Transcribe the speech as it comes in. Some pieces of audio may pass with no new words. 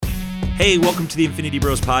Hey, welcome to the Infinity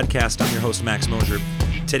Bros podcast. I'm your host, Max Mosier.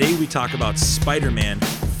 Today we talk about Spider-Man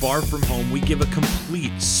Far From Home. We give a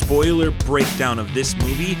complete spoiler breakdown of this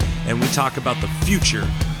movie, and we talk about the future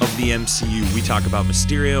of the MCU. We talk about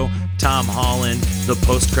Mysterio, Tom Holland, the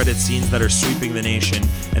post-credit scenes that are sweeping the nation,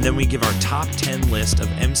 and then we give our top 10 list of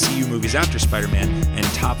MCU movies after Spider-Man and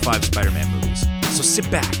top 5 Spider-Man movies. So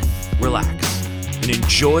sit back, relax, and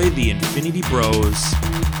enjoy the Infinity Bros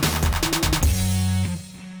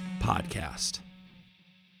podcast.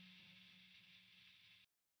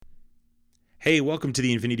 Hey, welcome to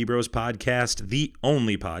the Infinity Bros podcast, the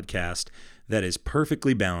only podcast that is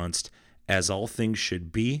perfectly balanced, as all things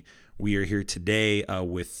should be. We are here today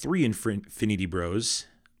with three Infinity Bros,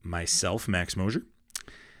 myself, Max Mosier,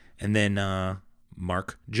 and then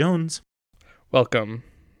Mark Jones. Welcome,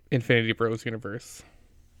 Infinity Bros universe.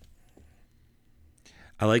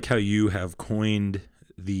 I like how you have coined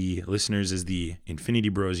the listeners as the Infinity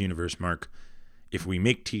Bros universe, Mark. If we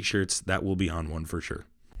make t-shirts, that will be on one for sure.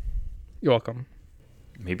 You're welcome.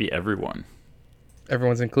 Maybe everyone.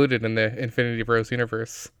 Everyone's included in the Infinity Bros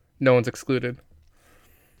universe. No one's excluded.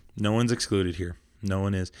 No one's excluded here. No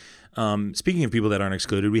one is. Speaking of people that aren't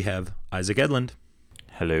excluded, we have Isaac Edlund.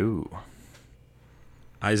 Hello.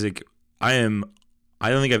 Isaac, I don't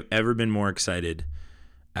think I've ever been more excited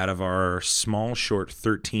out of our small, short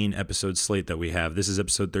 13 episode slate that we have. This is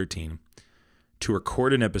episode 13. To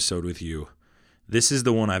record an episode with you. This is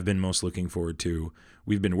the one I've been most looking forward to.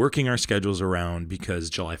 We've been working our schedules around because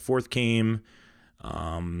July 4th came.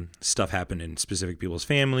 Stuff happened in specific people's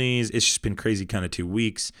families. It's just been crazy kind of 2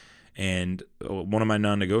 weeks. And one of my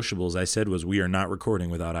non-negotiables I said was we are not recording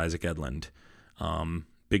without Isaac Edlund.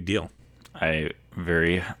 Big deal. I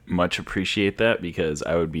very much appreciate that because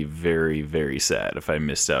I would be very, very sad if I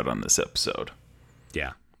missed out on this episode.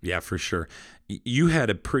 Yeah, for sure. You had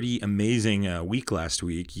a pretty amazing week last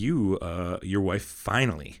week. Your wife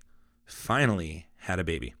finally had a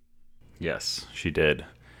baby. Yes, she did.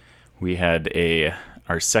 We had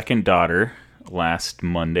our second daughter last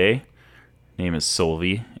Monday. Name is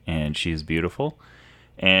Solvi, and she's beautiful.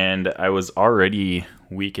 And I was already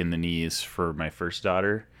weak in the knees for my first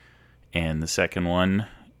daughter, and the second one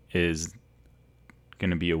is going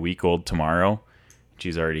to be a week old tomorrow.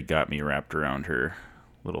 She's already got me wrapped around her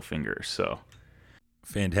little finger, so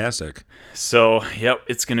fantastic. So, yep,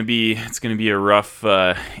 it's gonna be a rough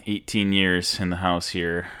 18 years in the house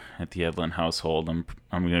here at the Edlund household. I'm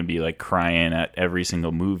gonna be like crying at every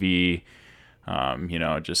single movie.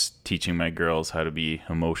 Just teaching my girls how to be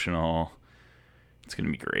emotional. It's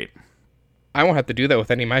gonna be great. I won't have to do that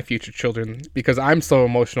with any of my future children because I'm so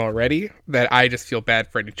emotional already that I just feel bad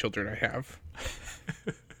for any children I have.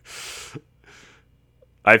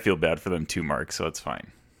 I feel bad for them too, Mark, so it's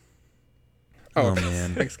fine. Oh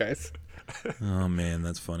man. Thanks, guys. Oh man,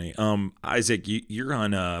 that's funny. Isaac, you're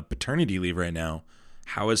on paternity leave right now.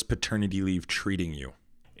 How is paternity leave treating you?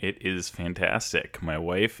 It is fantastic. My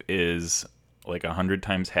wife is like 100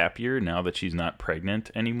 times happier now that she's not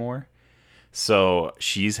pregnant anymore. So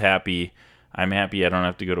she's happy. I'm happy I don't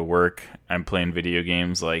have to go to work. I'm playing video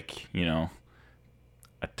games a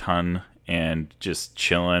ton and just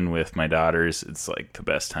chilling with my daughters. It's like the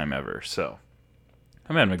best time ever. So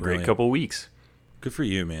I'm having a great couple weeks. Good for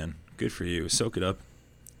you, man. Good for you. Soak it up.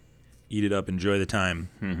 Eat it up. Enjoy the time.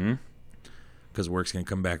 Mm-hmm. Because work's going to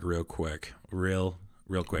come back real quick. Real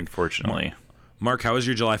quick. Unfortunately. Mark, how was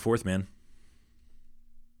your July 4th, man?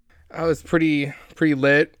 I was pretty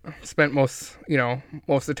lit. Spent most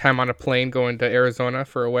of the time on a plane going to Arizona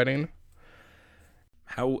for a wedding.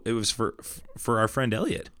 How it was for our friend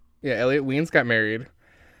Elliot. Yeah, Elliot Weens got married.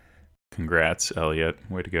 Congrats, Elliot.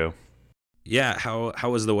 Way to go. Yeah,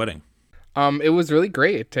 how was the wedding? It was really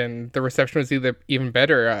great, and the reception was even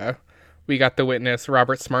better. We got to witness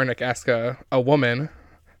Robert Smarnick ask a woman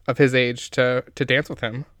of his age to dance with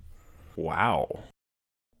him. Wow.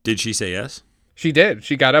 Did she say yes? She did.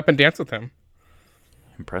 She got up and danced with him.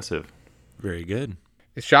 Impressive. Very good.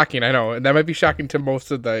 It's shocking, I know. That might be shocking to most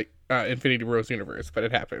of the Infinity Bros universe, but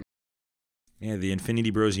it happened. Yeah, the Infinity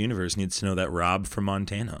Bros universe needs to know that Rob from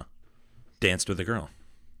Montana danced with a girl.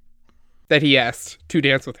 That he asked to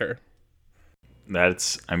dance with her.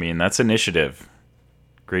 That's initiative.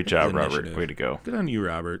 Great job, Robert. Way to go. Good on you,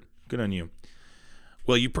 Robert. Good on you.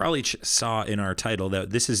 Well, you probably saw in our title that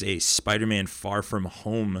this is a Spider-Man Far From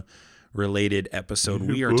Home related episode.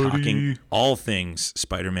 We are talking all things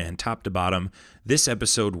Spider-Man, top to bottom. This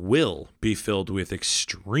episode will be filled with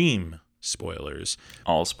extreme spoilers.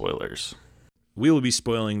 All spoilers. We will be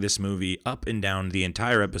spoiling this movie up and down the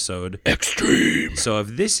entire episode. Extreme. So if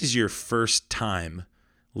this is your first time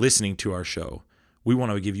listening to our show, we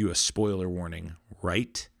want to give you a spoiler warning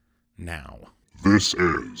right now. This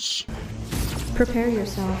is Prepare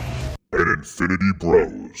yourself. an Infinity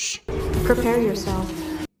Bros. Prepare yourself.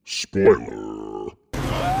 Spoiler.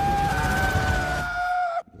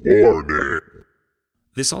 Warning.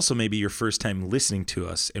 This also may be your first time listening to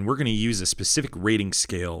us, and we're going to use a specific rating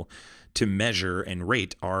scale to measure and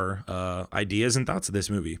rate our ideas and thoughts of this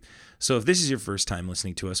movie. So if this is your first time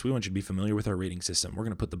listening to us, we want you to be familiar with our rating system. We're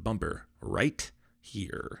going to put the bumper right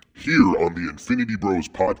here. Here on the Infinity Bros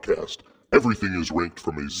podcast, everything is ranked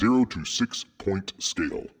from a 0 to 6 point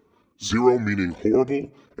scale. 0 meaning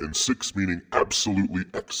horrible, and 6 meaning absolutely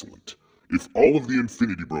excellent. If all of the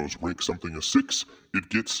Infinity Bros rank something a 6, it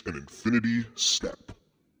gets an infinity step.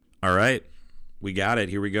 All right, we got it.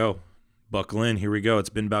 Here we go. Buckle in. Here we go. It's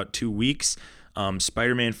been about 2 weeks.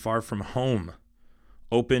 Spider-Man Far From Home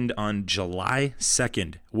opened on July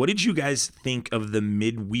 2nd. What did you guys think of the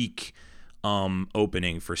midweek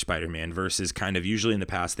opening for Spider-Man versus kind of usually in the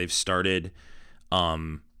past they've started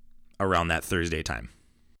around that Thursday time?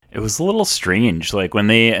 It was a little strange. Like when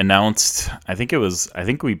they announced, I think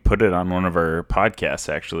we put it on one of our podcasts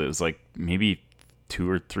actually. It was like maybe 2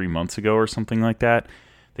 or 3 months ago or something like that.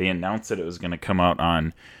 They announced that it was going to come out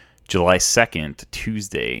on July 2nd,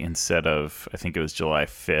 Tuesday, instead of, I think it was July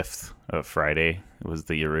 5th, Friday. It was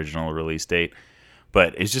the original release date.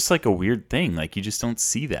 But it's just like a weird thing. Like you just don't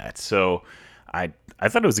see that. So I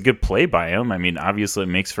thought it was a good play by him. I mean, obviously it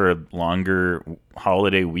makes for a longer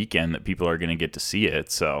holiday weekend that people are going to get to see it.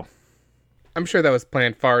 So I'm sure that was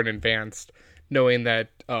planned far in advance, knowing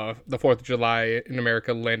that the 4th of July in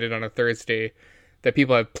America landed on a Thursday, that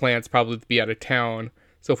people have plans probably to be out of town.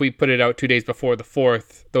 So if we put it out 2 days before the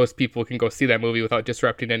 4th, those people can go see that movie without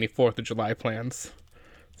disrupting any 4th of July plans.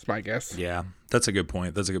 That's my guess. Yeah, that's a good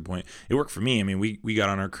point. It worked for me. I mean, we got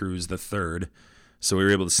on our cruise the 3rd, so we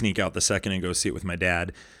were able to sneak out the 2nd and go see it with my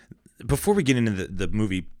dad. Before we get into the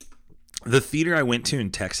movie, the theater I went to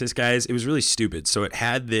in Texas, guys, it was really stupid. So it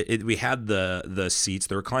had we had the seats,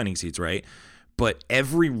 the reclining seats, right? But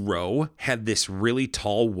every row had this really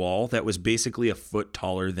tall wall that was basically a foot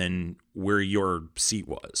taller than where your seat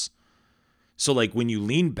was. So like when you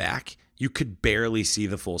leaned back, you could barely see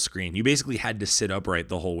the full screen. You basically had to sit upright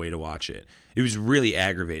the whole way to watch it. It was really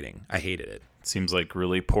aggravating. I hated it. seems like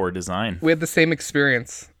really poor design. We had the same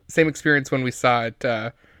experience. When we saw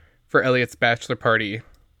it for Elliot's bachelor party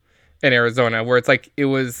in Arizona, where it's like it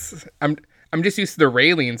was. I'm just used to the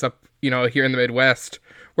railings up, here in the Midwest,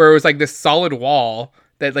 where it was like this solid wall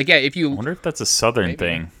that, like, yeah, if you. I wonder if that's a southern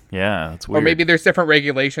thing. Yeah, that's weird. Or maybe there's different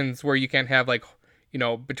regulations where you can't have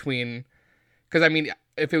between, because I mean,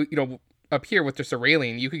 if it up here with just a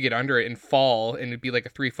railing, you could get under it and fall, and it'd be like a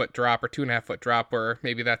 3-foot drop or 2.5-foot drop, or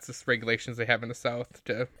maybe that's the regulations they have in the South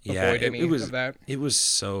to avoid any of that. It was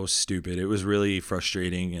so stupid. It was really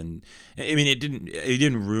frustrating, and I mean, it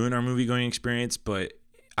didn't ruin our movie going experience, but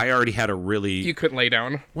I already had a really. You couldn't lay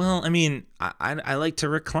down. Well, I mean, I like to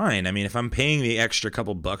recline. I mean, if I'm paying the extra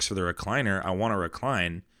couple bucks for the recliner, I want to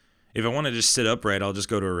recline. If I want to just sit upright, I'll just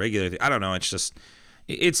go to a regular thing. I don't know. It's just.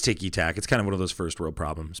 It's ticky-tack. It's kind of one of those first world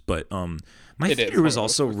problems. But my theater was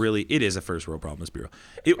also really... It is a first world problem, let's be real.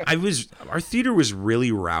 Our theater was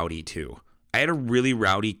really rowdy, too. I had a really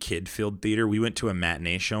rowdy kid-filled theater. We went to a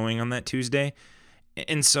matinee showing on that Tuesday.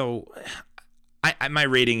 And so my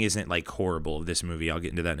rating isn't, like, horrible of this movie. I'll get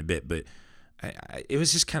into that in a bit. But it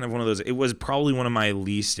was just kind of one of those... It was probably one of my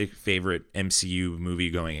least favorite MCU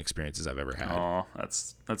movie-going experiences I've ever had. Oh,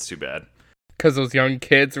 that's too bad. Because those young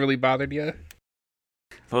kids really bothered you?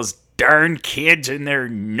 Those darn kids and their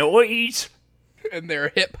noise. And their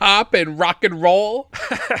hip hop and rock and roll.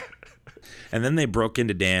 And then they broke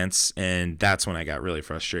into dance, and that's when I got really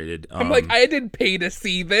frustrated. I'm like, I didn't pay to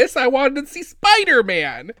see this. I wanted to see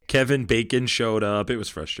Spider-Man. Kevin Bacon showed up. It was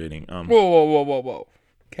frustrating. Whoa.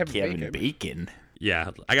 Kevin Bacon.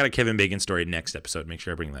 Yeah, I got a Kevin Bacon story next episode. Make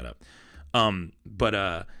sure I bring that up.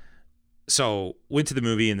 So went to the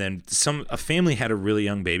movie, and then a family had a really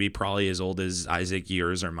young baby, probably as old as Isaac,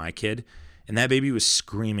 yours, or my kid, and that baby was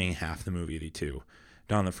screaming half the movie too,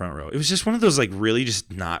 down the front row. It was just one of those like really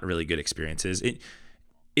just not really good experiences. It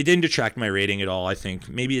didn't detract my rating at all. I think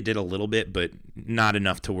maybe it did a little bit, but not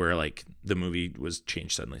enough to where like the movie was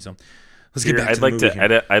changed suddenly. So let's get back to the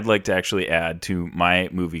movie. I'd like to actually add to my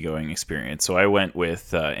movie-going experience. So I went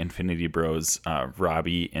with Infinity Bros,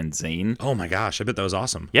 Robbie and Zane. Oh my gosh, I bet that was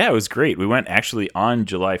awesome. Yeah, it was great. We went actually on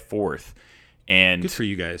July 4th. And good for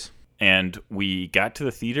you guys. And we got to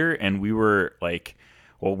the theater, and we were like,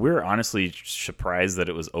 well, we were honestly surprised that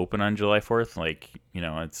it was open on July 4th. Like,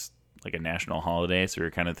 it's like a national holiday, so we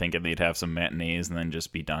were kind of thinking they'd have some matinees and then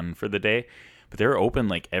just be done for the day. But they were open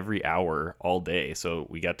like every hour all day. So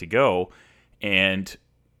we got to go, and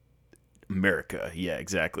America. Yeah,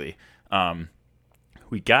 exactly.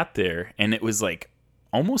 We got there and it was like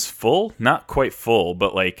almost full, not quite full,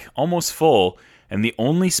 but like almost full. And the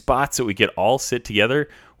only spots that we could all sit together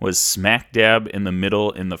was smack dab in the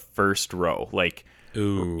middle in the first row. Like,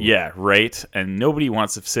 Ooh. yeah, right. And nobody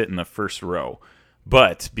wants to sit in the first row.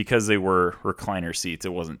 But because they were recliner seats,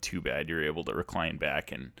 it wasn't too bad. You're able to recline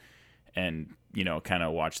back and you know, kind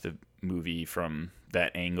of watch the movie from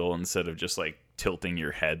that angle instead of just like tilting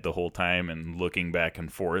your head the whole time and looking back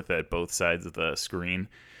and forth at both sides of the screen.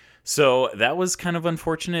 So that was kind of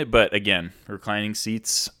unfortunate, but again, reclining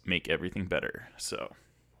seats make everything better. So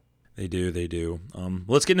They do.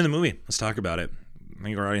 Let's get into the movie. Let's talk about it. I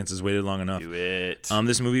think our audience has waited long enough. do it.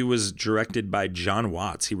 This movie was directed by John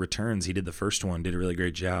Watts. He returns. He did the first one, did a really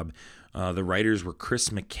great job. The writers were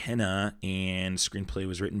Chris McKenna, and screenplay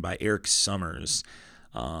was written by Eric Summers.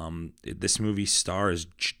 This movie stars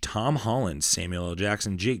Tom Holland, Samuel L.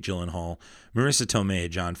 Jackson, Jake Gyllenhaal, Marissa Tomei,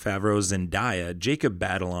 Jon Favreau, Zendaya, Jacob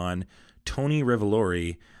Batalon, Tony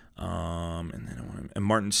Revolori, and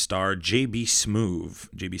Martin Starr, J.B.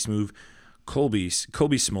 Smoove, Colby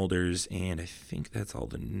Smulders, and I think that's all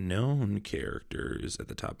the known characters at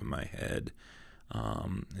the top of my head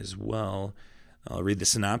as well. I'll read the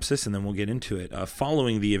synopsis and then we'll get into it.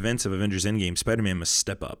 Following the events of Avengers Endgame, Spider-Man must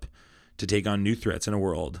step up to take on new threats in a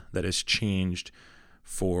world that has changed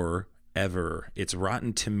forever. Its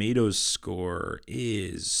Rotten Tomatoes score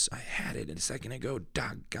is... I had it a second ago.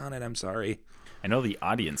 Doggone it, I'm sorry. I know the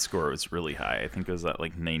audience score was really high. I think it was at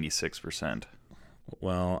like 96%.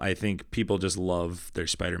 Well, I think people just love their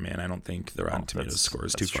Spider-Man. I don't think the Rotten Tomatoes score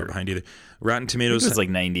is too far behind either. Rotten Tomatoes... It was like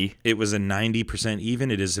 90. It was a 90%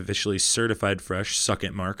 even. It is officially certified fresh. Suck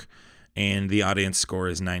it, Mark. And the audience score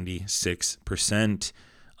is 96%.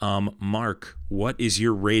 Mark, what is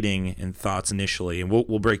your rating and thoughts initially? And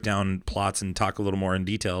we'll break down plots and talk a little more in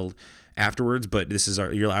detail afterwards, but this is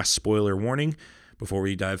your last spoiler warning before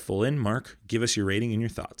we dive full in. Mark, give us your rating and your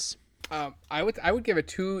thoughts. I would give it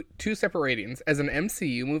two separate ratings. As an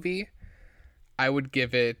MCU movie, I would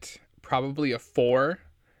give it probably a 4,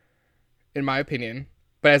 in my opinion.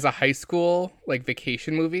 But as a high school like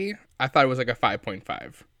vacation movie, I thought it was like a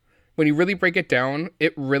 5.5. When you really break it down,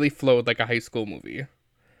 it really flowed like a high school movie.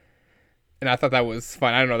 And I thought that was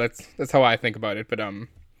fun. I don't know. That's how I think about it. But I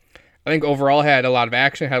think overall it had a lot of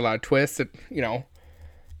action, had a lot of twists. It you know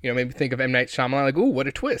made me think of M. Night Shyamalan. Like, ooh, what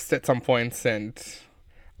a twist at some points. And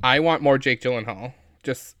I want more Jake Gyllenhaal.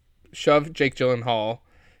 Just shove Jake Gyllenhaal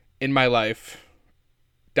in my life,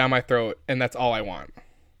 down my throat, and that's all I want.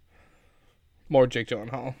 More Jake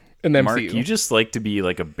Gyllenhaal. And then Mark, you just like to be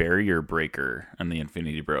like a barrier breaker on the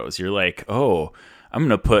Infinity Bros. You're like, oh, I'm going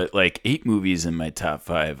to put like 8 movies in my top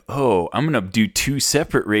 5. Oh, I'm going to do 2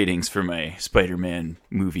 separate ratings for my Spider-Man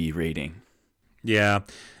movie rating. Yeah,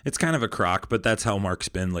 it's kind of a crock, but that's how Mark's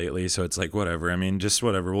been lately, so it's like, whatever. I mean, just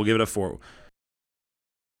whatever. We'll give it a 4.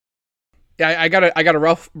 Yeah, I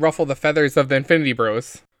gotta ruffle the feathers of the Infinity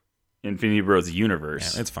Bros. Infinity Bros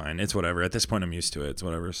universe. Yeah, it's fine. It's whatever. At this point, I'm used to it. It's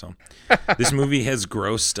whatever. So, this movie has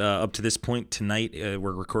grossed up to this point tonight.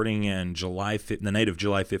 We're recording in the night of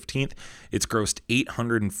July 15th. It's grossed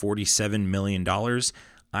 $847 million.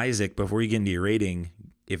 Isaac, before you get into your rating,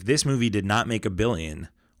 if this movie did not make $1 billion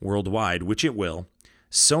worldwide, which it will,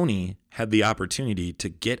 Sony had the opportunity to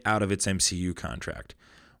get out of its MCU contract.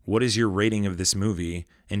 What is your rating of this movie?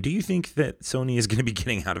 And do you think that Sony is going to be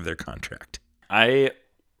getting out of their contract? I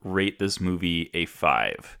rate this movie a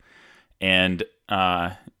 5. And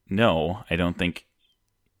no, I don't think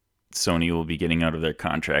Sony will be getting out of their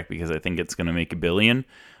contract because I think it's going to make $1 billion.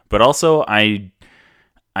 But also, I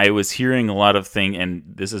was hearing a lot of things, and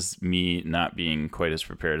this is me not being quite as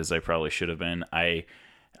prepared as I probably should have been. I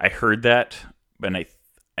heard that, and I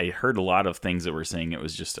heard a lot of things that were saying it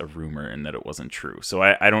was just a rumor and that it wasn't true. So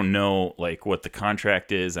I don't know like what the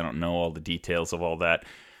contract is. I don't know all the details of all that.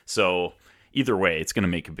 So either way, it's going to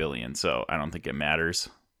make $1 billion. So I don't think it matters.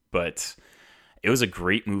 But it was a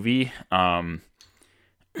great movie.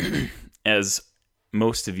 As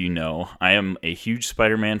most of you know, I am a huge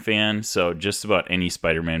Spider-Man fan. So just about any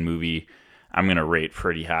Spider-Man movie, I'm going to rate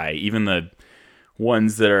pretty high. Even the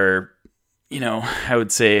ones that are, I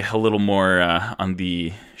would say a little more on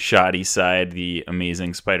the shoddy side, the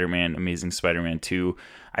Amazing Spider-Man 2.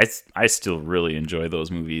 I still really enjoy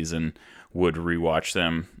those movies and would rewatch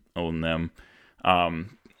them, own them.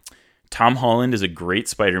 Tom Holland is a great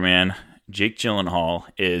Spider-Man. Jake Gyllenhaal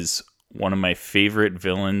is one of my favorite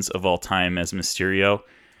villains of all time as Mysterio.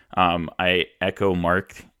 I echo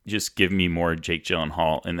Mark, just give me more Jake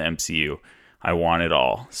Gyllenhaal in the MCU. I want it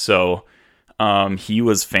all. So he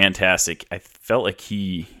was fantastic. I felt like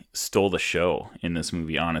he stole the show in this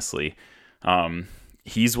movie, honestly.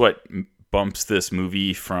 He's what bumps this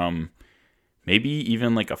movie from maybe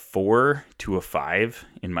even like a 4 to a 5,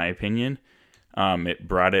 in my opinion. It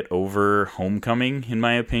brought it over Homecoming, in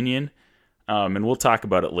my opinion. And we'll talk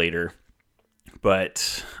about it later.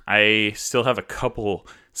 But I still have a couple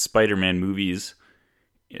Spider-Man movies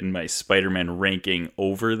in my Spider-Man ranking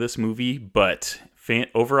over this movie. But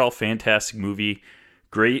overall, fantastic movie.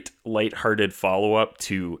 Great lighthearted follow-up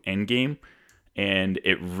to Endgame. And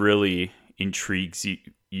it really intrigues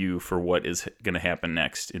you for what is going to happen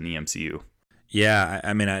next in the MCU. Yeah,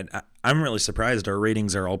 I mean, I'm really surprised. Our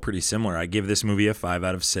ratings are all pretty similar. I give this movie a 5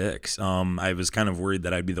 out of 6. I was kind of worried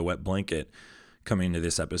that I'd be the wet blanket coming into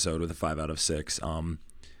this episode with a 5 out of 6.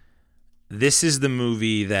 This is the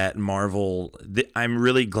movie that Marvel... I'm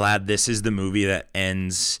really glad this is the movie that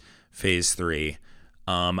ends Phase 3.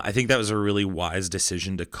 I think that was a really wise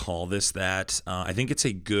decision to call this that. I think it's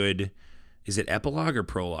a good... Is it epilogue or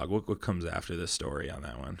prologue? What comes after this story on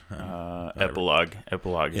that one? Epilogue.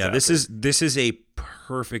 Epilogue. Yeah, this is a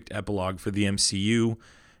perfect epilogue for the MCU.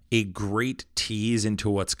 A great tease into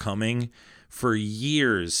what's coming for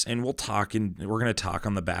years, and we're going to talk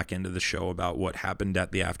on the back end of the show about what happened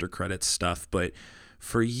at the after credits stuff. But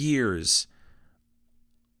for years,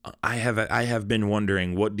 I have been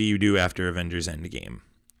wondering, what do you do after Avengers Endgame?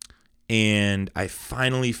 And I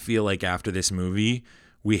finally feel like after this movie,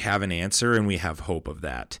 we have an answer and we have hope of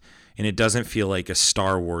that. And it doesn't feel like a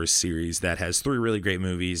Star Wars series that has 3 really great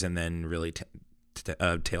movies and then really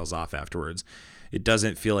tails off afterwards. It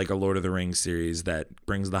doesn't feel like a Lord of the Rings series that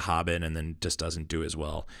brings The Hobbit and then just doesn't do as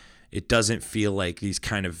well. It doesn't feel like these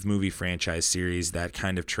kind of movie franchise series that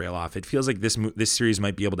kind of trail off. It feels like this series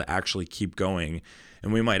might be able to actually keep going,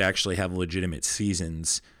 and we might actually have legitimate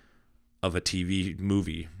seasons of a TV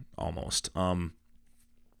movie almost.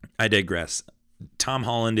 I digress. Tom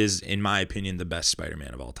Holland is, in my opinion, the best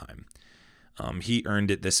Spider-Man of all time. He earned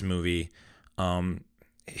it this movie.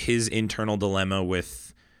 His internal dilemma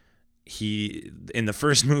in the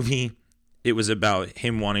first movie, it was about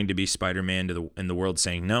him wanting to be Spider-Man and the world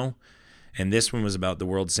saying no. And this one was about the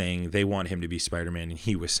world saying they want him to be Spider-Man and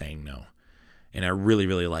he was saying no. And I really,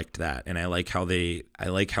 really liked that. And I like how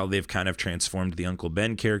they've kind of transformed the Uncle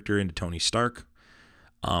Ben character into Tony Stark.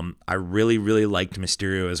 I really, really liked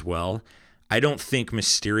Mysterio as well. I don't think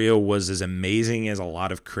Mysterio was as amazing as a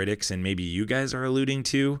lot of critics and maybe you guys are alluding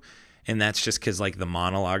to. And that's just because like the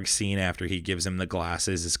monologue scene after he gives him the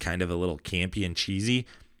glasses is kind of a little campy and cheesy.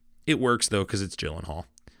 It works though because it's Gyllenhaal.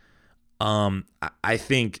 I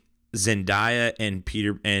think Zendaya and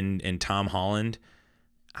Peter and Tom Holland,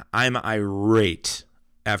 I'm irate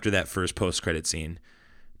after that first post-credit scene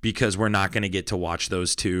because we're not going to get to watch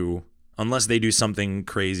those two unless they do something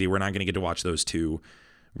crazy. We're not going to get to watch those two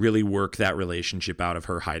really work that relationship out of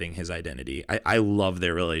her hiding his identity. I love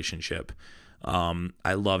their relationship.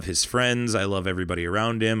 I love his friends. I love everybody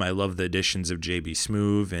around him. I love the additions of J.B.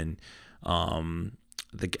 Smoove and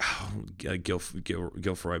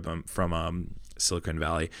Gilfoy from Silicon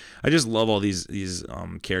Valley. I just love all these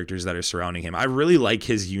characters that are surrounding him. I really like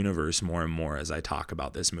his universe more and more as I talk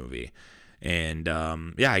about this movie. And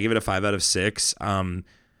I give it a 5 out of 6.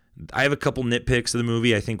 I have a couple nitpicks of the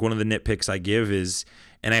movie. I think one of the nitpicks I give is,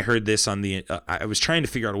 and I heard this on I was trying to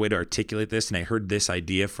figure out a way to articulate this, and I heard this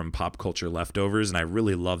idea from Pop Culture Leftovers, and I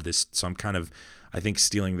really love this. So I'm kind of, I think,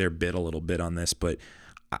 stealing their bit a little bit on this, but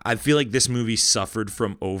I feel like this movie suffered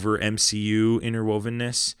from over MCU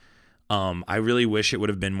interwovenness. I really wish it would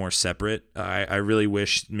have been more separate. I really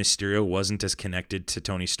wish Mysterio wasn't as connected to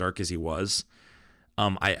Tony Stark as he was.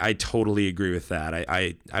 I totally agree with that.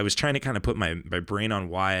 I was trying to kind of put my brain on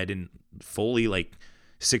why I didn't fully like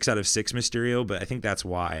 6 out of 6 Mysterio, but I think that's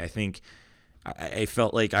why. I think I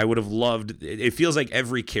felt like I would have loved. It feels like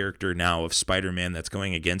every character now of Spider-Man that's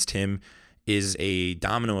going against him is a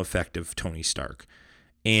domino effect of Tony Stark.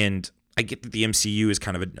 And I get that the MCU is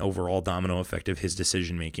kind of an overall domino effect of his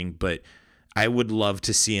decision making, but I would love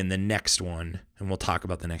to see in the next one, and we'll talk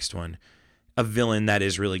about the next one, a villain that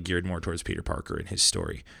is really geared more towards Peter Parker and his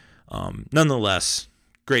story. Nonetheless,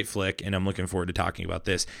 great flick, and I'm looking forward to talking about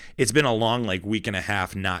this. It's been a long week and a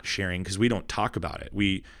half not sharing because we don't talk about it.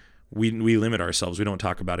 We limit ourselves. We don't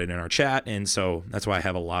talk about it in our chat, and so that's why I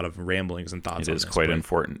have a lot of ramblings and thoughts on this. It is quite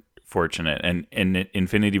unfortunate, and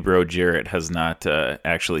Infinity Bro Jarrett has not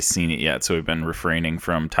actually seen it yet, so we've been refraining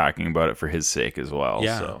from talking about it for his sake as well.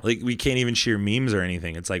 Yeah, so. We can't even share memes or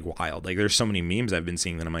anything. It's wild. There's so many memes I've been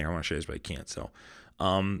seeing that I'm I want to share this, but I can't. So,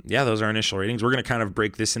 those are our initial ratings. We're gonna kind of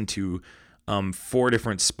break this into 4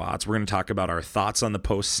 different spots. We're going to talk about our thoughts on the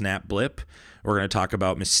post-snap blip. We're going to talk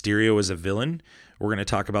about Mysterio as a villain. We're going to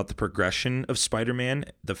talk about the progression of Spider-Man,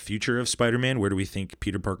 the future of Spider-Man. Where do we think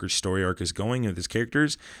Peter Parker's story arc is going with his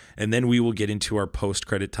characters? And then we will get into our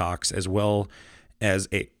post-credit talks, as well as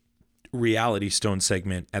a reality stone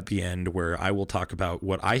segment at the end where I will talk about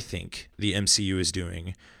what I think the MCU is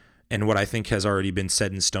doing and what I think has already been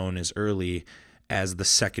set in stone as early as the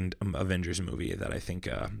second Avengers movie that I think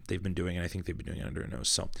they've been doing, and I think they've been doing it under our nose.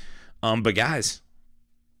 So, but guys,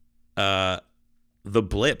 the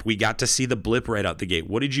blip, we got to see the blip right out the gate.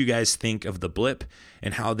 What did you guys think of the blip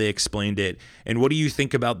and how they explained it? And what do you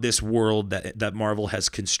think about this world that Marvel has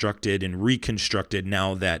constructed and reconstructed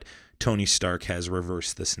now that Tony Stark has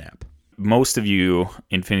reversed the snap? Most of you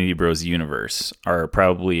Infinity Bros universe are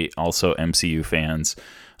probably also MCU fans.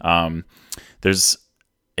 There's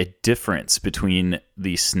a difference between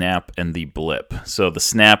the snap and the blip. So the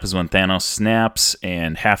snap is when Thanos snaps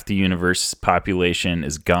and half the universe population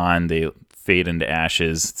is gone. They fade into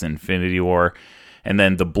ashes. It's Infinity War. And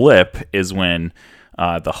then the blip is when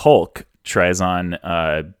the Hulk tries on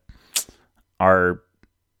our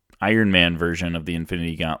Iron Man version of the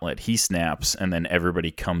Infinity Gauntlet. He snaps and then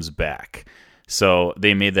everybody comes back. So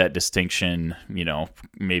they made that distinction,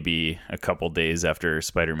 maybe a couple days after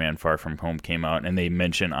Spider-Man Far From Home came out. And they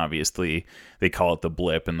mention, obviously, they call it the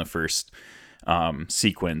blip in the first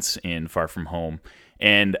sequence in Far From Home.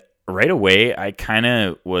 And right away, I kind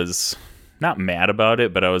of was not mad about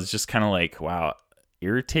it, but I was just kind of like, wow,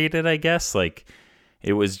 irritated, I guess. Like,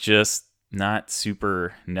 it was just not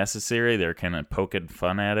super necessary. They're kind of poking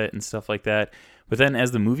fun at it and stuff like that. But then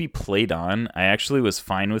as the movie played on, I actually was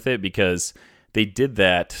fine with it because they did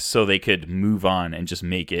that so they could move on and just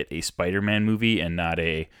make it a Spider-Man movie and not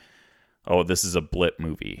this is a blip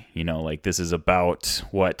movie. Like this is about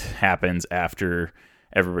what happens after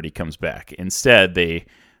everybody comes back. Instead, they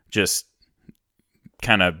just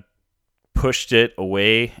kind of pushed it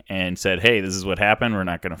away and said, hey, this is what happened. We're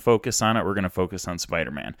not going to focus on it. We're going to focus on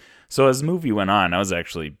Spider-Man. So as the movie went on, I was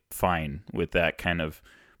actually fine with that kind of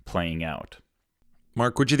playing out.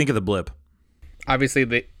 Mark, what'd you think of the blip? Obviously,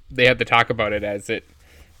 they had to talk about it as it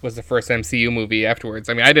was the first MCU movie afterwards.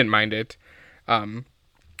 I mean, I didn't mind it. I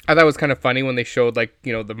thought it was kind of funny when they showed,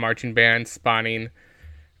 the marching band spawning,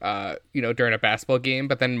 during a basketball game.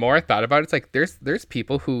 But then more I thought about it, it's like there's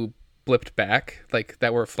people who blipped back,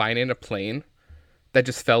 that were flying in a plane that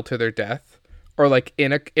just fell to their death, or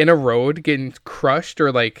in a road getting crushed,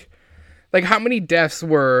 or like how many deaths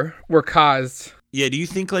were caused. Yeah, do you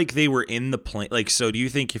think they were in the plane? So do you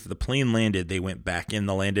think if the plane landed, they went back in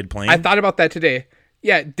the landed plane? I thought about that today.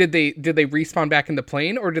 Yeah, did they respawn back in the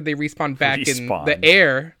plane, or did they respawn back in the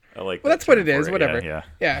air? I like. Well, that's what it is. Whatever.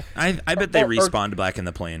 Yeah. I bet they respawned back in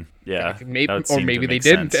the plane. Yeah. Maybe they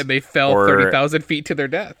didn't, and they fell 30,000 feet to their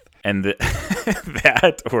death. And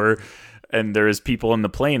and there's people in the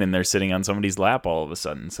plane and they're sitting on somebody's lap all of a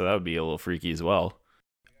sudden. So that would be a little freaky as well.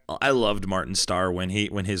 I loved Martin Starr when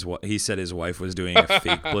he said his wife was doing a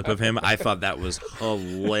fake blip of him. I thought that was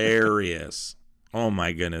hilarious. Oh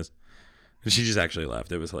my goodness. She just actually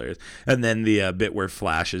laughed. It was hilarious. And then the bit where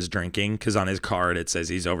Flash is drinking, because on his card it says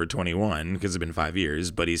he's over 21 because it's been 5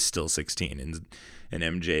 years, but he's still 16, and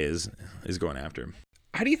MJ is going after him.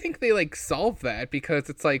 How do you think they solve that? Because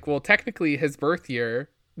it's technically his birth year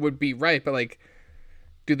would be right, but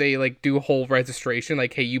do they do a whole registration?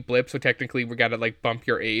 Hey, you blip, so technically we gotta bump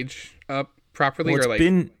your age up properly. Well, or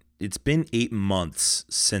it's been 8 months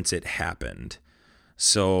since it happened,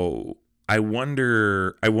 so I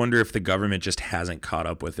wonder if the government just hasn't caught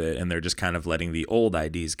up with it and they're just kind of letting the old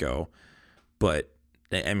IDs go. But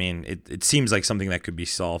I mean, it seems like something that could be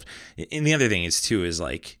solved. And the other thing is too is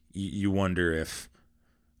you wonder if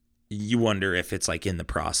it's in the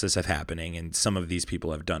process of happening and some of these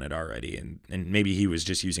people have done it already and maybe he was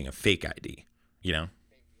just using a fake ID,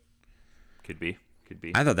 Could be.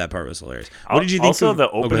 I thought that part was hilarious. What did you think also the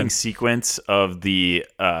opening sequence of the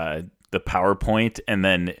PowerPoint, and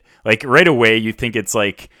then right away you think it's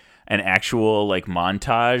an actual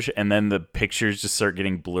montage, and then the pictures just start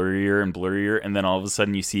getting blurrier and blurrier, and then all of a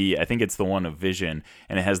sudden you see, I think it's the one of Vision,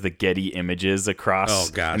 and it has the Getty images across.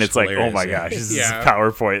 Oh gosh, and it's oh my gosh, this is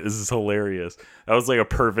PowerPoint. This is hilarious. That was a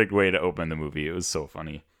perfect way to open the movie. It was so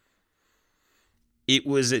funny. It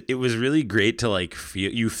was really great to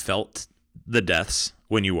feel. You felt the deaths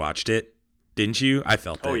when you watched it, didn't you? I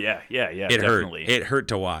felt it. Oh yeah, it definitely. It hurt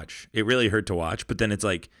to watch. It really hurt to watch. But then it's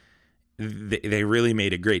they really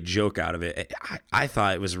made a great joke out of it. I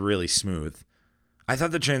thought it was really smooth. I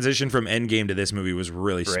thought the transition from Endgame to this movie was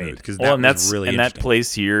really smooth because that was really interesting. That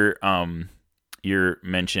plays here your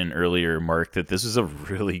mention earlier, Mark, that this was a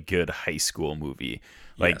really good high school movie.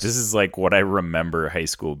 Like, Yes. this is like what I remember high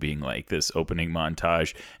school being like, this opening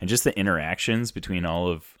montage. And just the interactions between all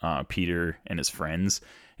of Peter and his friends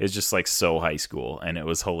is just like so high school. And it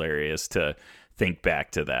was hilarious to think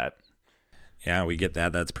back to that. Yeah, we get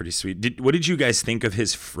that. That's pretty sweet. What did you guys think of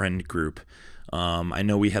his friend group? I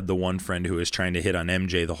know we had the one friend who was trying to hit on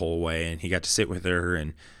MJ the whole way, and he got to sit with her,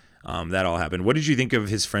 and that all happened. What did you think of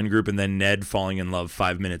his friend group and then Ned falling in love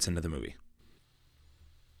 5 minutes into the movie?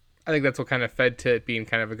 I think that's what kind of fed to it being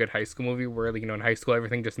kind of a good high school movie where, like, in high school,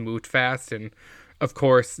 everything just moved fast. And, of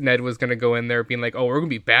course, Ned was going to go in there being like, oh, we're going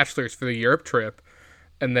to be bachelors for the Europe trip.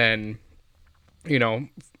 And then,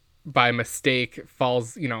 by mistake,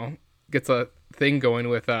 falls, gets a thing going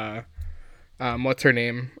with, what's her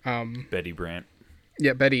name? Betty Brant.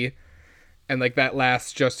 Yeah, Betty. And, like, that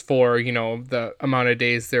lasts just for, the amount of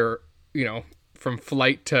days they're, from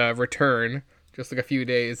flight to return, just like a few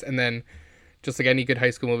days. And then, just like any good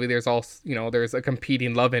high school movie, there's also, there's a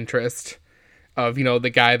competing love interest of,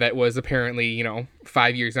 the guy that was apparently,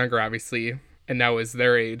 5 years younger, obviously, and now is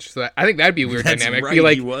their age. So I think that'd be a weird That's dynamic. right, Be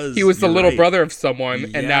like, he was. the You're little right. brother of someone,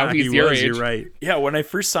 and now Yeah, he's he your was, age. You're right. Yeah, when I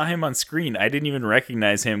first saw him on screen, I didn't even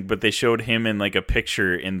recognize him, but they showed him in like a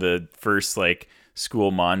picture in the first like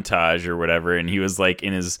school montage or whatever, and he was like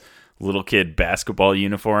in his little kid basketball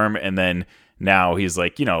uniform, and then now he's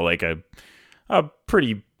like, like a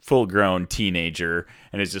pretty full-grown teenager,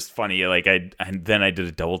 and it's just funny. Like then I did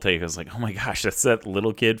a double take. I was like, oh my gosh, that's that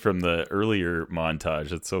little kid from the earlier montage.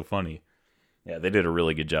 That's so funny. Yeah, they did a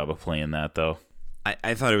really good job of playing that though.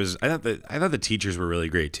 I thought the teachers were really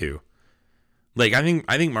great too. Like I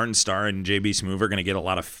think Martin Starr and JB Smoove are going to get a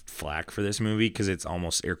lot of flack for this movie because it's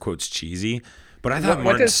almost air quotes cheesy. But I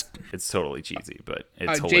thought It's totally cheesy, but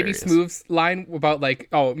it's JB hilarious. Smoove's line about like,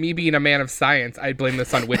 oh, me being a man of science, I'd blame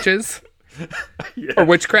this on witches Yeah, or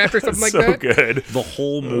witchcraft or something like so that. good. the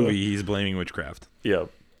whole movie he's blaming witchcraft. Yep.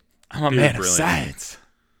 I'm a It was man of brilliant. science.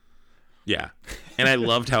 Yeah, and I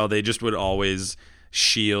loved how they just would always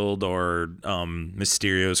Shield or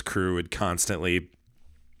Mysterio's crew would constantly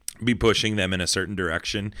be pushing them in a certain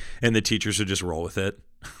direction, and the teachers would just roll with it.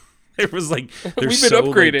 It was like they're We've been so,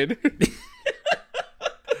 upgraded.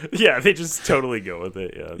 Yeah, they just totally go with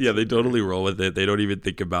it. Yeah. Yeah, they totally roll with it. They don't even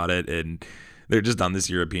think about it, and they're just on this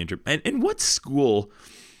European trip. And what school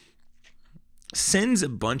sends a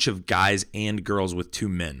bunch of guys and girls with 2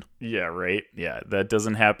 men? Yeah, right. Yeah, that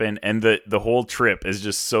doesn't happen. And the whole trip is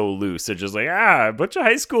just so loose. They're just like, a bunch of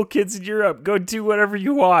high school kids in Europe. Go do whatever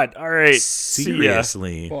you want. All right. See ya.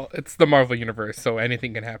 Seriously. Well, it's the Marvel universe, so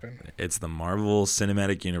anything can happen. It's the Marvel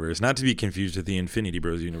Cinematic Universe, not to be confused with the Infinity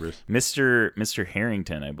Bros universe. Mr.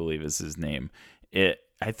 Harrington, I believe is his name.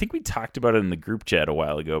 I think we talked about it in the group chat a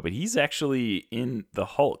while ago, but he's actually in the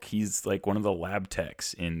Hulk. He's like one of the lab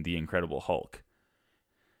techs in the Incredible Hulk.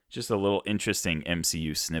 Just a little interesting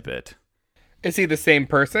MCU snippet. Is he the same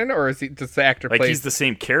person, or is he just the actor? Like plays? he's the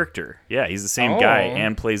same character. Yeah, he's the same guy Oh.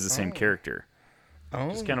 and plays the same character. Oh.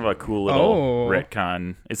 It's kind of a cool little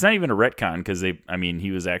retcon. It's not even a retcon because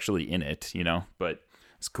he was actually in it, but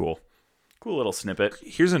it's cool. Cool little snippet.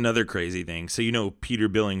 Here's another crazy thing. So Peter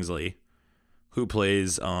Billingsley, who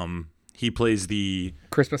plays he plays the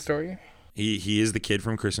Christmas Story. he is the kid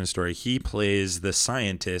from Christmas Story. He plays the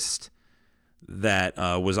scientist that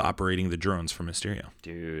was operating the drones for Mysterio.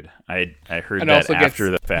 Dude, I heard And that also gets after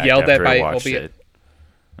the fact. yelled at after I by watched Obadiah- it.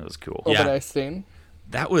 That was cool. Yeah. Obadiah Stane.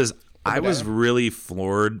 I was really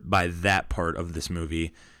floored by that part of this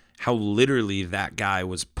movie, how literally that guy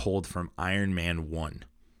was pulled from Iron Man 1.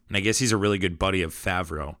 And I guess he's a really good buddy of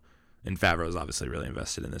Favreau, and Favreau's obviously really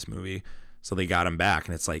invested in this movie. So they got him back,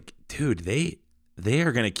 and it's like, dude, they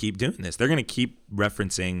are going to keep doing this. They're going to keep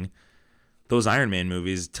referencing those Iron Man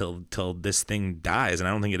movies till this thing dies, and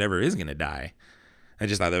I don't think it ever is going to die. I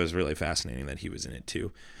just thought that was really fascinating that he was in it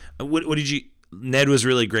too. What did you? Ned was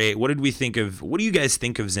really great. What do you guys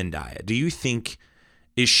think of Zendaya? Do you think,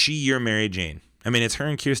 is she your Mary Jane? I mean, it's her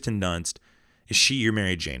and Kirsten Dunst. Is she your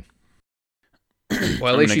Mary Jane? Well,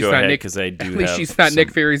 at I'm least gonna she's go not ahead Nick. 'cause I do At least have she's not some-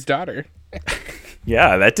 Nick Fury's daughter.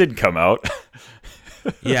 Yeah, that did come out.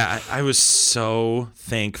 Yeah, I was so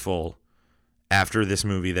thankful after this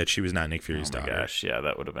movie that she was not Nick Fury's Oh my daughter. gosh, yeah,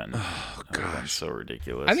 that would have been. Oh gosh, so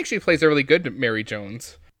ridiculous. I think she plays a really good Mary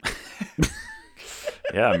Jones.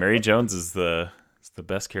 Yeah, Mary Jones is the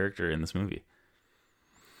best character in this movie.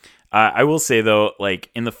 I will say though, like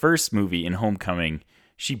in the first movie, in Homecoming,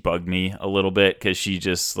 she bugged me a little bit because she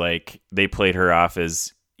just like they played her off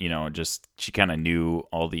as just she kind of knew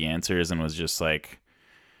all the answers and was just like,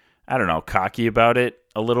 I don't know, cocky about it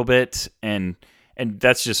a little bit, and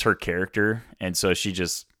that's just her character, and so she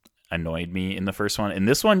just annoyed me in the first one. In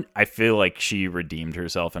this one, I feel like she redeemed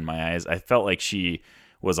herself in my eyes. I felt like she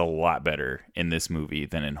was a lot better in this movie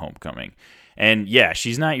than in Homecoming. And yeah,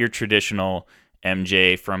 she's not your traditional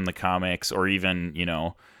MJ from the comics, or even,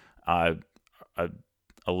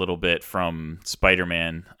 a little bit from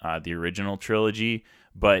Spider-Man, the original trilogy,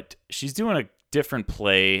 but she's doing a different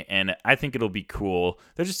play, and I think it'll be cool.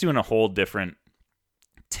 They're just doing a whole different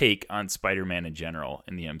take on Spider-Man in general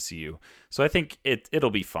in the MCU. So I think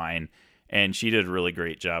it'll be fine, and she did a really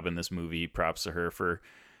great job in this movie. Props to her for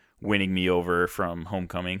winning me over from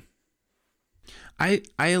Homecoming. I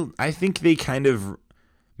think they kind of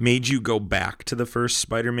made you go back to the first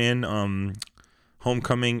Spider-Man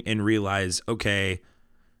Homecoming and realize, okay,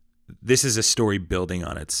 this is a story building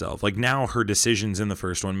on itself. Like, now her decisions in the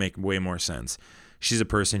first one make way more sense. She's a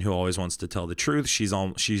person who always wants to tell the truth. She's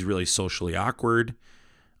really socially awkward.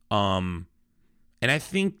 And I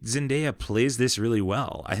think Zendaya plays this really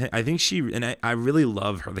well. I think I really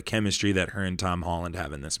love the chemistry that her and Tom Holland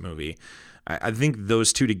have in this movie. I think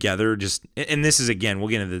those two together and this is, again, we'll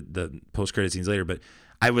get into the post-credit scenes later, but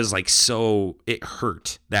I was like, it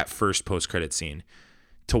hurt, that first post-credit scene,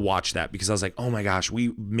 to watch that, because I was like, oh my gosh,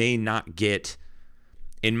 we may not get,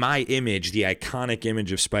 in my image, the iconic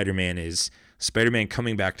image of Spider-Man is Spider-Man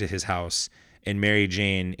coming back to his house and Mary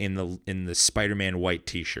Jane in the Spider-Man white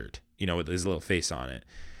t-shirt, with his little face on it.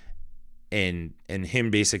 And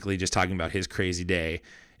him basically just talking about his crazy day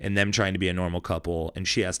and them trying to be a normal couple, and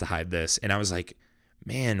she has to hide this. And I was like,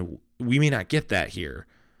 man, we may not get that here.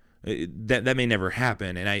 That may never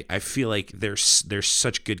happen. And I feel like there's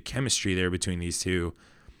such good chemistry there between these two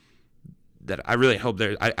that I really hope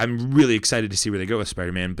I'm really excited to see where they go with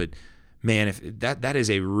Spider-Man. But man, if that is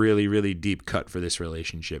a really, really deep cut for this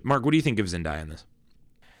relationship. Mark, what do you think of Zendaya in this?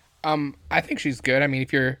 I think she's good. I mean,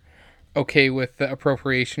 if you're okay with the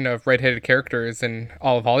appropriation of redheaded characters in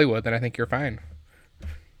all of Hollywood, then I think you're fine.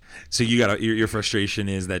 So your frustration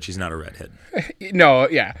is that she's not a redhead. No,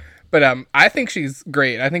 yeah. But I think she's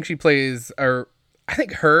great. I think she plays, I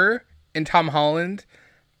think her and Tom Holland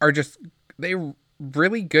are they're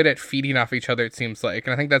really good at feeding off each other, it seems like.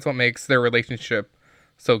 And I think that's what makes their relationship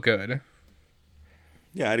so good.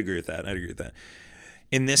 Yeah, I'd agree with that.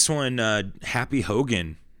 In this one, Happy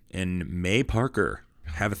Hogan and May Parker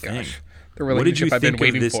have a thing. The relationship I've been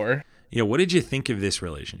waiting for. Yeah, what did you think of this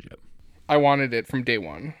relationship? I wanted it from day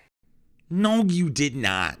one. No, you did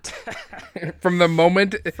not. From the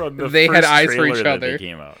moment they had eyes for each other. They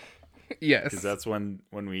came out. Yes. Because that's when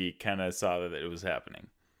we kind of saw that it was happening.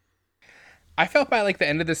 I felt by like the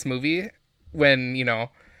end of this movie when,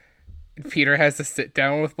 Peter has to sit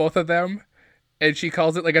down with both of them and she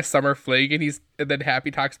calls it like a summer fling, and then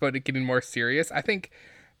Happy talks about it getting more serious. I think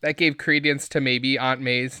that gave credence to maybe Aunt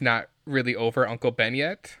May's not really over Uncle Ben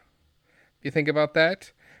yet. Do you think about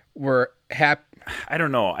that? I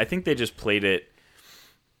don't know. I think they just played it.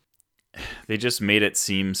 They just made it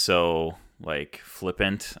seem so like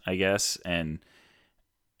flippant, I guess. And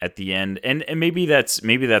at the end, and maybe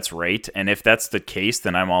that's right. And if that's the case,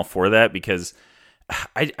 then I'm all for that, because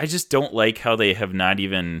I just don't like how they have not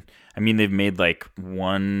even. I mean, they've made like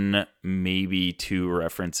one, maybe two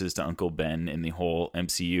references to Uncle Ben in the whole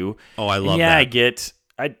MCU. Oh, I love that.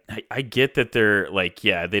 Yeah, I get that they're like,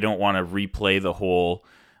 yeah, they don't want to replay the whole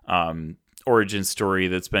origin story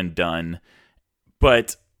that's been done,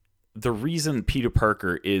 but the reason Peter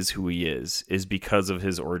Parker is who he is because of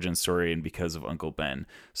his origin story and because of Uncle Ben.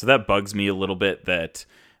 So that bugs me a little bit that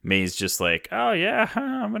May's just like, oh yeah,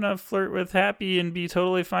 I'm gonna flirt with Happy and be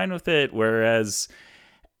totally fine with it, whereas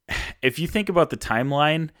if you think about the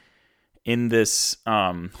timeline in this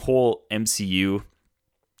whole MCU,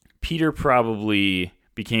 Peter probably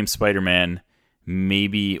became Spider-Man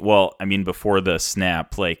before the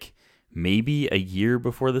snap, like maybe a year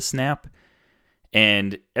before the snap.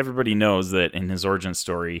 And everybody knows that in his origin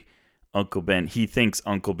story, Uncle Ben, he thinks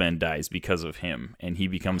Uncle Ben dies because of him, and he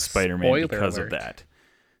becomes Spider-Man because of that.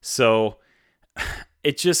 So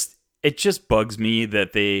it just bugs me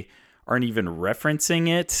that they aren't even referencing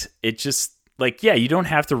it. It just, like, yeah, you don't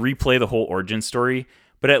have to replay the whole origin story,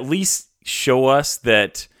 but at least show us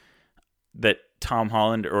that Tom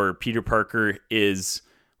Holland or Peter Parker is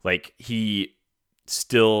like, he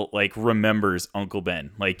still like remembers Uncle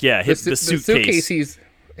Ben. Like, yeah, the suitcase is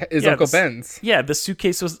Uncle Ben's. Yeah, the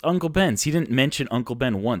suitcase was Uncle Ben's. He didn't mention Uncle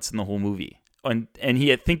Ben once in the whole movie, and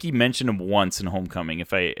I think he mentioned him once in Homecoming,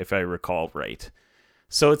 if I recall right.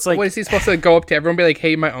 So it's like, what is he supposed to go up to everyone and be like,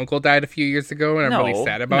 "Hey, my uncle died a few years ago, and I'm really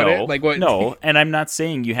sad about it"? Like, what? No, and I'm not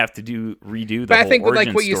saying you have to redo the but whole I think, origin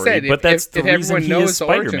like what you story, said, but that's the if reason everyone he knows is the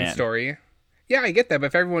Spider-Man. origin story. yeah, I get that, but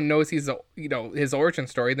if everyone knows he's his origin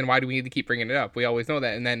story, then why do we need to keep bringing it up? We always know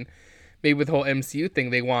that. And then maybe with the whole MCU thing,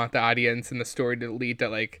 they want the audience and the story to lead to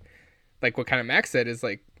like what kind of Max said is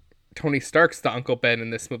like Tony Stark's the Uncle Ben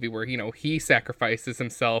in this movie where he sacrifices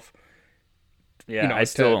himself. Yeah, I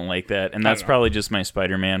still don't like that, and that's probably just my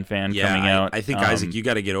Spider-Man fan coming out. I think Isaac, you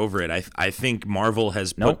got to get over it. I think Marvel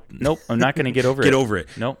has nope. I'm not going to get over it. Get over it.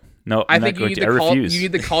 Nope. I think you need to refuse. You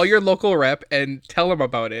need to call your local rep and tell him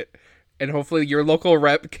about it, and hopefully your local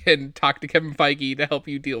rep can talk to Kevin Feige to help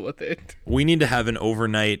you deal with it. We need to have an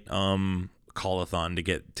overnight call-a-thon to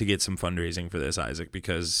get some fundraising for this, Isaac,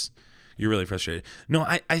 because you're really frustrated. No,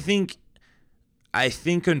 I think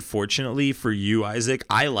unfortunately for you, Isaac,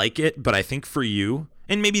 I like it, but I think for you,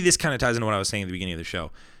 and maybe this kind of ties into what I was saying at the beginning of the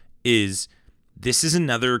show, is this is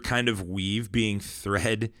another kind of weave being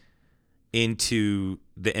thread into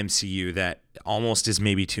the MCU that almost is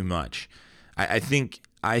maybe too much. I think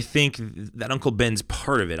that Uncle Ben's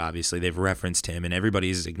part of it, obviously. They've referenced him, and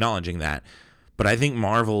everybody's acknowledging that. But I think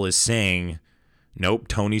Marvel is saying, nope,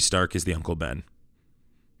 Tony Stark is the Uncle Ben.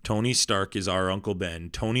 Tony Stark is our Uncle Ben.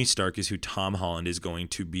 Tony Stark is who Tom Holland is going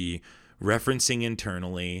to be referencing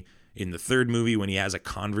internally in the third movie when he has a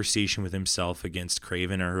conversation with himself against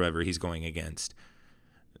Kraven or whoever he's going against.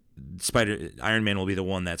 Iron Man will be the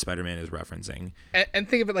one that Spider-Man is referencing. And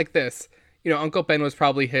think of it like this. Uncle Ben was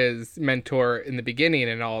probably his mentor in the beginning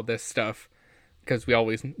and all this stuff because we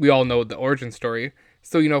all know the origin story.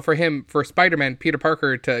 So, for Spider-Man, Peter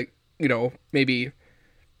Parker to, maybe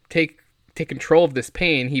take control of this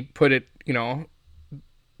pain, he put it,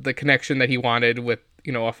 the connection that he wanted with,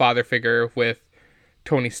 a father figure with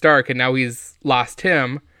Tony Stark, and now he's lost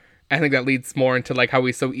him. I think that leads more into like how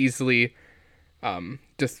he's so easily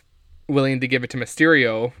just willing to give it to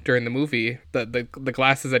Mysterio during the movie, the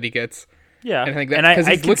glasses that he gets. Yeah, and I think that because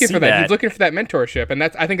he's looking for that. He's looking for that mentorship, and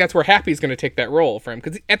I think that's where Happy's going to take that role for him.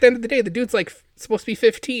 Because at the end of the day, the dude's like supposed to be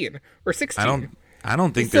 15 or 16. I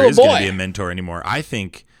don't think there is going to be a mentor anymore. I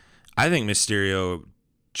think Mysterio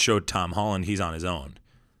showed Tom Holland he's on his own.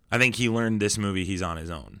 I think he learned this movie he's on his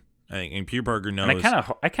own. I think, and Peter Parker knows. And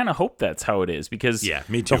I kind of hope that's how it is because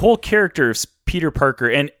me too. The whole character of Peter Parker,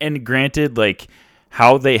 and granted, like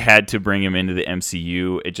how they had to bring him into the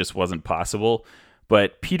MCU, it just wasn't possible.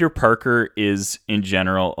 But Peter Parker is, in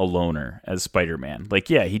general, a loner as Spider-Man. Like,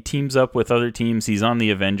 yeah, he teams up with other teams. He's on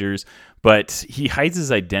the Avengers, but he hides his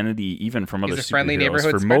identity even from other superheroes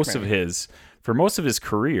for most of his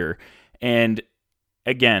career. And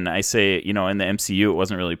again, I say, in the MCU, it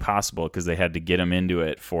wasn't really possible because they had to get him into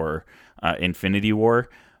it for Infinity War.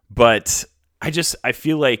 But I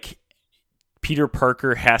feel like Peter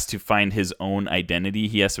Parker has to find his own identity.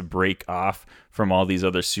 He has to break off from all these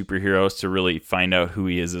other superheroes to really find out who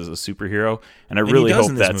he is as a superhero. And I really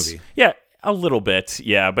hope that's movie. Yeah, a little bit.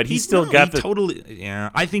 Yeah, but I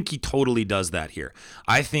think he totally does that here.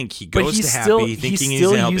 I think he goes to Happy thinking he's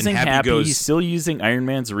helping Happy goes. He's still using Iron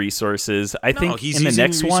Man's resources. I think he's in the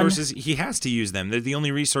next resources, he has to use them. They're the only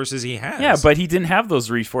resources he has. Yeah, but he didn't have those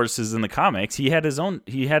resources in the comics. He had his own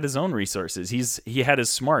resources. He had his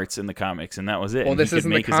smarts in the comics, and that was it. Well, this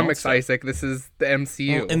isn't the comics, Isaac. This is the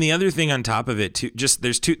MCU. Well, and the other thing on top of it too, just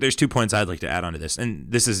there's 2 points I'd like to add onto this.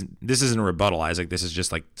 And this isn't a rebuttal, Isaac. This is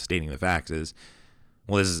just like stating the facts.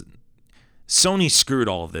 Sony screwed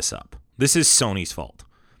all of this up. This is Sony's fault.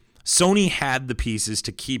 Sony had the pieces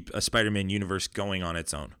to keep a Spider-Man universe going on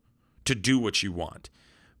its own, to do what you want.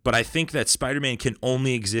 But I think that Spider-Man can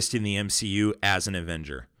only exist in the MCU as an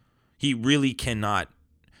Avenger. He really cannot,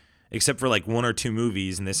 except for like 1 or 2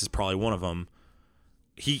 movies, and this is probably one of them,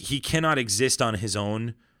 he cannot exist on his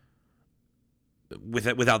own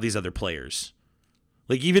without these other players.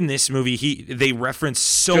 Like, even this movie, they reference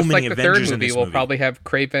so many Avengers in this movie. We'll probably have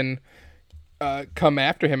Kraven come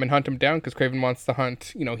after him and hunt him down because Kraven wants to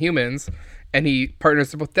hunt, humans, and he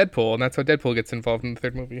partners with Deadpool, and that's how Deadpool gets involved in the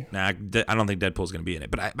third movie. Nah, I don't think Deadpool's going to be in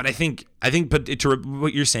it, but I think to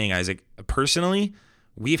what you're saying, Isaac, personally,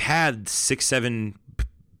 we've had 6-7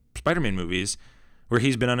 Spider-Man movies where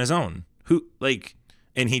he's been on his own.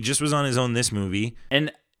 And he just was on his own this movie,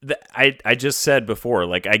 and I just said before,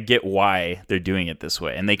 like, I get why they're doing it this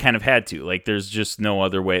way, and they kind of had to. Like, there's just no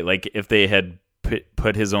other way. Like, if they had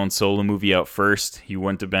put his own solo movie out first, he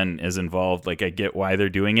wouldn't have been as involved. Like, I get why they're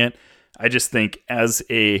doing it. I just think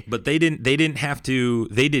but they did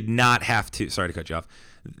not have to. Sorry to cut you off.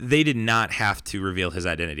 They did not have to reveal his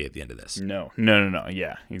identity at the end of this. No.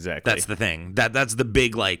 Yeah, exactly. That's the thing. That's the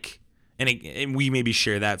big, like, and we maybe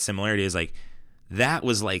share that similarity is like. That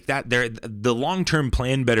was like that. The long-term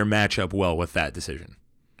plan better match up well with that decision.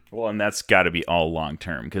 Well, and that's got to be all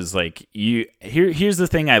long-term because, like, here's the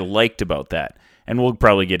thing I liked about that and we'll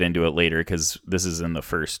probably get into it later because this is in the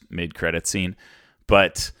first mid-credit scene.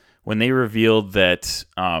 But when they revealed that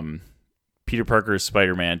Peter Parker is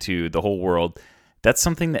Spider-Man to the whole world, that's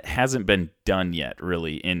something that hasn't been done yet,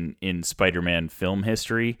 really, in Spider-Man film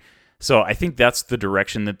history. So I think that's the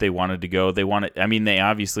direction that they wanted to go. They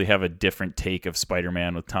obviously have a different take of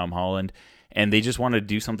Spider-Man with Tom Holland, and they just want to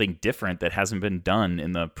do something different that hasn't been done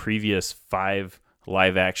in the previous 5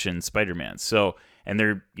 live-action Spider-Man. So, and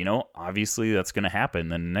they're, obviously that's going to happen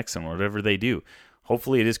then the next one, whatever they do.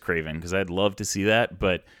 Hopefully it is Kraven, because I'd love to see that,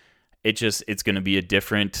 but it's going to be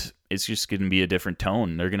it's just going to be a different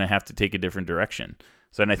tone. They're going to have to take a different direction.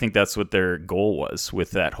 So, and I think that's what their goal was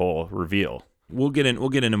with that whole reveal. We'll get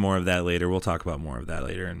into more of that later. We'll talk about more of that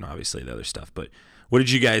later, and obviously the other stuff. But what did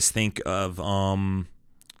you guys think of? We're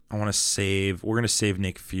gonna save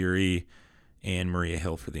Nick Fury and Maria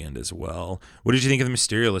Hill for the end as well. What did you think of the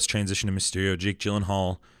Mysterio? Let's transition to Mysterio. Jake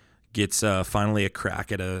Gyllenhaal gets finally a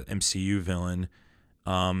crack at a MCU villain.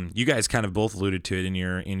 You guys kind of both alluded to it in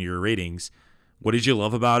your ratings. What did you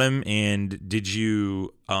love about him, and what did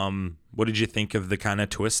you think of the kind of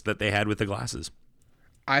twist that they had with the glasses?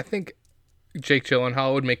 I think Jake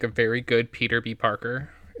Gyllenhaal would make a very good Peter B. Parker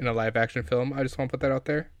in a live action film. I just want to put that out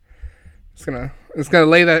there. Just gonna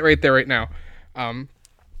lay that right there right now.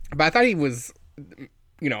 But I thought he was,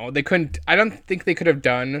 they couldn't. I don't think they could have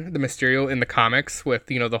done the Mysterio in the comics with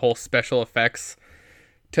the whole special effects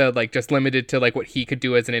to just limited to what he could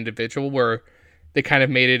do as an individual, where they kind of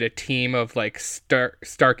made it a team of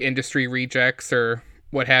Stark Industry rejects or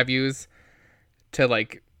what have yous to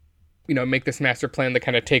make this master plan to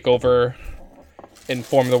kind of take over and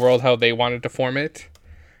form the world how they wanted to form it.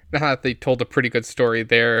 And I thought they told a pretty good story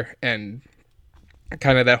there, and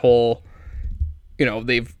kind of that whole,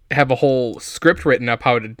 they have a whole script written up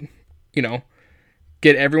how to,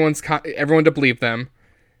 get everyone to believe them,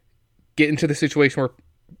 get into the situation where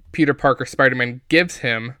Peter Parker, Spider-Man, gives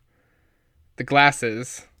him the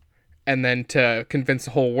glasses, and then to convince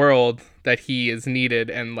the whole world that he is needed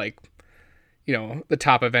and the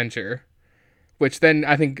top Avenger, which then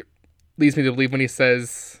I think leads me to believe when he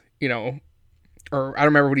says, or I don't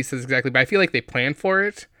remember what he says exactly, but I feel like they planned for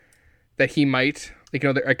it, that he might,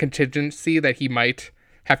 a contingency that he might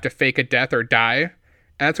have to fake a death or die.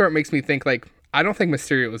 And that's where it makes me think, I don't think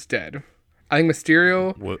Mysterio is dead. I think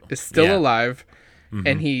Mysterio is still alive,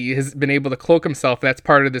 and he has been able to cloak himself. That's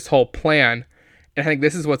part of this whole plan. And I think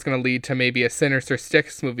this is what's going to lead to maybe a Sinister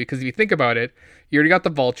Six movie, because if you think about it, you already got the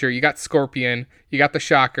Vulture, you got Scorpion, you got the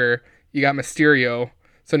Shocker, you got Mysterio.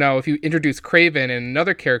 So now if you introduce Kraven and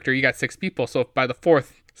another character, you got 6 people. So by the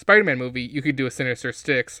 4th Spider-Man movie, you could do a Sinister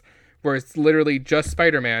Six, where it's literally just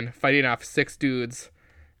Spider-Man fighting off 6 dudes.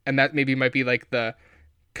 And that maybe might be the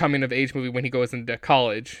coming of age movie when he goes into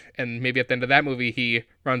college. And maybe at the end of that movie, he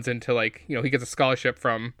runs into he gets a scholarship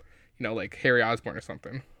from, Harry Osborn or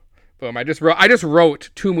something. Boom. I just wrote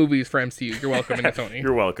 2 movies for MCU. You're welcome, Tony.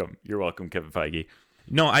 You're welcome, Kevin Feige.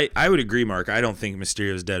 No, I would agree, Mark. I don't think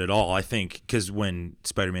Mysterio's dead at all. I think because when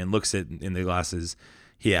Spider-Man looks in the glasses,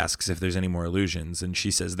 he asks if there's any more illusions, and she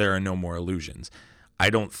says there are no more illusions.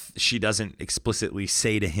 She doesn't explicitly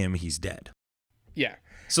say to him he's dead. Yeah.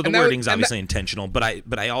 So the wording's obviously intentional, but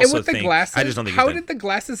I also think glasses, I just don't think. How did the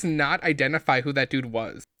glasses not identify who that dude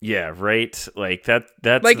was? Yeah, right. That's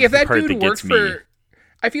if that part dude that worked gets me.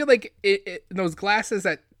 I feel like those glasses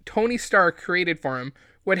that Tony Stark created for him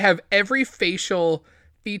would have every facial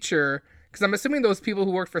feature, because I'm assuming those people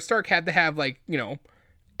who worked for Stark had to have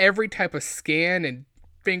every type of scan and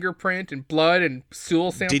fingerprint and blood and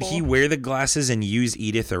stool sample. Did he wear the glasses and use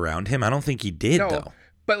Edith around him? I don't think he did, though.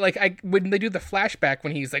 But when they do the flashback,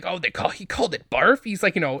 when he's he called it barf. He's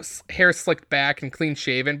hair slicked back and clean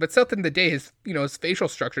shaven, but still at the end of the day, his facial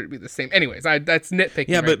structure would be the same. Anyways, that's nitpicking.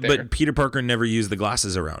 Yeah, but Peter Parker never used the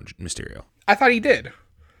glasses around Mysterio. I thought he did.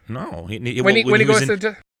 No, when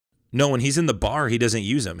he's in the bar, he doesn't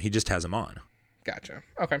use them. He just has them on. Gotcha.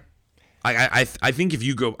 Okay. I think if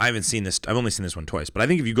you go, I haven't seen this. I've only seen this one twice, but I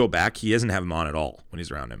think if you go back, he doesn't have them on at all when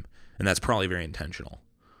he's around him, and that's probably very intentional.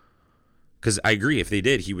 Because I agree, if they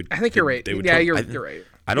did, he would. I think you're right. You're right.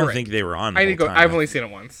 I don't think they were on. I've only seen it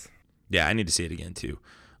once. Yeah, I need to see it again too.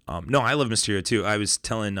 No, I love Mysterio too. I was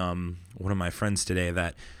telling one of my friends today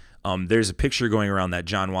that there's a picture going around that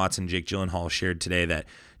John Watson, Jake Gyllenhaal shared today, that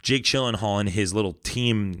Jake Gyllenhaal and his little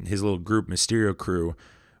team, his little group, Mysterio crew,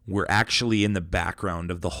 were actually in the background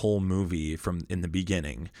of the whole movie from in the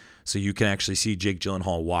beginning. So you can actually see Jake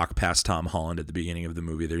Gyllenhaal walk past Tom Holland at the beginning of the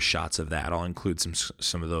movie. There's shots of that. I'll include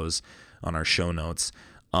some of those on our show notes.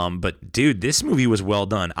 But dude, this movie was well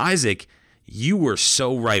done. Isaac, you were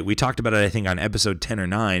so right. We talked about it, I think, on episode 10 or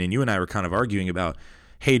 9, and you and I were kind of arguing about,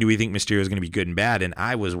 hey, do we think Mysterio is going to be good and bad? And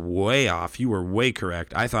I was way off. You were way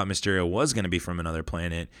correct. I thought Mysterio was going to be from another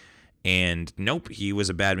planet. And nope, he was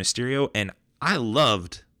a bad Mysterio. And I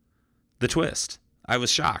loved the twist. I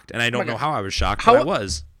was shocked. And I don't know how I was shocked, but I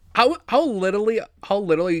was. How little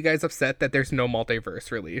are you guys upset that there's no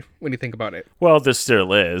multiverse, really, when you think about it? Well, there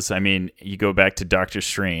still is. I mean, you go back to Doctor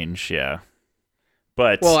Strange, yeah.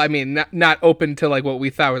 But well, I mean, not open to like what we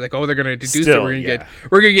thought. We're like, oh, they're gonna introduce Still, it.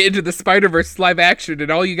 We're gonna get into the Spider-Verse live action,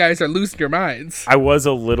 and all you guys are losing your minds. I was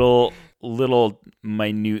a little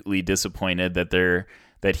minutely disappointed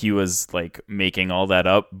that he was like making all that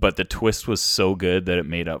up, but the twist was so good that it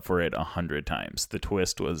made up for it 100 times. The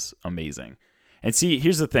twist was amazing. And see,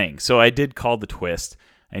 here's the thing. So I did call the twist.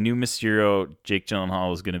 I knew Mysterio, Jake Gyllenhaal,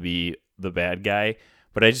 was going to be the bad guy,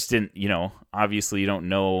 but I just didn't, obviously you don't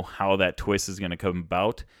know how that twist is going to come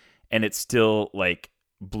about. And it still like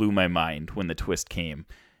blew my mind when the twist came.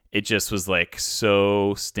 It just was like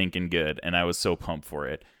so stinking good. And I was so pumped for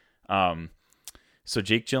it. So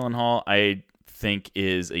Jake Gyllenhaal, I think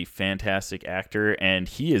is a fantastic actor. And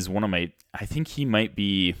he is I think he'd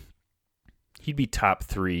be top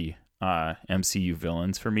 3 MCU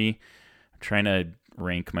villains for me. I'm trying to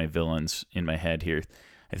rank my villains in my head here.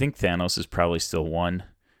 I think Thanos is probably still 1.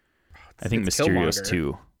 I think Mysterio's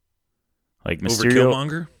 2. Like Mysterio, over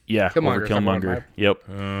Killmonger? Yeah, over Killmonger. Yep.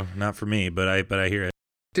 Not for me, but I hear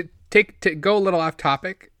it. To go a little off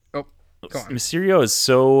topic. Oh, go on. Mysterio is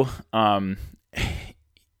so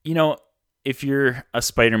if you're a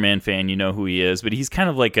Spider-Man fan, you know who he is, but he's kind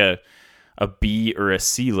of like a B or a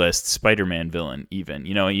C-list Spider-Man villain even.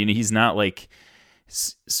 He's not like,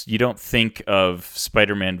 you don't think of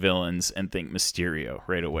Spider-Man villains and think Mysterio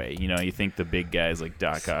right away. You think the big guys like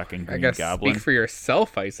Doc Ock and Green Goblin. Speak for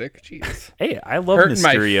yourself, Isaac. Jeez. Hey, I love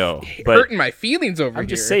Mysterio. But hurting my feelings over here. I'm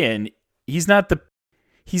just saying, he's not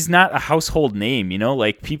a household name,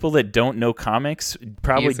 like people that don't know comics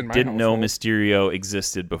probably didn't know Mysterio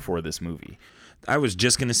existed before this movie. I was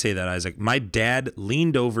just going to say that, Isaac. My dad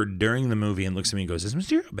leaned over during the movie and looks at me and goes, is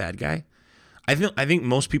Mysterio a bad guy? I think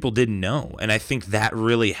most people didn't know, and I think that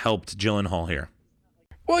really helped Gyllenhaal here.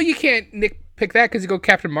 Well, you can't nitpick that because you go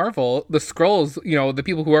Captain Marvel, the Skrulls, the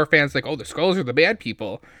people who are fans like, oh, the Skrulls are the bad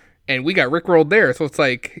people, and we got rickrolled there. So it's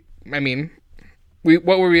like, I mean,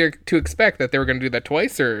 what were we to expect, that they were going to do that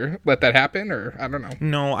twice or let that happen, or I don't know.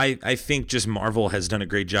 No, I think just Marvel has done a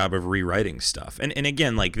great job of rewriting stuff. And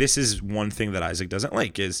again, like, this is one thing that Isaac doesn't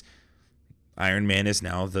like is Iron Man is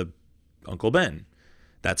now the Uncle Ben.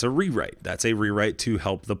 That's a rewrite. That's a rewrite to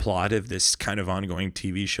help the plot of this kind of ongoing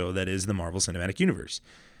TV show that is the Marvel Cinematic Universe.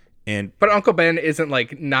 But Uncle Ben isn't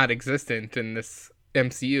like not existent in this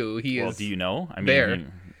MCU. He is. Well, do you know? I mean, there.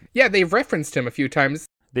 Yeah, they've referenced him a few times.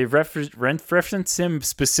 They've referenced him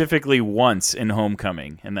specifically once in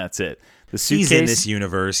Homecoming, and that's it. The suitcase, he's in this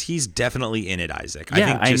universe. He's definitely in it, Isaac.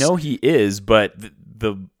 Yeah, I know he is, but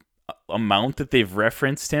the amount that they've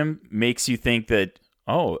referenced him makes you think that,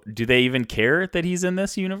 oh, do they even care that he's in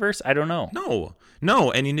this universe? I don't know.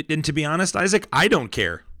 No. And to be honest, Isaac, I don't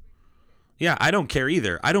care. Yeah, I don't care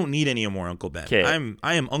either. I don't need any more Uncle Ben. Okay.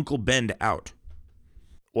 I am Uncle Ben'd out.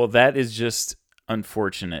 Well, that is just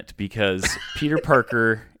unfortunate because Peter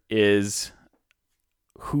Parker is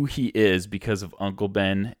who he is because of Uncle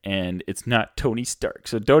Ben, and it's not Tony Stark.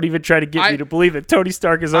 So don't even try to get me to believe that Tony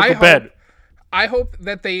Stark is Uncle Ben. I hope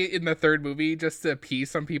that they, in the third movie, just to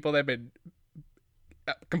appease some people that have been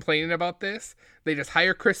complaining about this, they just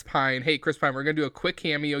hire Chris Pine. Hey, Chris Pine, we're going to do a quick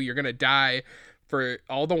cameo. You're going to die for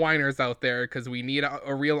all the whiners out there because we need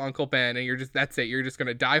a real Uncle Ben, and that's it. You're just going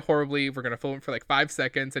to die horribly. We're going to film it for like 5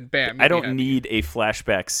 seconds, and bam. I don't need a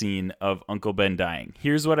flashback scene of Uncle Ben dying.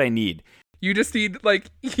 Here's what I need. You just need,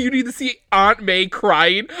 you need to see Aunt May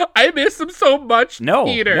crying. I miss him so much,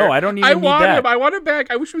 Peter. No, I don't even need that. I want him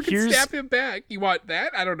back. I wish we could stab him back. You want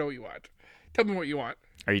that? I don't know what you want. Tell me what you want.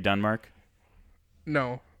 Are you done, Mark?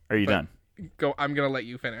 No. Are you done? Go. I'm going to let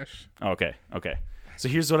you finish. Okay. So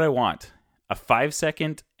here's what I want. A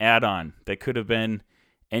 5-second add-on that could have been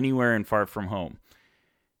anywhere in Far From Home.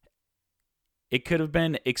 It could have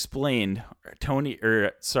been explained. Tom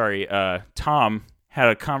had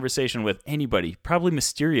a conversation with anybody, probably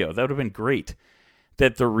Mysterio. That would have been great.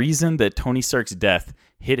 That the reason that Tony Stark's death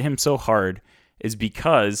hit him so hard is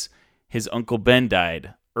because his Uncle Ben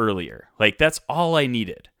died earlier. That's all I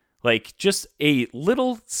needed. Just a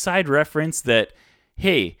little side reference that,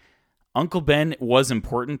 hey, Uncle Ben was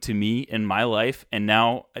important to me in my life, and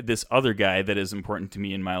now this other guy that is important to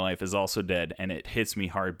me in my life is also dead, and it hits me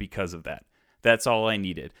hard because of that. That's all I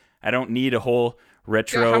needed. I don't need a whole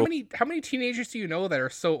retro. Yeah, how many teenagers do you know that are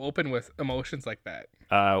so open with emotions like that?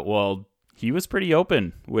 Well, he was pretty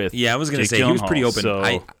open with. Yeah, I was going to Jake say he was pretty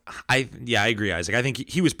Gyllenhaal, open. So I agree, Isaac. I think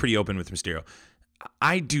he was pretty open with Mysterio.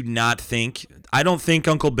 I don't think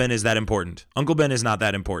Uncle Ben is that important. Uncle Ben is not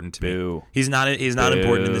that important to me. Boo. He's not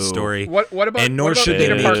important in this story. What about, and nor what about should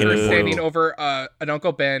Peter they make Parker him important. standing over an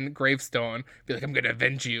Uncle Ben gravestone, be like, I'm going to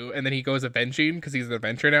avenge you, and then he goes avenging because he's an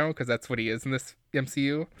Avenger now, because that's what he is in this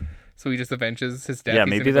MCU. So he just avenges his death. Yeah, He's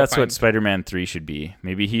maybe gonna go that's what find- Spider-Man 3 should be.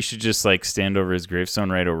 Maybe he should just like stand over his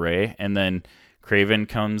gravestone right away, and then Kraven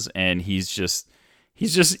comes and he just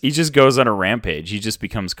goes on a rampage. He just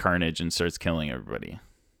becomes Carnage and starts killing everybody.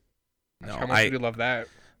 No, How much would you love that?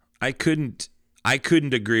 I couldn't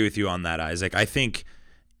agree with you on that, Isaac. I think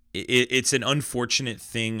it's an unfortunate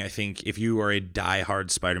thing. I think if you are a diehard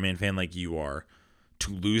Spider-Man fan like you are,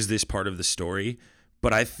 to lose this part of the story.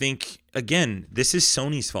 But I think, again, this is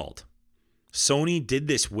Sony's fault. Sony did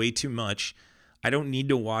this way too much. I don't need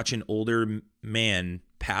to watch an older man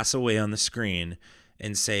pass away on the screen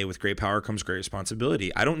and say, with great power comes great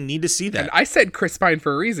responsibility. I don't need to see that. And I said Chris Pine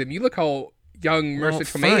for a reason. You look how young Marissa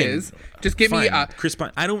Tomei fine. is. Just give me Chris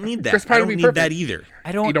Pine. I don't need that. Chris Pine I would don't be need perfect. that either.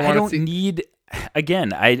 I don't wanna see- need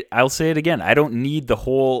again. I'll say it again. I don't need the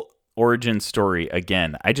whole origin story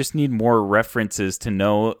again. I just need more references to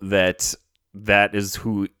know that is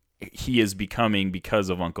who he is becoming because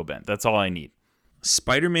of Uncle Ben. That's all I need.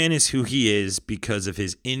 Spider-Man is who he is because of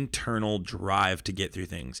his internal drive to get through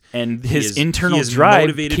things. And He his is- internal he is drive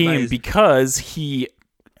motivated by came his- because he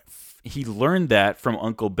learned that from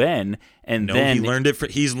Uncle Ben, and No, then he learned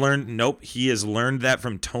it. He has learned that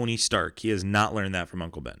from Tony Stark. He has not learned that from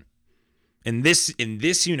Uncle Ben. In this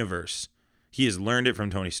universe, he has learned it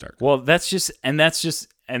from Tony Stark. Well, that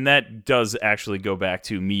does actually go back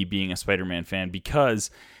to me being a Spider-Man fan,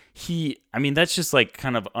 because that's just like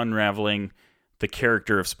kind of unraveling the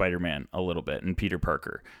character of Spider-Man a little bit and Peter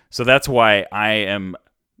Parker. So that's why I am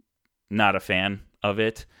not a fan of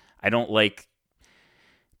it. I don't like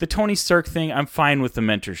the Tony Stark thing. I'm fine with the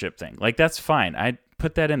mentorship thing. Like, that's fine. I'd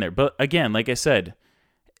put that in there. But again, like I said,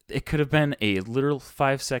 it could have been a literal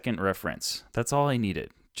 5-second reference. That's all I needed.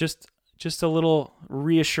 Just a little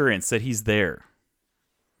reassurance that he's there.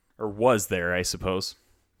 Or was there, I suppose.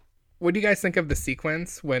 What do you guys think of the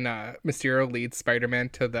sequence when Mysterio leads Spider-Man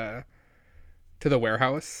to the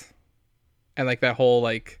warehouse, and like that whole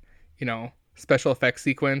special effects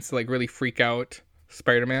sequence to, like, really freak out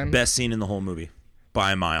Spider-Man? Best scene in the whole movie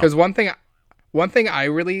by a mile. Because one thing I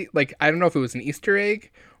really like, I don't know if it was an Easter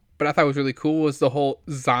egg, but I thought was really cool, was the whole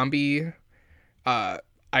zombie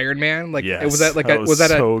Iron Man. Like, Yes, was that like that was that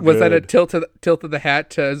so a good. tilt of the hat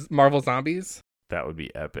to Marvel Zombies? That would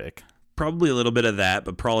be epic. Probably a little bit of that,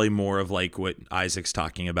 but probably more of like what Isaac's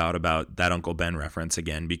talking about that Uncle Ben reference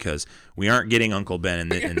again, because we aren't getting Uncle Ben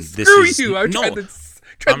in this. Screw is you! I'm trying to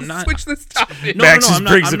switch this topic. No, Max no, just I'm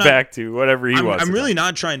not- brings I'm it not- back to whatever he wants. I'm really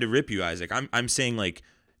not trying to rip you, Isaac. I'm saying, like,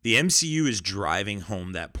 the MCU is driving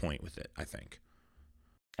home that point with it, I think.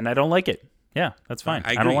 And I don't like it. Yeah, that's fine.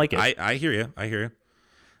 I don't agree. like it. I hear you. I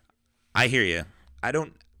hear you. I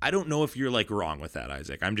don't know if you're, like, wrong with that,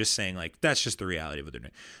 Isaac. I'm just saying, like, that's just the reality of what they're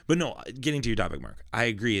doing. But no, getting to your topic, Mark, I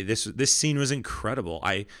agree. This scene was incredible.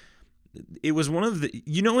 It was one of the,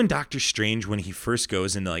 in Doctor Strange, when he first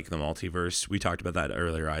goes into, like, the multiverse, we talked about that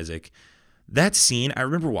earlier, Isaac. That scene, I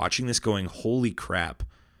remember watching this going, holy crap,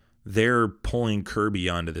 they're pulling Kirby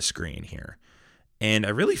onto the screen here. And I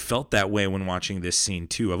really felt that way when watching this scene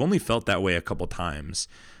too. I've only felt that way a couple times.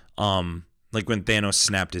 Like when Thanos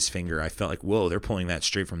snapped his finger, I felt like, whoa, they're pulling that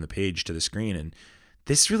straight from the page to the screen. And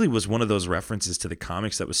this really was one of those references to the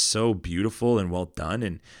comics that was so beautiful and well done.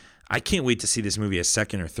 And I can't wait to see this movie a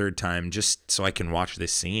second or third time just so I can watch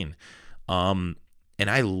this scene. And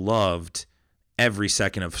I loved every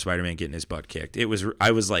second of Spider-Man getting his butt kicked.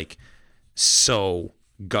 I was like so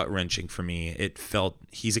gut-wrenching for me. It felt,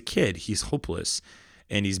 he's a kid, he's hopeless,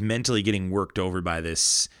 and he's mentally getting worked over by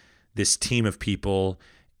this team of people,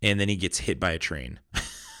 and then he gets hit by a train.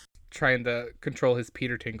 Trying to control his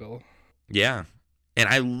Peter Tingle. Yeah. And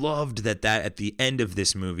I loved that at the end of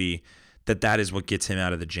this movie, that is what gets him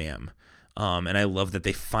out of the jam. And I love that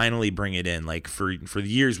they finally bring it in. Like, for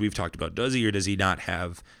years we've talked about, does he or does he not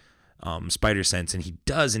have spider sense? And he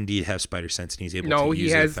does indeed have spider sense, and he's able to use it he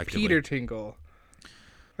has effectively. Peter Tingle.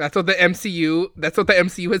 That's what the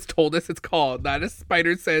MCU has told us it's called. Not a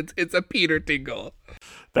spider sense, it's a Peter Tingle.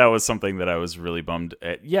 That was something that I was really bummed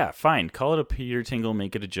at. Yeah, fine. Call it a Peter Tingle,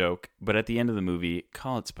 make it a joke. But at the end of the movie,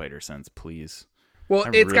 call it Spider Sense, please. Well,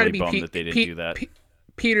 I'm it's got to really be bummed that they didn't do that.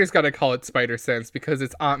 Peter's got to call it Spider Sense because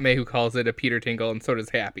it's Aunt May who calls it a Peter Tingle, and so does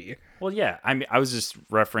Happy. Well, yeah. I mean, I was just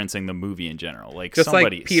referencing the movie in general. Like, Just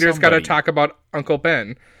like Peter's got to talk about Uncle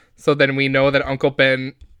Ben. So then we know that Uncle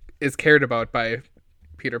Ben is cared about by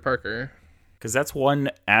Peter Parker. Because that's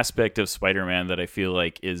one aspect of Spider-Man that I feel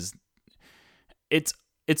like it's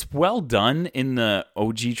well done in the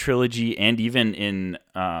OG trilogy and even in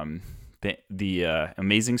the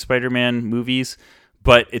Amazing Spider-Man movies,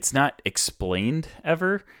 but it's not explained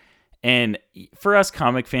ever. And for us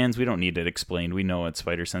comic fans, we don't need it explained. We know what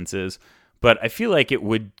Spider Sense is, but I feel like it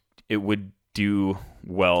would do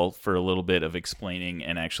well for a little bit of explaining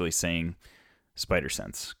and actually saying Spider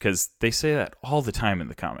Sense, because they say that all the time in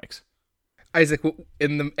the comics. Isaac,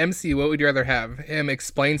 in the MCU, what would you rather have? Him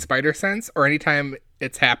explain Spider Sense, or anytime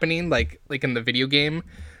it's happening, like in the video game,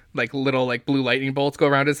 like little like blue lightning bolts go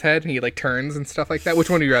around his head and he like turns and stuff like that? Which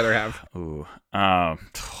one would you rather have? Ooh,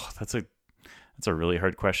 that's a really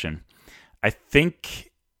hard question. I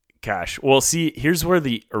think, gosh, well, see, here's where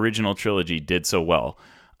the original trilogy did so well.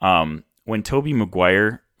 When Tobey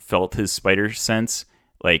Maguire felt his Spider Sense,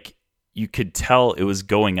 like you could tell it was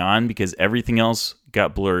going on because everything else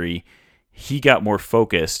got blurry. He got more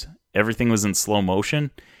focused. Everything was in slow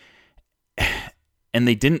motion. And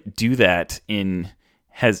they didn't do that in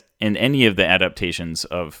any of the adaptations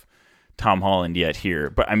of Tom Holland yet here.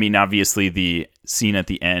 But I mean, obviously the scene at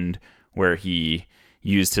the end where he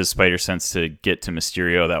used his Spider Sense to get to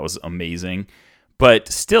Mysterio, that was amazing. But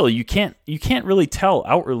still, you can't really tell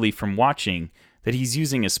outwardly from watching that he's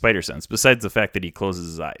using his Spider Sense, besides the fact that he closes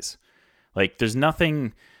his eyes. Like, there's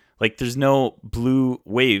nothing, like, there's no blue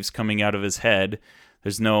waves coming out of his head.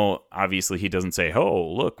 There's no, obviously, he doesn't say, oh,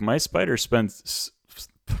 look, my Spider Sense,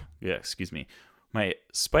 my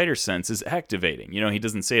Spider Sense is activating. You know, he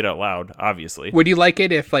doesn't say it out loud, obviously. Would you like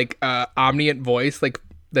it if, like, omniscient voice, like,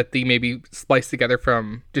 that they maybe spliced together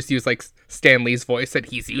from, just use, like, Stan Lee's voice, that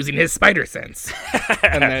he's using his Spider Sense?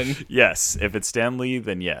 And then... Yes, if it's Stan Lee,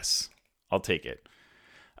 then yes, I'll take it.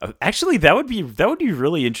 Actually, that would be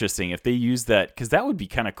really interesting if they use that, because that would be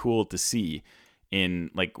kind of cool to see in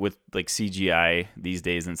like with like CGI these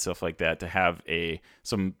days and stuff like that, to have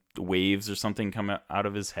some waves or something come out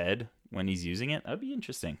of his head when he's using it. That'd be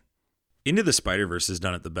interesting. Into the Spider-Verse has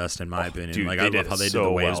done it the best in my opinion. Dude, like I love how they did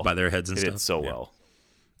the waves by their heads and stuff. They did so yeah. well.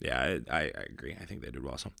 Yeah, I agree. I think they did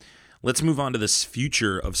well. So let's move on to this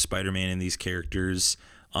future of Spider-Man and these characters.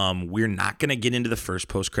 We're not going to get into the first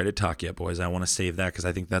post-credit talk yet, boys. I want to save that because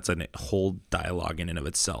I think that's a whole dialogue in and of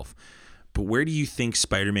itself. But where do you think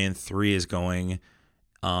Spider-Man 3 is going?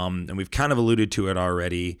 And we've kind of alluded to it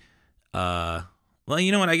already. Well,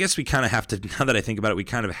 you know what? I guess we kind of have to, now that I think about it, we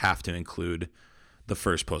kind of have to include the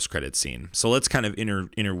first post-credit scene. So let's kind of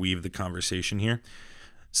interweave the conversation here.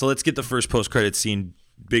 So let's get the first post-credit scene,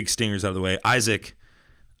 big stingers out of the way. Isaac,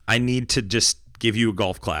 I need to just give you a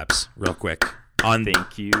golf claps real quick.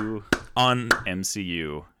 Thank you,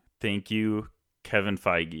 MCU. Thank you, Kevin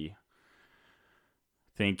Feige.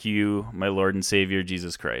 Thank you, my Lord and Savior,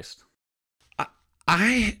 Jesus Christ.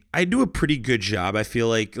 I do a pretty good job. I feel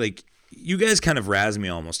like you guys kind of razz me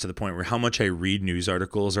almost to the point where how much I read news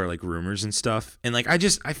articles or like rumors and stuff. And like I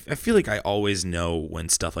feel like I always know when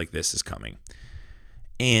stuff like this is coming.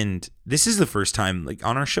 And this is the first time, like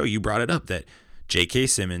on our show, you brought it up that J.K.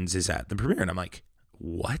 Simmons is at the premiere. And I'm like,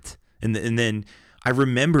 what? And then I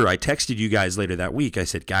remember I texted you guys later that week. I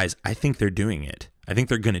said, guys, I think they're doing it. I think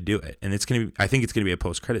they're going to do it. And I think it's going to be a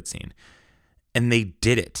post-credit scene. And they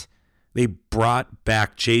did it. They brought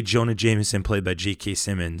back J. Jonah Jameson, played by J.K.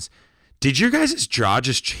 Simmons. Did your guys' jaw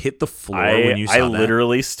just hit the floor when you saw that? I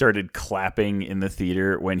literally started clapping in the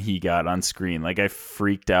theater when he got on screen. Like, I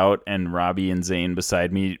freaked out, and Robbie and Zane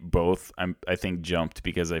beside me both, I think, jumped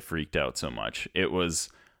because I freaked out so much. It was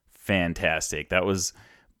fantastic. That was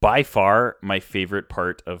by far my favorite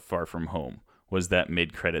part of Far From Home, was that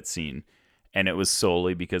mid-credit scene. And it was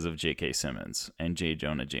solely because of J.K. Simmons and J.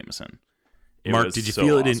 Jonah Jameson. Mark, did you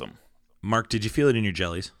feel it awesome. Mark, did you feel it in your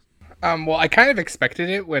jellies? Well, I kind of expected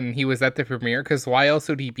it when he was at the premiere, because why else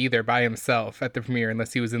would he be there by himself at the premiere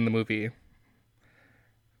unless he was in the movie?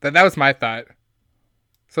 That was my thought.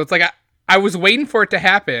 So it's like I was waiting for it to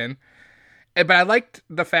happen, but I liked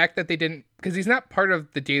the fact that they didn't, because he's not part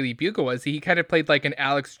of the Daily Bugle, was he? He kind of played like an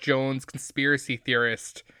Alex Jones conspiracy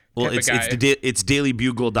theorist. Well, it's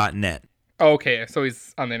dailybugle.net. Oh, okay, so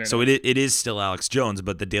he's on the internet. So it is still Alex Jones,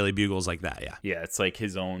 but the Daily Bugle's like that, yeah. Yeah, it's like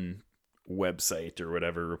his own website or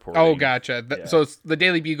whatever reporting. Oh, gotcha. Yeah. So the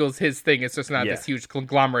Daily Bugle's his thing. It's just not this huge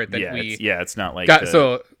conglomerate that we... it's not like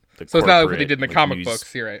so it's not like what they did in the comic news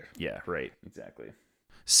books. You're right. Yeah, right. Exactly.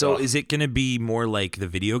 So is it going to be more like the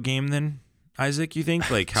video game then, Isaac, you think?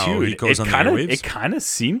 Like how Dude, he goes on the airwaves? It kind of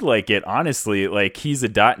seemed like it, honestly. Like, he's a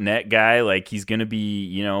 .NET guy. Like, he's going to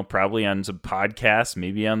be, probably on some podcasts,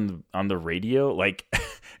 maybe on the radio. Like,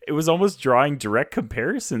 it was almost drawing direct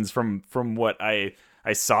comparisons from what I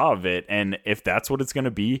I saw of it, and if that's what it's going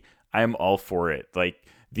to be, I'm all for it. Like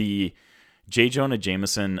the J. Jonah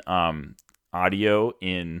Jameson audio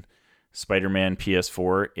in Spider-Man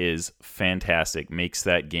PS4 is fantastic. Makes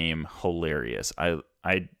that game hilarious.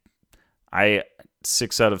 I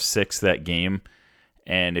 6 out of 6 that game.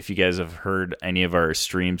 And if you guys have heard any of our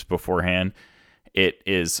streams beforehand, it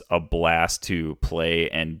is a blast to play.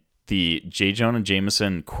 And the J. Jonah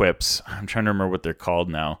Jameson quips, I'm trying to remember what they're called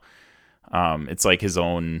now. It's like his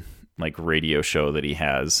own like radio show that he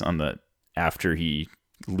has on the after he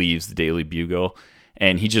leaves the Daily Bugle,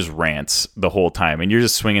 and he just rants the whole time. And you're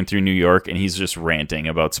just swinging through New York, and he's just ranting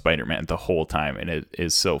about Spider-Man the whole time, and it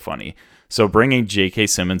is so funny. So bringing J.K.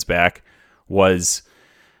 Simmons back was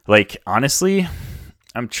like, honestly,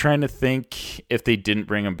 I'm trying to think if they didn't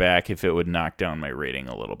bring him back, if it would knock down my rating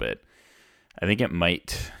a little bit. I think it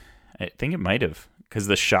might have, because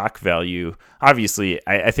the shock value, obviously,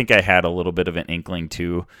 I think I had a little bit of an inkling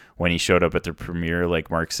too when he showed up at the premiere,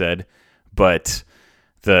 like Mark said, but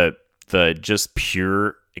the just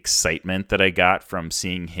pure excitement that I got from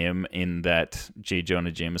seeing him in that J.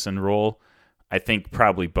 Jonah Jameson role, I think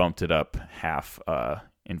probably bumped it up half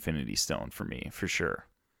Infinity Stone for me, for sure.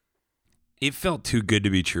 It felt too good to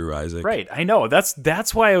be true, Isaac. Right, I know.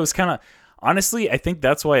 That's why I was kind of... Honestly, I think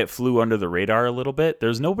that's why it flew under the radar a little bit.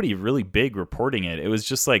 There's nobody really big reporting it. It was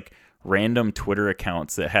just like random Twitter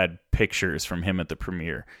accounts that had pictures from him at the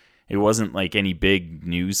premiere. It wasn't like any big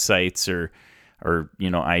news sites or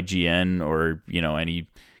IGN or any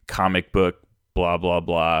comic book blah blah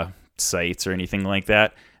blah sites or anything like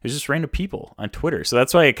that. It was just random people on Twitter. So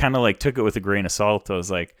that's why I kind of like took it with a grain of salt. I was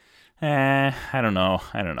like, I don't know.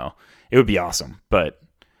 It would be awesome, but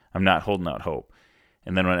I'm not holding out hope.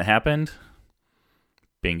 And then when it happened,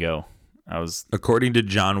 bingo. According to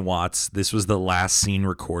John Watts, this was the last scene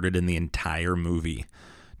recorded in the entire movie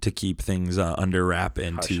to keep things under wrap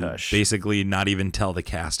and basically not even tell the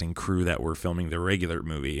cast and crew that we're filming the regular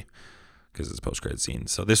movie because it's post-credit scene.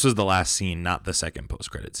 So this was the last scene, not the second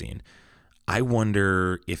post-credit scene. I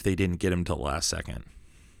wonder if they didn't get him till the last second.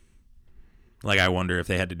 Like, I wonder if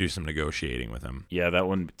they had to do some negotiating with him. Yeah, that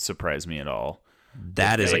wouldn't surprise me at all.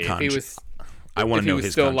 That is a contract. I want to know his contract. If he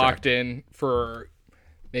was still locked in for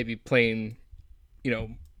maybe playing,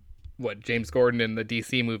 James Gordon in the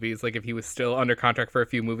DC movies, like if he was still under contract for a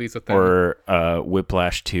few movies with them. Or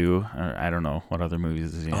Whiplash 2, or I don't know, what other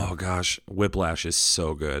movies is he in? Oh, gosh. Whiplash is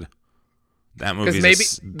so good. That movie's a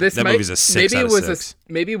 6 out of 6.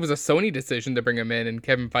 Maybe it was a Sony decision to bring him in, and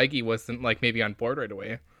Kevin Feige wasn't maybe on board right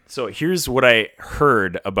away. So here's what I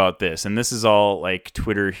heard about this, and this is all like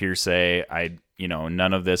Twitter hearsay.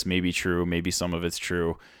 None of this may be true, maybe some of it's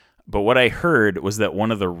true. But what I heard was that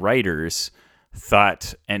one of the writers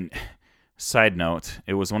thought, and side note,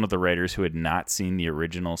 it was one of the writers who had not seen the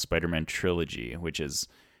original Spider-Man trilogy, which is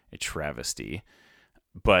a travesty.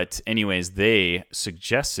 But anyways, they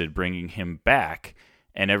suggested bringing him back,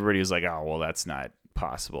 and everybody was like, oh, well, that's not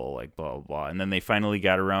possible, like blah, blah, blah. And then they finally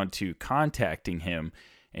got around to contacting him,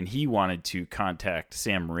 and he wanted to contact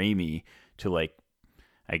Sam Raimi to,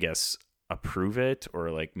 I guess, approve it or,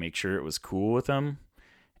 make sure it was cool with him.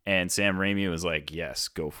 And Sam Raimi was like, yes,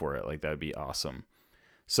 go for it. That'd be awesome.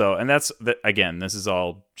 So, and again, this is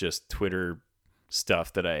all just Twitter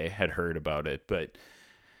stuff that I had heard about it. But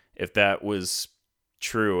if that was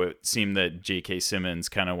true, it seemed that J.K. Simmons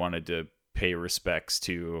kind of wanted to pay respects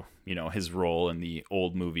to, his role in the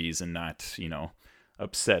old movies and not,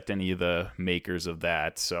 upset any of the makers of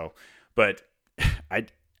that. So, but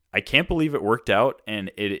I can't believe it worked out, and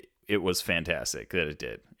it was fantastic that it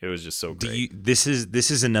did. It was just so great. This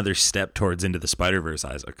is another step towards Into the Spider-Verse,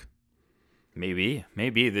 Isaac. Maybe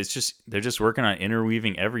they're just working on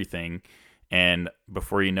interweaving everything, and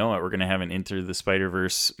before you know it, we're gonna have an Into the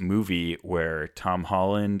Spider-Verse movie where Tom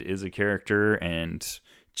Holland is a character and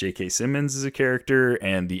J.K. Simmons is a character,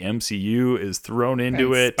 and the MCU is thrown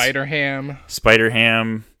into it. Spider-Ham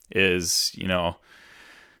is,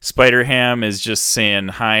 Spider-Ham is just saying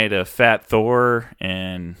hi to Fat Thor,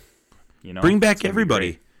 and bring back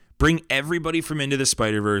everybody. Bring everybody from Into the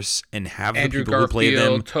Spider-Verse and have Andrew the people Garfield, who play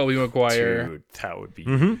them. Tobey Maguire. Dude, that would be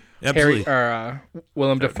absolutely.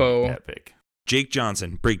 Willem Dafoe. Epic. Jake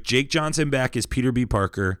Johnson. Break Jake Johnson back as Peter B.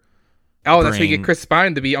 Parker. Oh, that's why you get Chris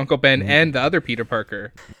Pine to be Uncle Ben and the other Peter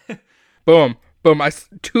Parker. Boom.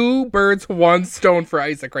 2 birds, 1 stone for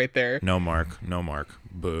Isaac right there. No mark.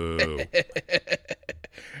 Boo.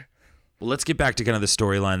 Well, let's get back to kind of the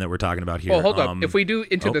storyline that we're talking about here. Well, hold up. If we do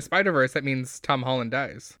Into the Spider-Verse, that means Tom Holland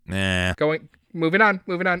dies. Nah. Moving on.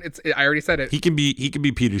 I already said it. He can be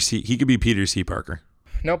Peter C. Parker.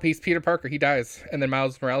 Nope, he's Peter Parker. He dies, and then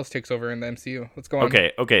Miles Morales takes over in the MCU. Let's go on.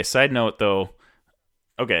 Okay. Side note though,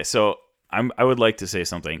 Okay, so I would like to say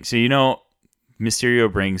something. So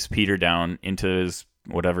Mysterio brings Peter down into his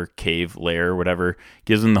whatever cave lair, whatever,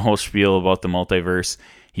 gives him the whole spiel about the multiverse.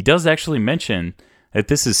 He does actually mention that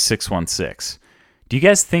this is 616. Do you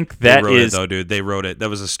guys think that they wrote is? it, though, dude. They wrote it. That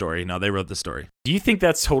was a story. No, they wrote the story. Do you think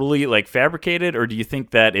that's totally like fabricated, or do you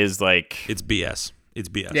think that is like? It's BS. It's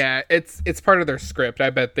BS. Yeah, it's part of their script. I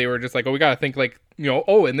bet they were just like, oh, we gotta think like,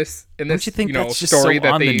 in this Don't you think that's just story so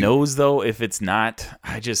that on they the nose though? If it's not,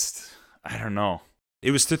 I don't know.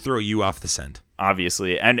 It was to throw you off the scent.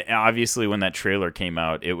 Obviously, when that trailer came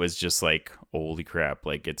out, it was just like, holy crap,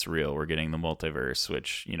 like it's real. We're getting the multiverse,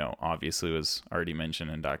 which, obviously was already mentioned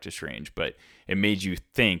in Doctor Strange, but it made you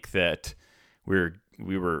think that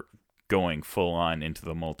we were going full on into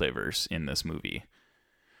the multiverse in this movie.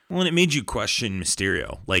 Well, and it made you question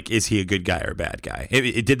Mysterio. Like, is he a good guy or a bad guy?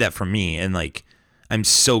 It did that for me, and like, I'm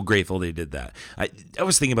so grateful they did that. I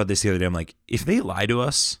was thinking about this the other day. I'm like, if they lie to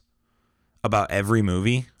us about every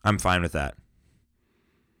movie, I'm fine with that.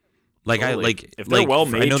 Like, totally. If they're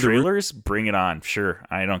well-made trailers, bring it on. Sure,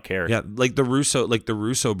 I don't care. Yeah, the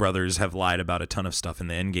Russo brothers have lied about a ton of stuff in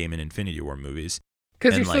the Endgame and Infinity War movies.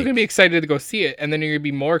 Because you're still gonna be excited to go see it, and then you're gonna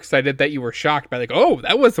be more excited that you were shocked by like, oh,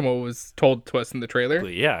 that wasn't what was told to us in the trailer.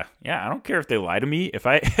 Yeah. I don't care if they lie to me. If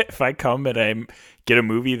I come and I get a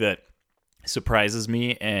movie that surprises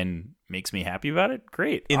me and makes me happy about it,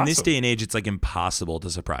 great. In awesome. this day and age, it's like impossible to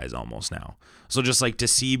surprise almost now. So just like to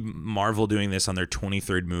see Marvel doing this on their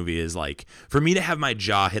 23rd movie is like, for me to have my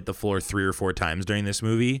jaw hit the floor 3 or 4 times during this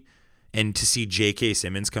movie, and to see J.K.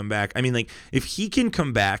 Simmons come back. I mean, like, if he can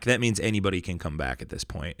come back, that means anybody can come back at this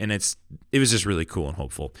point. And it was just really cool and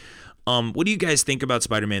hopeful. What do you guys think about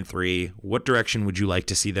Spider-Man 3? What direction would you like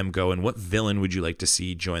to see them go, and what villain would you like to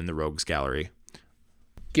see join the Rogues Gallery?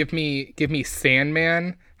 Give me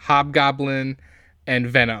Sandman, Hobgoblin, and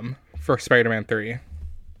Venom for Spider-Man 3.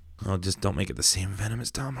 Oh, just don't make it the same Venom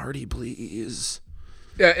as Tom Hardy, please.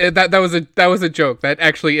 Yeah, that was a joke. That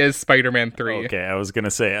actually is Spider-Man 3. Okay, I was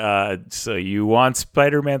gonna say, so you want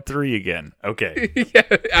Spider-Man 3 again? Okay. Yeah,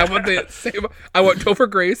 I want the same. I want Topher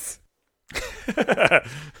Grace.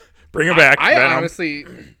 Bring her back. I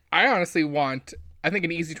honestly want. I think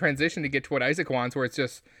an easy transition to get to what Isaac wants, where it's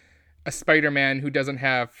just a Spider-Man who doesn't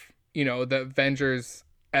have, the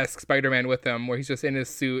Avengers-esque Spider-Man with him, where he's just in his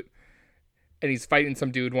suit and he's fighting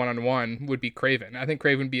some dude one-on-one, would be Kraven. I think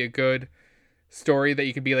Kraven would be a good story that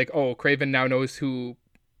you could be like, oh, Kraven now knows who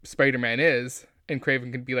Spider-Man is, and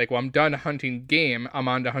Kraven could be like, well, I'm done hunting game, I'm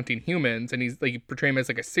on to hunting humans, and he's like, you portray him as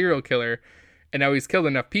like a serial killer, and now he's killed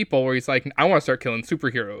enough people where he's like, I want to start killing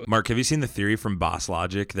superheroes. Mark, have you seen the theory from Boss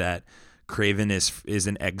Logic that Kraven is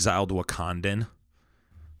an exiled Wakandan?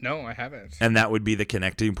 No, I haven't. And that would be the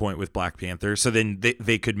connecting point with Black Panther. So then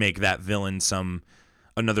they could make that villain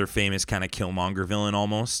another famous kind of Killmonger villain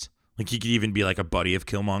almost. Like he could even be like a buddy of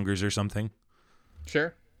Killmonger's or something.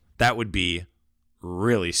 Sure. That would be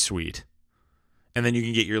really sweet. And then you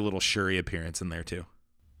can get your little Shuri appearance in there too.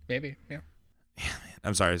 Maybe, yeah. Yeah, man.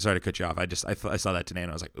 I'm sorry to cut you off. I saw that today and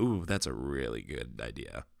I was like, ooh, that's a really good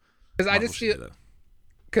idea. Because I just feel,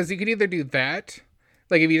 because you could either do that,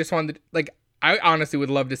 like if you just wanted, like I honestly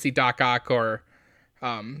would love to see Doc Ock or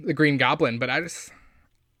the Green Goblin, but I just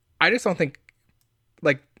don't think,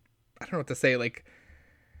 like, I don't know what to say, like,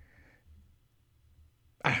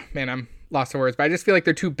 man, I'm lost for words, but I just feel like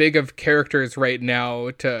they're too big of characters right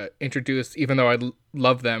now to introduce, even though I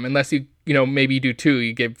love them, unless you maybe you do two,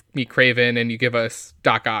 you give me Kraven and you give us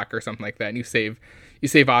Doc Ock or something like that, and you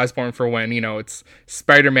save Osborn for when, it's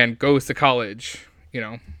Spider-Man goes to college,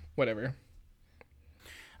 whatever.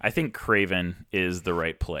 I think Kraven is the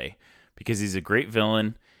right play because he's a great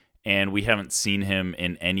villain and we haven't seen him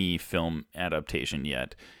in any film adaptation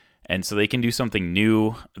yet. And so they can do something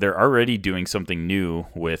new. They're already doing something new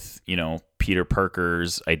with, Peter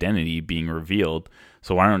Parker's identity being revealed.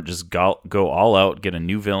 So why don't just go all out, get a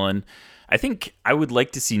new villain? I think I would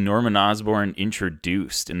like to see Norman Osborn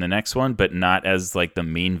introduced in the next one, but not as like the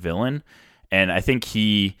main villain. And I think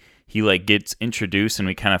he like gets introduced and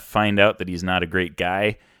we kind of find out that he's not a great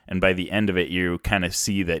guy. And by the end of it, you kind of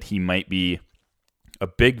see that he might be a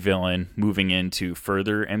big villain moving into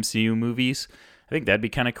further MCU movies. I think that'd be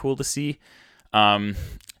kind of cool to see.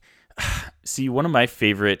 See, one of my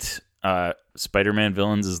favorite Spider-Man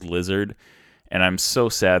villains is Lizard. And I'm so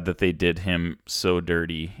sad that they did him so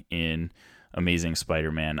dirty in Amazing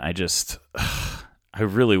Spider-Man. I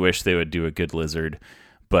really wish they would do a good Lizard,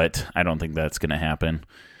 but I don't think that's going to happen.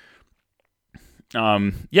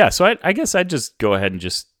 So I guess I'd just go ahead and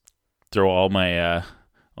just throw all my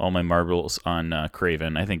marbles on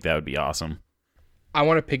Kraven. I think that would be awesome. I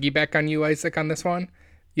want to piggyback on you, Isaac, on this one.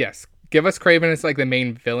 Yes, give us Kraven as like the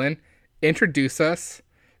main villain. Introduce us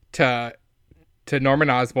to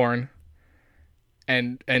Norman Osborn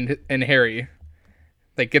and Harry.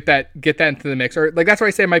 Like get that into the mix, or like that's where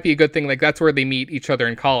I say it might be a good thing. Like that's where they meet each other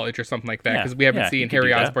in college or something like that, because we haven't seen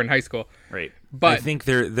Harry Osborn in high school. Right. But I think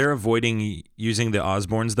they're avoiding using the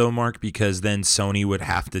Osborns though, Mark, because then Sony would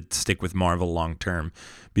have to stick with Marvel long term,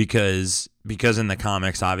 because in the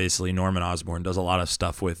comics, obviously Norman Osborn does a lot of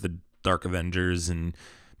stuff with the Dark Avengers and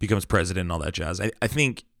becomes president and all that jazz. I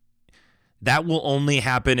think that will only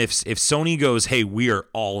happen if Sony goes, hey, we are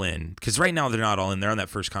all in. Because right now they're not all in. They're on that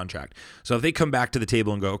first contract. So if they come back to the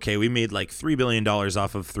table and go, okay, we made like $3 billion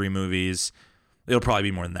off of 3 movies, it'll probably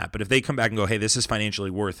be more than that. But if they come back and go, hey, this is financially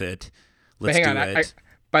worth it, let's do it.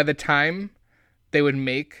 By the time they would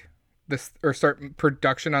make this or start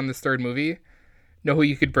production on this third movie, know who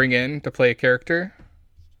you could bring in to play a character?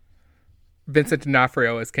 Vincent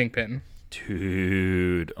D'Onofrio as Kingpin.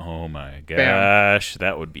 Dude, oh my gosh,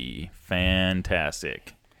 that would be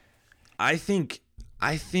fantastic. I think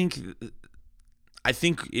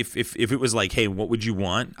if it was like, hey, what would you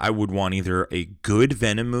want? I would want either a good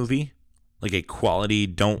Venom movie, like a quality,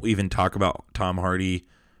 don't even talk about Tom Hardy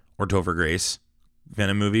or Topher Grace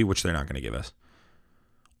Venom movie, which they're not going to give us,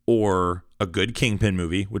 or a good Kingpin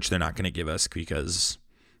movie, which they're not going to give us because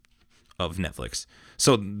of Netflix.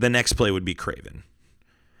 So the next play would be Kraven.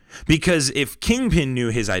 Because if Kingpin knew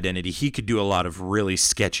his identity, he could do a lot of really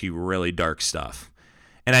sketchy, really dark stuff.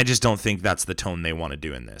 And I just don't think that's the tone they want to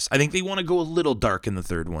do in this. I think they want to go a little dark in the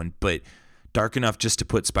third one, but dark enough just to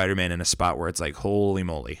put Spider-Man in a spot where it's like, holy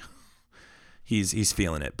moly. He's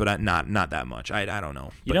feeling it, but not that much. I don't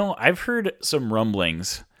know. You know, I've heard some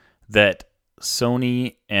rumblings that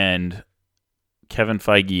Sony and Kevin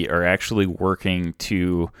Feige are actually working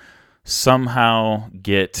to somehow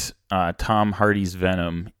get Tom Hardy's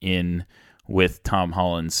Venom in with Tom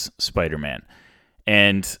Holland's Spider-Man.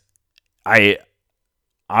 And I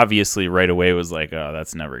obviously right away was like, oh,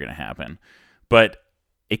 that's never going to happen. But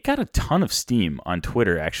it got a ton of steam on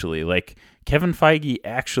Twitter, actually. Like, Kevin Feige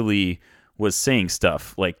actually was saying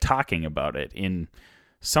stuff, like talking about it in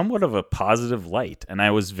somewhat of a positive light. And I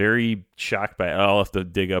was very shocked by it. I'll have to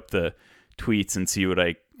dig up the tweets and see what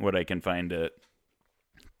I can find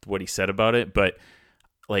what he said about it. But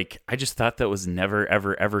like, I just thought that was never,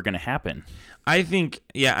 ever going to happen. I think,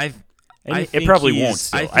 yeah, it probably won't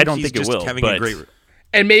still. I don't think it will.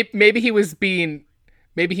 And maybe he was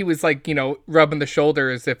like, you know, rubbing the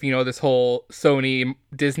shoulders if, you know, this whole Sony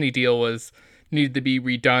Disney deal needed to be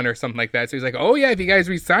redone or something like that. So he's like, oh yeah, if you guys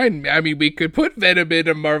resign, I mean, we could put Venom in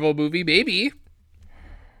a Marvel movie, maybe.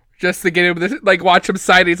 Just to get him, like, watch him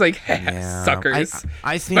sign. He's like, suckers.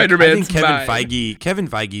 I think Kevin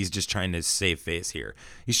Feige's just trying to save face here.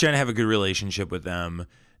 He's trying to have a good relationship with them,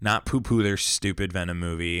 not poo-poo their stupid Venom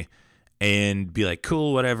movie, and be like,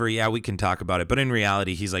 cool, whatever, yeah, we can talk about it. But in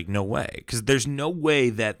reality, he's like, no way. Because there's no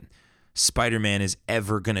way that Spider-Man is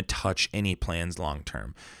ever going to touch any plans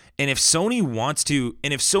long-term. And if Sony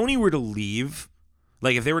were to leave,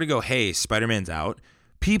 like if they were to go, hey, Spider-Man's out,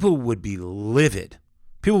 people would be livid.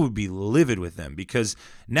 People would be livid with them because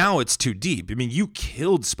now it's too deep. I mean, you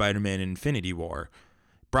killed Spider-Man in Infinity War,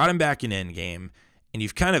 brought him back in Endgame, and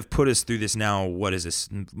you've kind of put us through this now. What is this,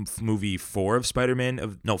 movie 4 of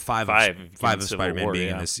Spider-Man? Five of Spider-Man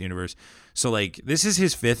being in this universe. So, like, this is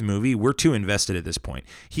his 5th movie. We're too invested at this point.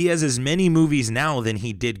 He has as many movies now than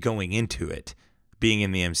he did going into it, being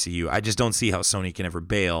in the MCU. I just don't see how Sony can ever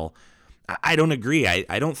bail. I don't agree.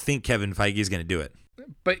 I don't think Kevin Feige is going to do it.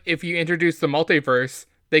 But if you introduce the multiverse,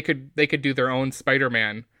 they could do their own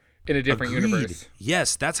Spider-Man in a different universe.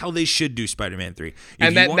 Yes, that's how they should do Spider-Man 3.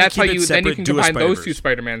 And that's how you can combine those two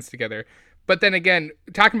Spider-Mans together. But then again,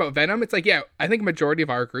 talking about Venom, it's like, yeah, I think a majority of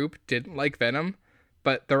our group didn't like Venom,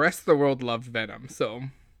 but the rest of the world loved Venom. So,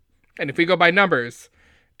 and if we go by numbers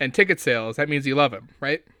and ticket sales, that means you love him,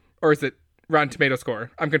 right? Or is it Rotten Tomato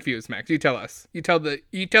score? I'm confused, Max. You tell us. You tell the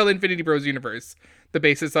Infinity Bros universe the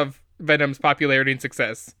basis of Venom's popularity and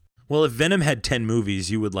success. Well, if Venom had 10 movies,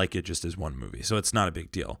 you would like it just as one movie, so it's not a big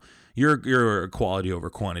deal. You're a quality over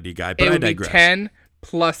quantity guy, but I digress. It would be 10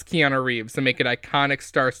 plus Keanu Reeves to make an iconic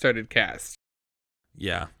star-studded cast.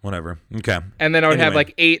 Yeah, whatever. Okay. And then I would have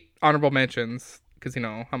like 8 honorable mentions, because you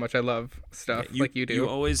know how much I love stuff like you do. You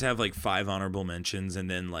always have like 5 honorable mentions, and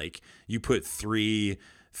then like you put three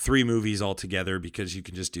movies all together because you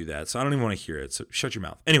can just do that. So I don't even want to hear it, so shut your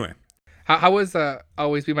mouth. Anyway. How was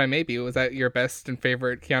Always Be My Maybe? Was that your best and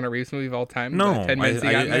favorite Keanu Reeves movie of all time? No,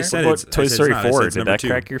 I said it's Toy Story 4. Did that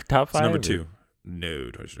crack your top 5? It's number 2.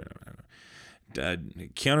 No, Toy Story.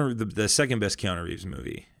 Keanu, the second best Keanu Reeves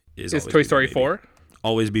movie is Toy Story 4.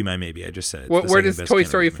 Always Be My Maybe. I just said it. Where does Toy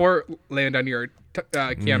Story 4 land on your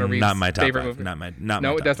Keanu Reeves not my top favorite 5. movie? Not my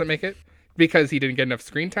No, it top doesn't 5. make it because he didn't get enough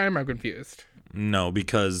screen time. I'm confused. No,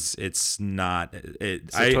 because it's not.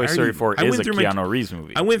 Toy Story 4 is a Keanu Reeves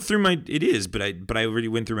movie. I went through my. It is, but I already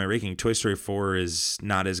went through my ranking. Toy Story 4 is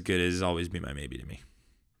not as good as Always Be My Maybe to me.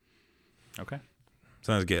 Okay.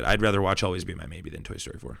 Sounds good. I'd rather watch Always Be My Maybe than Toy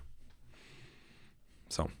Story 4.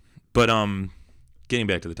 So, but getting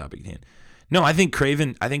back to the topic at hand. No, I think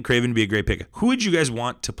Craven would be a great pick. Who would you guys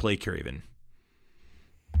want to play Craven?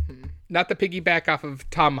 Not the piggyback off of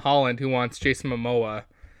Tom Holland, who wants Jason Momoa,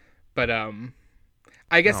 but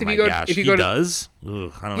I guess if you go to does.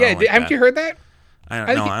 Ugh, I don't yeah, know. haven't you heard that?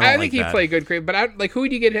 I think he'd play good Craven, but who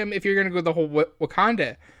would you get him if you're gonna go the whole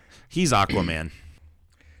Wakanda? He's Aquaman.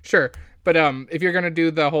 Sure, but if you're gonna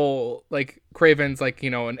do the whole like Craven's like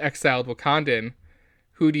an exiled Wakandan,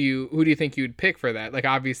 who do you think you'd pick for that? Like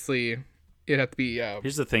obviously it'd have to be.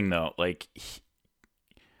 Here's the thing though, like,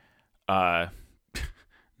 now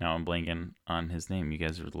I'm blanking on his name. You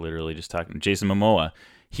guys are literally just talking. Jason Momoa.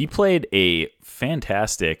 He played a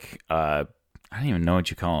fantastic, I don't even know what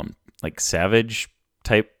you call him, like savage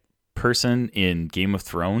type person in Game of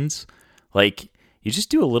Thrones. Like, you just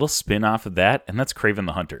do a little spin off of that, and that's Kraven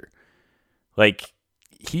the Hunter. Like,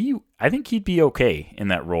 I think he'd be okay in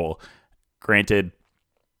that role. Granted,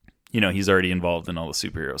 he's already involved in all the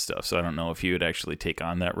superhero stuff, so I don't know if he would actually take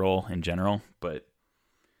on that role in general, but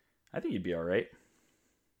I think he'd be all right.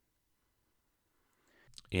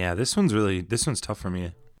 Yeah, this one's tough for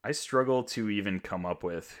me. I struggle to even come up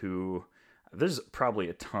with who. There's probably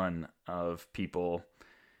a ton of people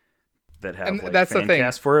that have like that's fan the thing.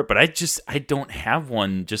 cast for it, but I don't have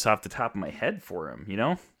one just off the top of my head for him.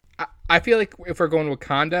 I feel like if we're going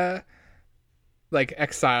Wakanda, like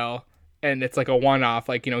exile, and it's like a one-off,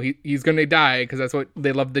 like he's gonna die because that's what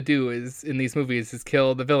they love to do is in these movies is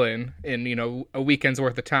kill the villain in a weekend's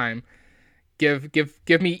worth of time. Give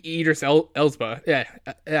me Idris Elba. Yeah.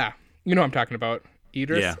 You know what I'm talking about.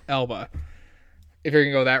 Idris Elba. If you're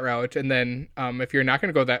going to go that route. And then if you're not going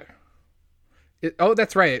to go that...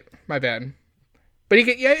 that's right. My bad. But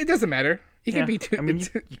it doesn't matter. He can be two. I mean,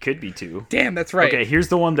 you could be two. Damn, that's right. Okay, here's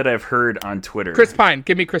the one that I've heard on Twitter. Chris Pine.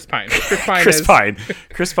 Give me Chris Pine. Chris Pine.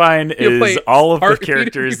 Chris Pine is all of the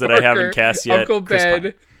characters that I haven't cast yet. Uncle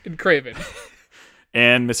Ben and Craven.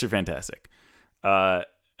 And Mr. Fantastic.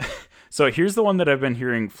 So here's the one that I've been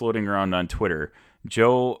hearing floating around on Twitter.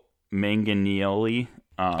 Joe Manganiello.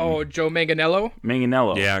 Joe Manganiello?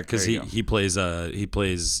 Manganiello. Yeah, because he plays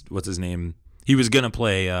what's his name? He was gonna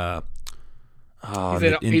play he's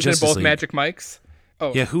in both League. Magic Mikes.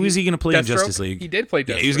 Oh yeah, who is he gonna play in Deathstroke? Justice League? He did play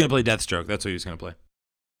Deathstroke. Yeah, he was gonna play Deathstroke. That's what he was gonna play.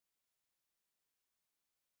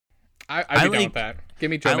 I'd be down with that.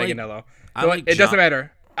 Give me Joe Manganiello. It doesn't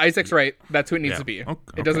matter. Isaac's right. That's who it needs to be.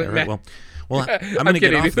 Okay, it doesn't matter. Well, I'm gonna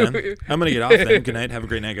get off then. I'm gonna get off then. Good night. Have a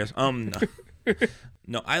great night, guys.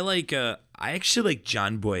 No, I actually like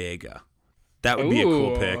John Boyega. That would be a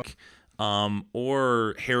cool pick.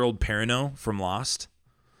 Or Harold Perrineau from Lost.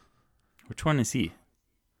 Which one is he?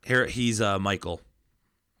 He's Michael.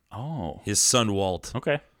 Oh, his son Walt.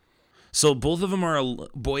 Okay. So both of them are.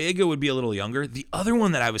 Boyega would be a little younger. The other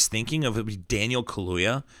one that I was thinking of would be Daniel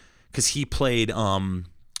Kaluuya, because he played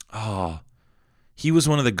he was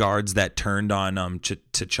one of the guards that turned on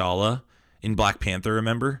T'Challa in Black Panther.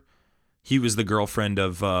 Remember, he was the girlfriend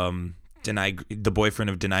of the boyfriend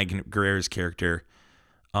of Denai Guerrero's character.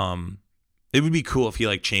 It would be cool if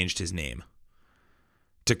he changed his name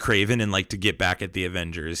to Kraven and to get back at the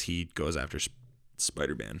Avengers. He goes after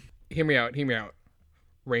Spider-Man. Hear me out.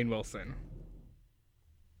 Rainn Wilson.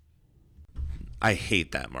 I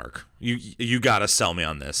hate that, Mark. You gotta sell me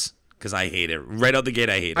on this because I hate it. Right out the gate,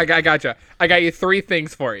 I hate it. I gotcha. I got you 3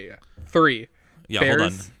 things for you. 3. Yeah, Bears,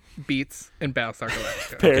 hold on. Beats, and Battlestar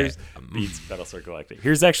Galactica. Bears, Beats, Battlestar Galactica.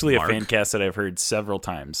 Here's actually a fan cast that I've heard several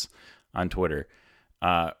times on Twitter.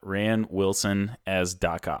 Rainn Wilson as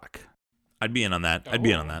Doc Ock. I'd be in on that. I'd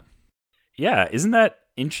be in on that. Yeah, isn't that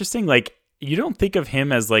interesting? You don't think of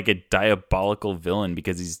him as a diabolical villain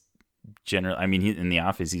because he's in The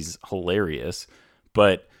Office he's hilarious,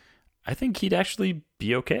 but I think he'd actually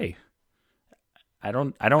be okay. I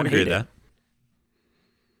don't hate that.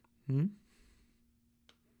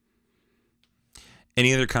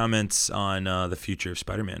 Any other comments on the future of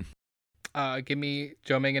Spider-Man? Give me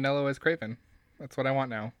Joe Manganiello as Kraven. That's what I want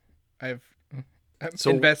now. I'm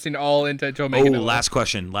investing all into Joe Manganiello. Oh, last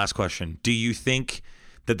question. Do you think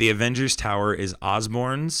that the Avengers Tower is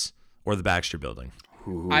Osborn's or the Baxter Building?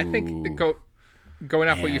 Ooh. I think going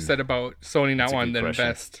off what you said about Sony not wanting to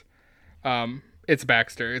invest, it's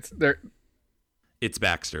Baxter. It's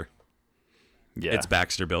Baxter. Yeah. It's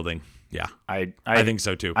Baxter Building. Yeah, I think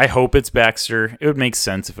so too. I hope it's Baxter. It would make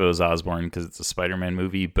sense if it was Osborn because it's a Spider-Man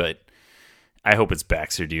movie, but I hope it's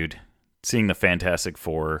Baxter, dude. Seeing the Fantastic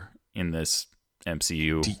Four in this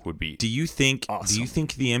MCU would be Do you think awesome. Do you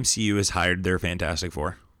think the MCU has hired their Fantastic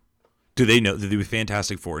Four? Do they know? Do the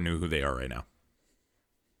Fantastic Four know who they are right now?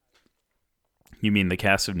 You mean the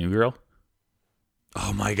cast of New Girl?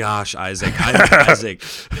 Oh my gosh, Isaac! Isaac,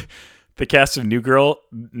 The cast of New Girl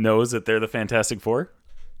knows that they're the Fantastic Four?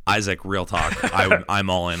 Isaac, real talk. I'm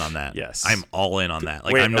all in on that. Yes. I'm all in on that.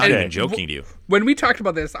 Like, Wait, I'm not okay. even joking to you. When we talked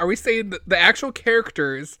about this, are we saying that the actual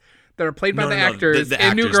characters that are played by No, the no, no, actors the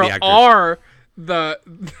in New actors, Girl the actors. are the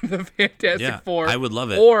Fantastic Yeah, Four? I would love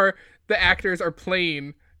it. Or the actors are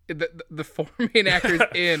playing the four main actors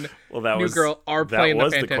in Well, that New was Girl are that playing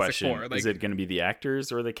was the Fantastic question. Four. Like, Is it going to be the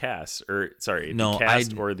actors or the cast? Or sorry, No, the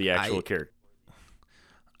cast or the actual character?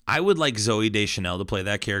 I would like Zoe Deschanel to play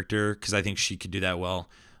that character because I think she could do that well.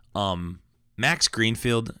 Max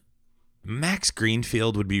Greenfield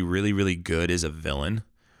would be really, really good as a villain.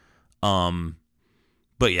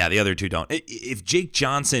 But yeah, the other two don't. If Jake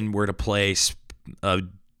Johnson were to play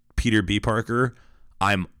Peter B. Parker,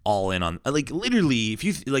 I'm all in on. Like, literally,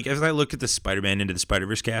 if I look at the Spider-Man Into the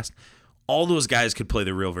Spider-Verse cast, all those guys could play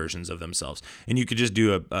the real versions of themselves, and you could just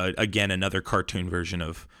do again another cartoon version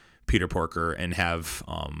of Peter Parker and have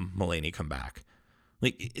Mulaney come back.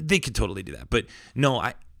 Like, they could totally do that. But no,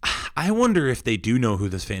 I wonder if they do know who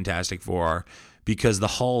the Fantastic Four are because the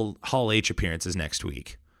Hall H appearance is next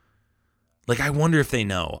week. Like, I wonder if they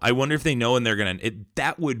know. I wonder if they know and they're going to...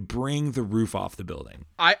 That would bring the roof off the building.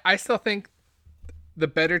 I still think the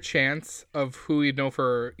better chance of who we'd know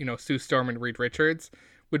for, Sue Storm and Reed Richards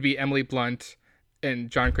would be Emily Blunt and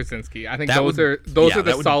John Krasinski. I think those are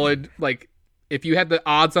the solid, like, if you had the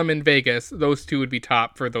odds on in Vegas, those two would be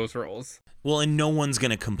top for those roles. Well, and no one's going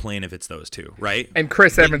to complain if it's those two, right? And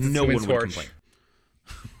Chris Like, Evans is no one Sweeney would Torch. complain.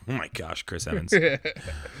 Oh my gosh, Chris Evans.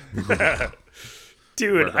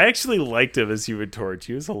 Dude, I actually liked him as Human Torch.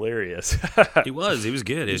 He was hilarious. He was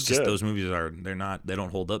good. It's just good. those movies they don't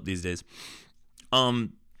hold up these days.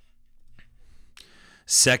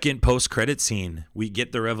 Second post-credit scene, we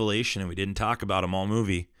get the revelation, and we didn't talk about them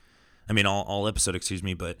all episode, excuse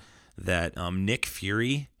me, but that Nick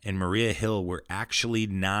Fury and Maria Hill were actually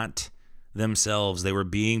not themselves. They were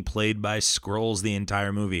being played by Skrulls the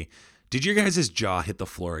entire movie. Did your guys' jaw hit the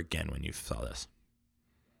floor again when you saw this?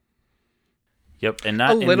 Yep, and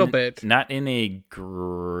not A little bit. Not in a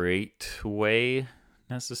great way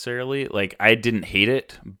necessarily. Like, I didn't hate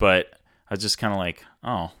it, but I was just kind of like,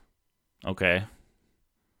 oh, okay.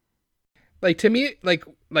 Like, to me, like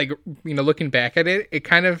looking back at it, it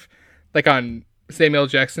kind of, like, on Samuel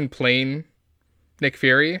Jackson playing Nick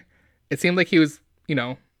Fury, it seemed like he was,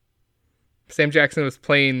 Sam Jackson was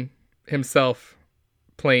playing himself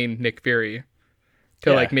playing Nick Fury.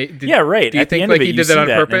 To, like, right. Do you At the think end like of it, he you did see that on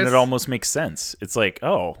purpose? and it almost makes sense. It's like,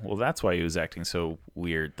 oh, well, that's why he was acting so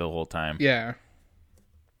weird the whole time. Yeah.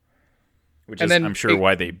 Which And is, then I'm sure,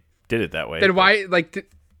 why they did it that way. Then why,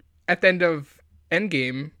 like, at the end of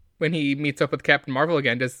Endgame, when he meets up with Captain Marvel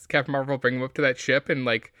again, does Captain Marvel bring him up to that ship and,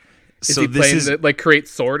 like, is he playing the create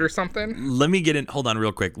sword or something? Let me get in. Hold on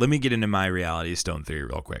real quick. Let me get into my Reality Stone theory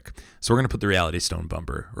real quick. So we're going to put the Reality Stone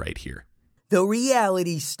bumper right here. The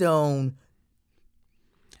Reality Stone.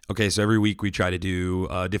 Okay, so every week we try to do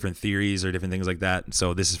different theories or different things like that.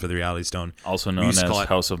 So this is for the Reality Stone. Also We known used as to call it-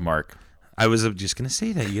 House of Mark. I was just going to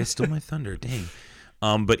say that. You guys stole my thunder. Dang.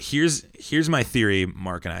 But here's my theory,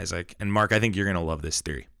 Mark and Isaac. And Mark, I think you're going to love this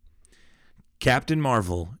theory. Captain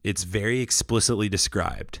Marvel, it's very explicitly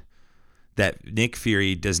described that Nick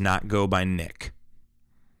Fury does not go by Nick.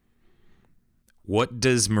 What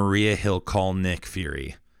does Maria Hill call Nick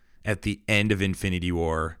Fury at the end of Infinity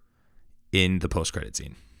War in the post-credit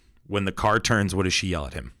scene? When the car turns, what does she yell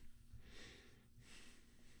at him?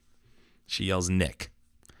 She yells Nick.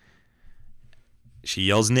 She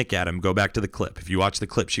yells Nick at him. Go back to the clip. If you watch the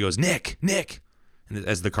clip, she goes, Nick, Nick,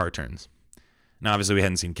 as the car turns. Now, obviously, we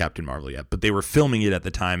hadn't seen Captain Marvel yet, but they were filming it at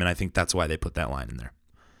the time, and I think that's why they put that line in there.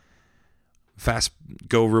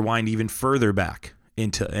 Rewind even further back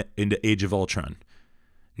into Age of Ultron.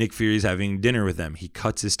 Nick Fury's having dinner with them. He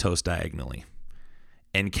cuts his toast diagonally.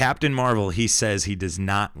 And Captain Marvel, he says he does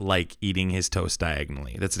not like eating his toast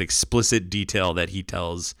diagonally. That's an explicit detail that he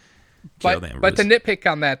tells Carol Danvers. But the nitpick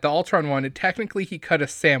on that, the Ultron one, technically he cut a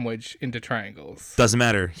sandwich into triangles. Doesn't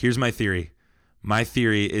matter. Here's my theory. My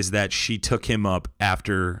theory is that she took him up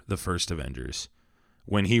after the first Avengers.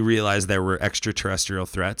 When he realized there were extraterrestrial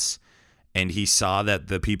threats and he saw that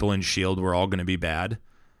the people in S.H.I.E.L.D. were all going to be bad.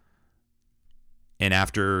 And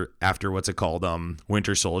after what's it called?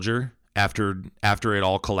 Winter Soldier, After it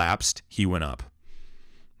all collapsed, he went up.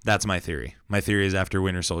 That's my theory. My theory is after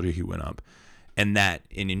Winter Soldier, he went up. And that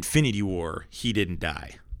in Infinity War, he didn't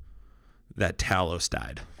die. That Talos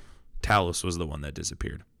died. Talos was the one that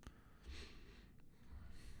disappeared.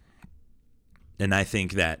 And I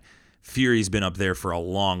think that Fury's been up there for a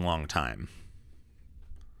long, long time.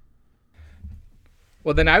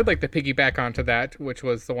 Well, then I would like to piggyback onto that, which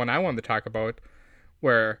was the one I wanted to talk about,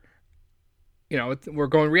 where, we're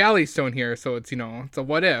going reality stone here, so it's, it's a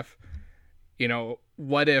what if.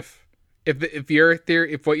 What if your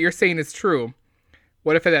theory, if what you're saying is true,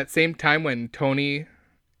 what if at that same time when Tony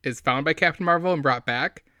is found by Captain Marvel and brought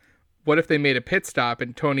back, what if they made a pit stop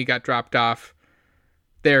and Tony got dropped off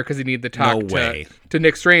there because he needed to talk to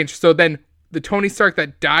Nick Strange? So then the Tony Stark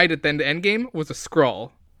that died at the end of Endgame was a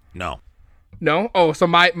Skrull. No? Oh, so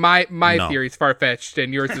my theory is far-fetched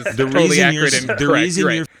and yours is totally accurate and correct.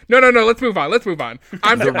 Right. No, let's move on.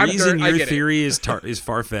 The reason your theory is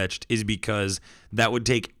far-fetched is because that would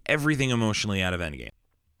take everything emotionally out of Endgame.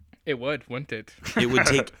 It would, wouldn't it? It would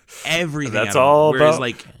take everything That's out all of it. Whereas,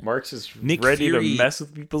 about Mark's is Nick ready Fury, to mess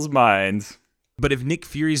with people's minds. But if Nick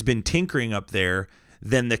Fury's been tinkering up there,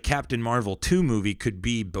 then the Captain Marvel 2 movie could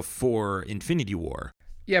be before Infinity War.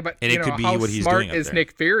 Yeah, but and it could be how what he's smart doing up is there.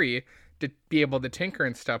 Nick Fury to be able to tinker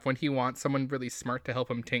and stuff when he wants someone really smart to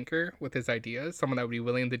help him tinker with his ideas, someone that would be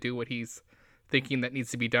willing to do what he's thinking that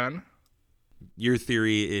needs to be done? Your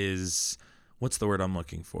theory is, what's the word I'm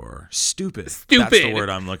looking for? Stupid. That's the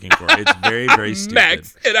word I'm looking for. It's very, very stupid.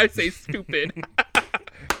 Max, and I say stupid.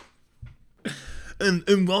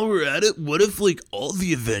 And while we're at it, what if all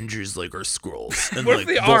the Avengers are Skrulls? And what if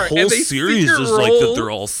they the are? whole And they series is that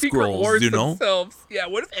they're all Skrulls, themselves. Yeah,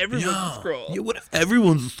 what if everyone's a Skrull? Yeah, what if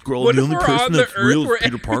everyone's a Skrull? What The if only we're person on the that's real Earth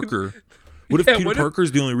is Peter Parker. What if Peter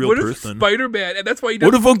Parker's the only real what person? If Spider-Man, and that's why he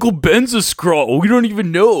What doesn't... if Uncle Ben's a Skrull? We don't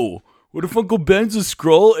even know. What if Uncle Ben's a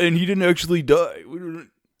Skrull and he didn't actually die?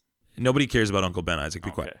 Nobody cares about Uncle Ben, Isaac.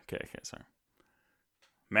 Be quiet. Okay, sorry.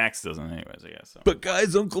 Max doesn't anyways, I guess. So. But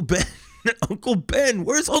guys, Uncle Ben. Uncle Ben.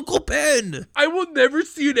 Where's Uncle Ben? I will never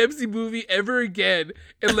see an MC movie ever again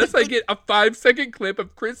unless I get a 5-second clip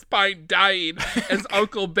of Chris Pine dying as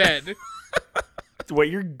Uncle Ben. What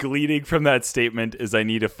you're gleaning from that statement is I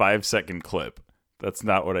need a 5-second clip. That's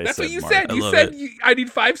not what I said. That's what you Mark. said. You said I need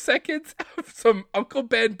 5 seconds of some Uncle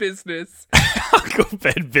Ben business. Uncle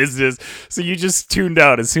Ben business. So you just tuned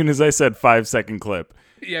out as soon as I said 5-second clip.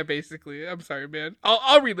 Yeah, basically. I'm sorry, man.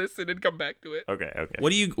 I'll re-listen and come back to it. Okay.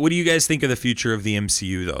 What do you guys think of the future of the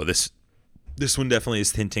MCU though? This one definitely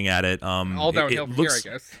is hinting at it. All downhill from here, I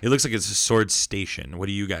guess. It looks like it's a sword station. What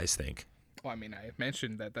do you guys think? Well, I mean, I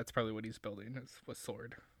mentioned that that's probably what he's building was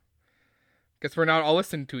sword. Guess we're not all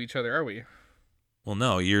listening to each other, are we? Well,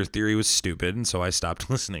 no, your theory was stupid, and so I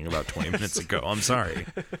stopped listening about 20 minutes ago. I'm sorry.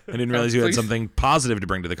 I didn't realize you had something positive to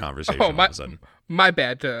bring to the conversation all of a sudden. My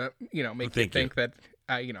bad to, make you think that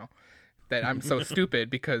that I'm so stupid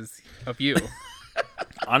because of you.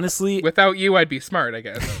 Honestly, without you, I'd be smart, I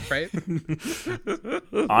guess, right?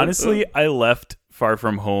 Honestly, I left Far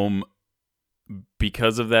From Home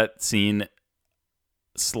because of that scene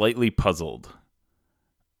slightly puzzled.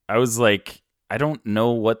 I was like, I don't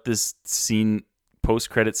know what this scene,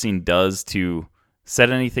 post-credit scene, does to set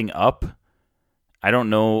anything up. I don't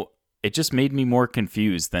know. It just made me more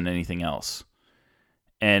confused than anything else.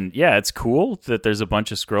 And yeah, it's cool that there's a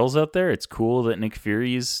bunch of Skrulls out there. It's cool that Nick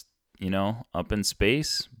Fury's, up in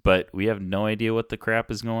space, but we have no idea what the crap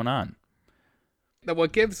is going on.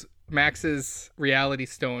 What gives Max's reality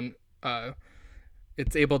stone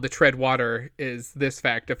it's able to tread water is this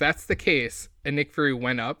fact. If that's the case and Nick Fury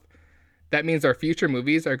went up, that means our future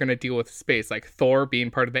movies are going to deal with space, like Thor being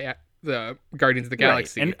part of the Guardians of the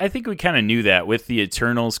Galaxy. Right. And I think we kind of knew that with the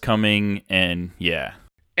Eternals coming, and yeah.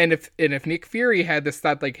 And if Nick Fury had this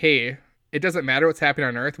thought like, hey, it doesn't matter what's happening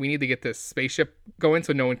on Earth, we need to get this spaceship going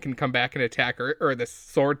so no one can come back and attack Earth, or this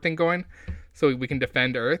sword thing going so we can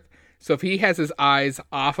defend Earth. So if he has his eyes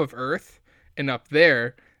off of Earth and up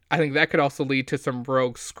there, I think that could also lead to some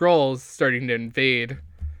rogue Skrulls starting to invade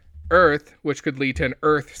Earth, which could lead to an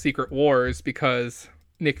Earth Secret Wars because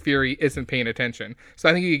Nick Fury isn't paying attention. So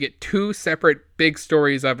I think you could get 2 separate big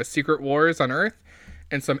stories of a Secret Wars on Earth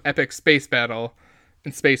and some epic space battle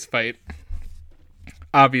and space fight,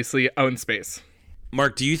 obviously out in space.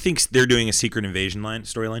 Mark, do you think they're doing a Secret Invasion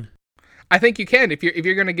storyline? I think you can. If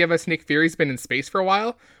you're going to give us Nick Fury's been in space for a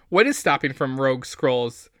while, what is stopping from rogue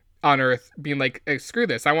Skrulls on Earth being like, hey, screw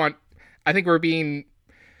this. I think we're being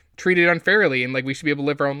treated unfairly and like we should be able to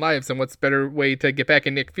live our own lives, and what's better way to get back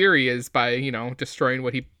at Nick Fury is by destroying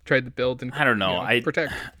what he tried to build and I don't know.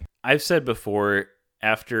 Protect. I've said before,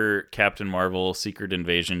 after Captain Marvel, Secret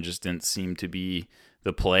Invasion just didn't seem to be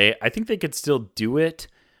the play. I think they could still do it,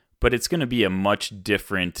 but it's going to be a much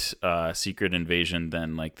different Secret Invasion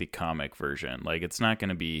than like the comic version. Like it's not going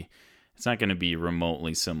to be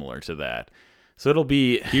remotely similar to that. So it'll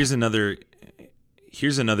be. Here's another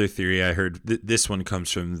theory I heard. This one comes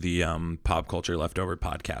from the Pop Culture Leftover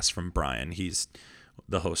podcast from Brian. He's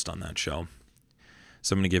the host on that show.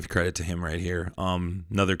 So I'm going to give credit to him right here.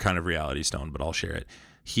 Another kind of reality stone, but I'll share it.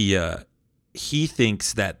 He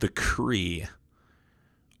thinks that the Kree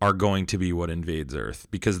are going to be what invades Earth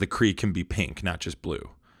because the Kree can be pink, not just blue.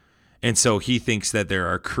 And so he thinks that there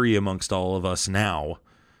are Kree amongst all of us now,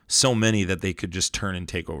 so many that they could just turn and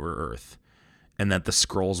take over Earth. And that the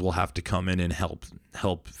Skrulls will have to come in and help.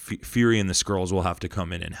 Fury and the Skrulls will have to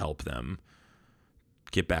come in and help them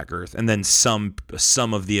get back Earth. And then some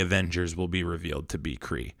of the Avengers will be revealed to be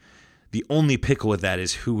Kree. The only pickle with that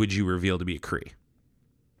is who would you reveal to be a Kree?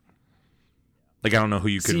 Like, I don't know who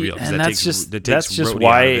you could reveal. And that's just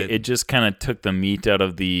why it just kind of took the meat out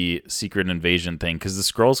of the Secret Invasion thing, because the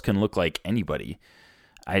Skrulls can look like anybody.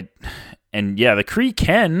 The Kree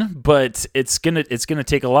can, but it's gonna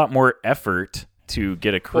take a lot more effort to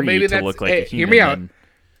get a Kree to look like a human. Hear me out.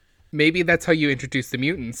 Maybe that's how you introduce the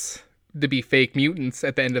mutants, to be fake mutants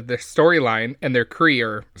at the end of their storyline, and they're Kree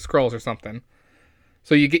or Skrulls or something.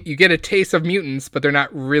 So you get a taste of mutants, but they're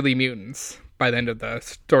not really mutants by the end of the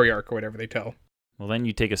story arc or whatever they tell. Well, then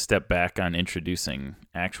you take a step back on introducing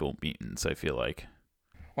actual mutants, I feel like.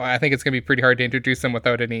 Well, I think it's going to be pretty hard to introduce them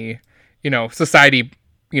without any, society,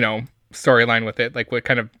 storyline with it. Like what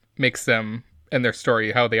kind of makes them and their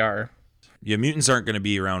story how they are. Yeah, mutants aren't going to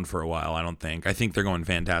be around for a while, I don't think. I think they're going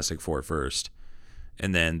Fantastic Four first.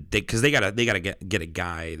 And then because they gotta get a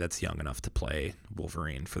guy that's young enough to play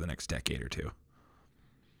Wolverine for the next decade or two.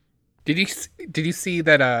 Did you see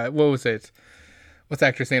that? What was it? What's the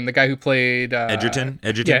actor's name? The guy who played Edgerton.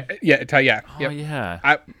 Yeah. Oh yeah.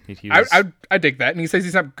 I dig that. And he says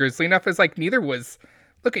he's not grizzly enough. It's like neither was.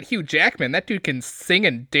 Look at Hugh Jackman. That dude can sing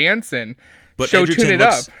and dance and tune it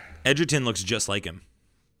up. Edgerton looks just like him.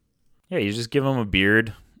 Yeah, you just give him a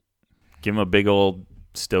beard, give him a big old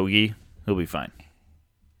stogie, he'll be fine.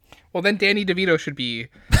 Well, then Danny DeVito should be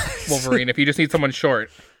Wolverine if you just need someone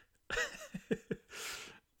short.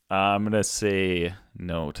 I'm going to say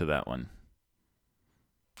no to that one.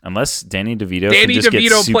 Unless Danny DeVito can just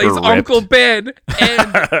get super plays ripped. Uncle Ben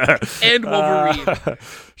and Wolverine.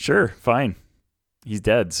 Sure, fine. He's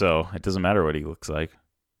dead, so it doesn't matter what he looks like.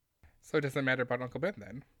 So it doesn't matter about Uncle Ben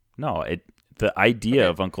then? No, the idea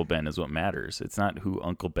of Uncle Ben is what matters. It's not who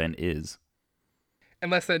Uncle Ben is.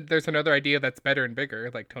 Unless there's another idea that's better and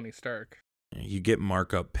bigger, like Tony Stark. You get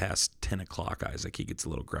Mark up past 10 o'clock, Isaac, he gets a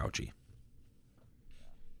little grouchy.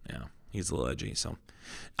 Yeah, he's a little edgy. So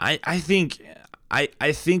I think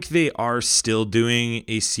they are still doing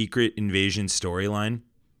a Secret Invasion storyline,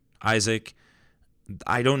 Isaac.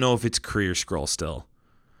 I don't know if it's Kree or Skrull still.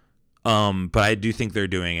 But I do think they're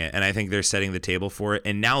doing it, and I think they're setting the table for it.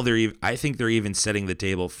 And now I think they're even setting the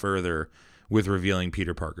table further with revealing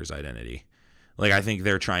Peter Parker's identity. Like, I think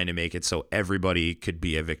they're trying to make it so everybody could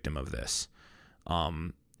be a victim of this.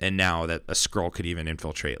 And now that a Skrull could even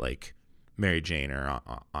infiltrate, like, Mary Jane or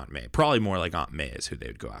Aunt May. Probably more like Aunt May is who they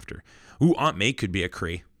would go after. Ooh, Aunt May could be a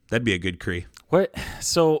Kree. That'd be a good Kree. What?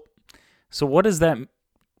 So what does that,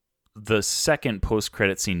 the second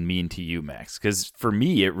post-credit scene, mean to you, Max? Because for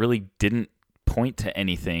me, it really didn't point to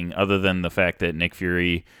anything other than the fact that Nick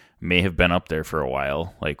Fury may have been up there for a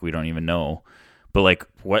while. Like, we don't even know. But, like,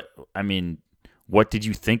 what did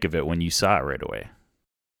you think of it when you saw it right away?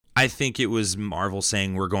 I think it was Marvel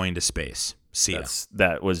saying, we're going to space. See ya.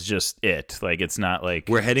 That was just it. Like, it's not like...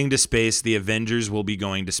 We're heading to space. The Avengers will be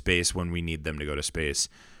going to space when we need them to go to space.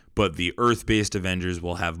 But the Earth-based Avengers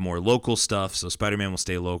will have more local stuff, so Spider-Man will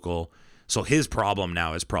stay local. So his problem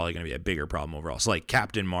now is probably going to be a bigger problem overall. So, like,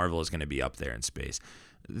 Captain Marvel is going to be up there in space.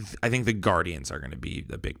 I think the Guardians are going to be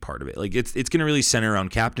a big part of it. Like, it's going to really center around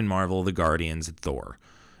Captain Marvel, the Guardians, and Thor,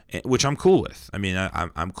 which I'm cool with. I mean,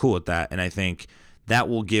 I'm cool with that, and I think that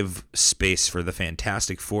will give space for the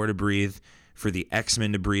Fantastic Four to breathe, for the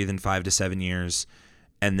X-Men to breathe in 5 to 7 years,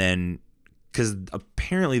 and then because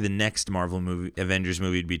apparently the next Avengers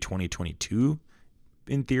movie would be 2022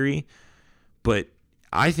 in theory, but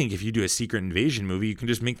I think if you do a Secret Invasion movie, you can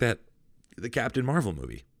just make that the Captain Marvel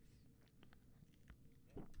movie.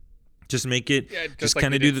 Just make it, just like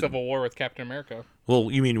kind of do the Civil War with Captain America.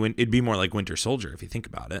 Well, you mean it'd be more like Winter Soldier if you think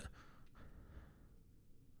about it.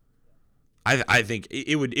 I think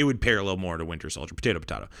it would parallel more to Winter Soldier,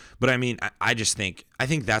 potato. But I mean, I think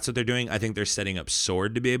that's what they're doing. I think they're setting up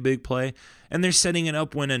Sword to be a big play, and they're setting it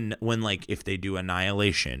up when like if they do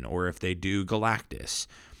Annihilation or if they do Galactus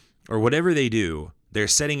or whatever they do, they're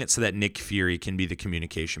setting it so that Nick Fury can be the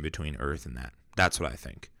communication between Earth and that. That's what I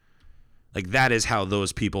think. Like that is how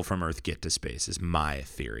those people from Earth get to space, is my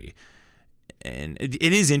theory. And it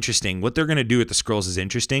is interesting. What they're going to do with the Skrulls is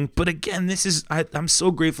interesting. But again, I'm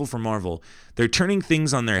so grateful for Marvel. They're turning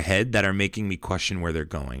things on their head that are making me question where they're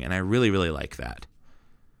going. And I really, really like that.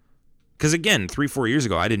 Because again, 3-4 years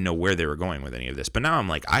ago, I didn't know where they were going with any of this. But now I'm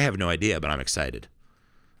like, I have no idea, but I'm excited.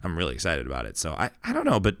 I'm really excited about it. So I don't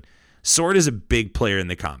know, but Sword is a big player in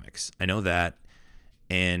the comics. I know that.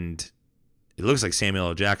 And it looks like Samuel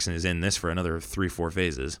L. Jackson is in this for another 3-4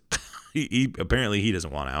 phases. he apparently he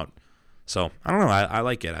doesn't want out. So, I don't know. I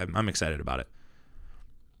like it. I'm excited about it.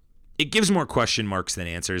 It gives more question marks than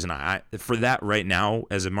answers, and I for that right now,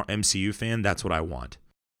 as an MCU fan, that's what I want.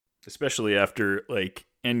 Especially after, like,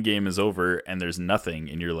 Endgame is over and there's nothing,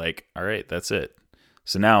 and you're like, all right, that's it.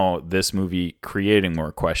 So now this movie creating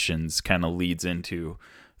more questions kind of leads into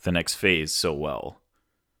the next phase so well.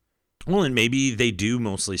 Well, and maybe they do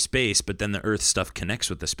mostly space, but then the Earth stuff connects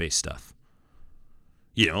with the space stuff.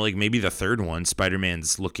 You know, like maybe the third one,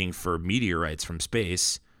 Spider-Man's looking for meteorites from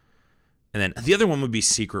space. And then the other one would be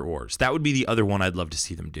Secret Wars. That would be the other one I'd love to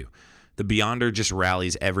see them do. The Beyonder just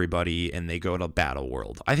rallies everybody and they go to Battle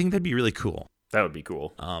World. I think that'd be really cool. That would be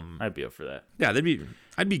cool. I'd be up for that. Yeah, I'd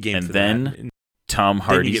be game for that. And then Tom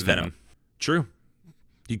Hardy's Venom. True.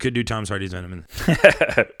 You could do Tom Hardy's Venom.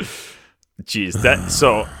 Jeez,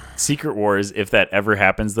 so Secret Wars, if that ever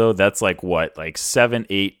happens though, that's like what, like 7,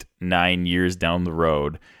 8, 9 years down the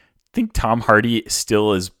road. I think Tom Hardy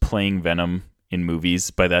still is playing Venom in movies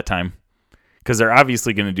by that time, because they're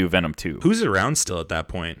obviously going to do Venom 2. Who's around still at that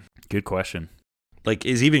point? Good question. Like,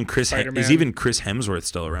 is even Chris Hemsworth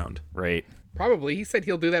still around? Right. Probably. He said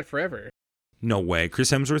he'll do that forever. No way. Chris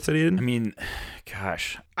Hemsworth said he did? I mean,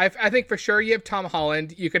 gosh. I think for sure you have Tom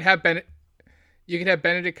Holland. You could have Benedict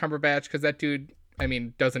Cumberbatch, because that dude, I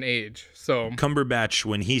mean, doesn't age. So Cumberbatch,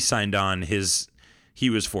 when he signed on, he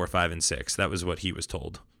was 4, 5, and 6. That was what he was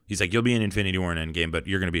told. He's like, you'll be in Infinity War and Endgame, but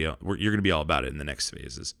you're gonna be all about it in the next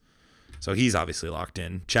phases. So he's obviously locked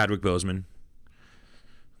in. Chadwick Boseman.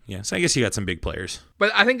 Yeah, so I guess you got some big players.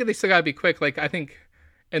 But I think they still gotta be quick. Like, I think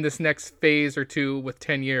in this next phase or two with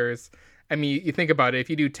 10 years, I mean, you think about it. If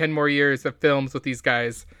you do 10 more years of films with these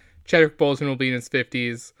guys, Chadwick Boseman will be in his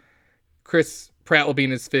 50s. Chris Pratt will be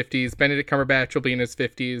in his 50s. Benedict Cumberbatch will be in his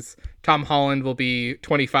 50s. Tom Holland will be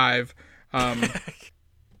 25.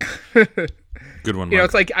 Good one, Mark. You know,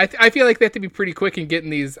 it's like I feel like they have to be pretty quick in getting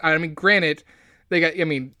these. I mean, granted, they got. I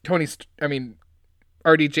mean,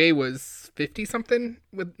 RDJ was 50 something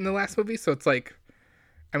in the last movie, so it's like,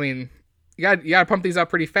 I mean, you got to pump these out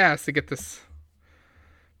pretty fast to get this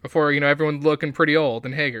before, you know, everyone's looking pretty old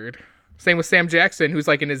and haggard. Same with Sam Jackson, who's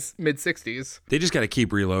like in his mid 60s. They just got to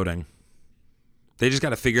keep reloading. They just got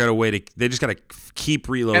to figure out a way to. They just got to keep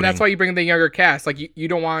reloading. And that's why you bring the younger cast. Like you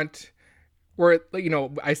don't want, where, you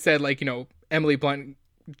know, I said, like, you know, Emily Blunt.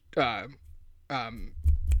 Oh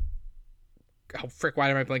frick! Why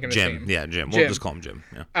am I blanking on his name? Yeah, Jim. We'll just call him Jim.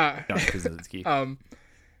 Yeah.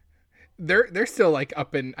 They're still like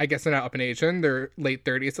up in. I guess they're not up in age, and they're late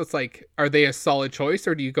 30s. So it's like, are they a solid choice,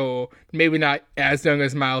 or do you go maybe not as young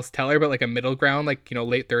as Miles Teller, but like a middle ground, like, you know,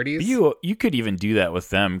 late 30s? You could even do that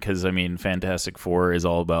with them, because I mean, Fantastic Four is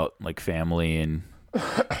all about like family, and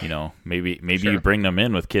you know, maybe Sure. you bring them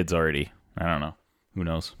in with kids already. I don't know. Who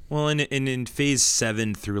knows? Well, in phase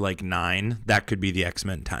 7 through like 9, that could be the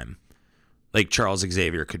X-Men time. Like Charles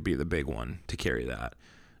Xavier could be the big one to carry that.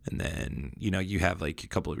 And then, you know, you have like a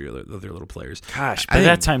couple of your other little players. Gosh, by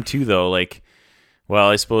that time too, though, like, well,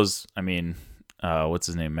 I suppose, I mean, what's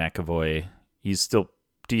his name? McAvoy. He's still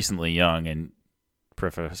decently young, and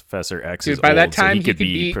Professor X is by old, that time, so he could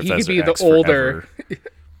be Professor the X older. forever.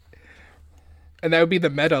 And that would be the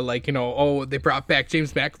meta, like, you know, oh, they brought back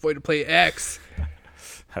James McAvoy to play X.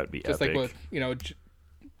 That would be just epic. like with, you know,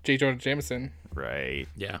 J. Jonah Jameson. Right.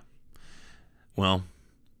 Yeah. Well,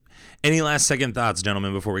 any last second thoughts,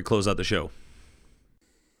 gentlemen, before we close out the show?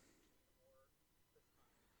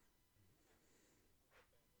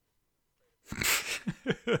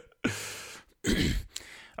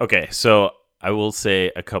 Okay, so I will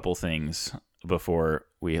say a couple things before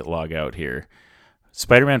we log out here.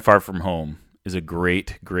 Spider-Man Far From Home is a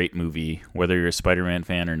great, great movie. Whether you're a Spider-Man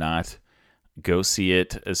fan or not, go see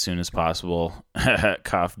it as soon as possible.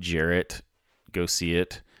 Cough Jarrett, go see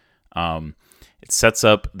it. It sets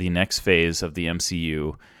up the next phase of the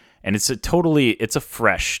MCU, And it's a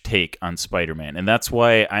fresh take on Spider-Man. And that's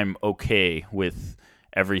why I'm okay with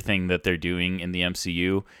everything that they're doing in the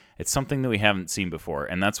MCU. It's something that we haven't seen before.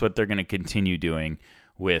 And that's what they're going to continue doing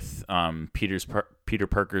with Peter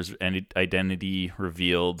Parker's identity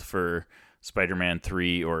revealed for Spider-Man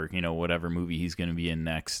 3 or, whatever movie he's going to be in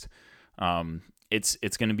next.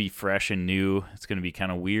 It's going to be fresh and new. It's going to be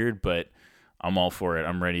kind of weird, but I'm all for it.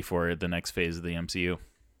 I'm ready for it. The next phase of the MCU.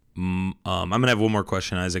 I'm going to have one more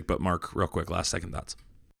question, Isaac, but Mark, real quick, last second thoughts.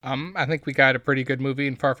 I think we got a pretty good movie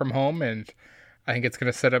in Far From Home, and I think it's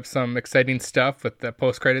going to set up some exciting stuff with the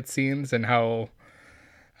post-credit scenes and how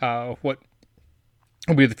what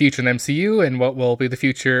will be the future in the MCU and what will be the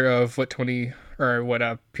future of what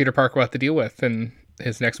Peter Parker will have to deal with in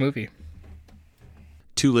his next movie.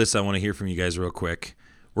 2 lists I want to hear from you guys real quick.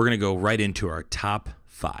 We're going to go right into our top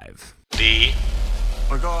 5.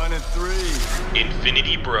 We're going at 3.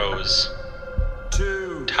 Infinity Bros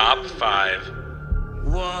 2. Top 5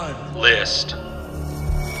 1. list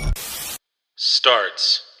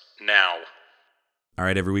starts now. All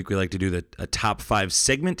right, every week we like to do a top 5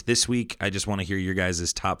 segment. This week, I just want to hear your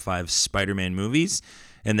guys' top 5 Spider-Man movies.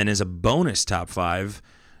 And then as a bonus top 5,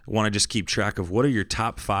 I want to just keep track of what are your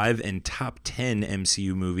top 5 and top 10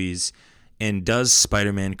 MCU movies, and does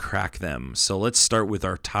Spider-Man crack them? So let's start with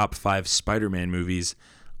our top 5 Spider-Man movies.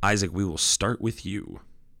 Isaac, we will start with you.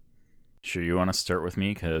 Sure, you want to start with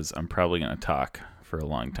me? Because I'm probably going to talk for a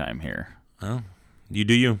long time here. Oh, you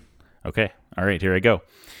do you. Okay. All right, here I go.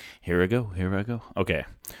 Okay.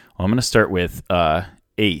 Well, I'm going to start with 8.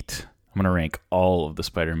 I'm going to rank all of the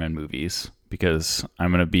Spider-Man movies because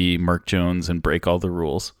I'm going to be Mark Jones and break all the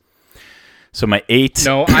rules. So my 8.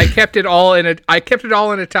 No, I kept it all in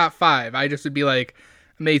a top 5. I just would be like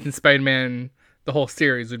Amazing Spider-Man, the whole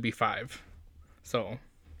series would be 5. So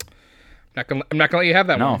I'm not gonna let you have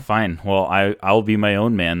that one. No, fine. Well, I'll be my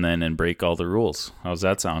own man then and break all the rules. How's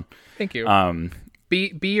that sound? Thank you.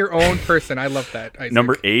 Be your own person. I love that. Isaac.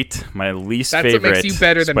 Number 8, my least That's favorite what makes you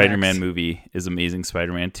better than Spider-Man Max. movie is Amazing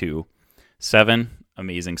Spider-Man 2. 7,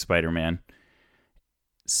 Amazing Spider-Man.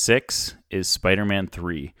 6 is Spider-Man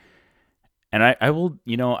 3. And I will,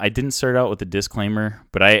 I didn't start out with a disclaimer,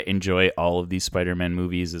 but I enjoy all of these Spider-Man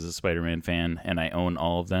movies as a Spider-Man fan, and I own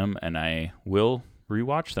all of them, and I will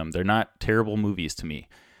rewatch them. They're not terrible movies to me,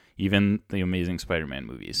 even the Amazing Spider-Man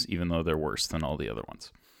movies, even though they're worse than all the other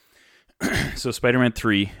ones. So Spider-Man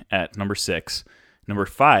 3 at number 6. Number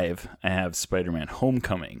 5, I have Spider-Man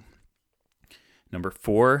Homecoming. Number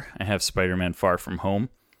 4, I have Spider-Man Far From Home.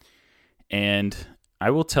 And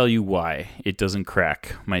I will tell you why it doesn't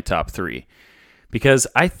crack my top 3. Because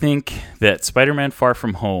I think that Spider-Man Far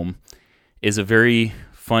From Home is a very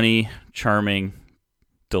funny, charming,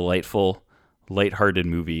 delightful, lighthearted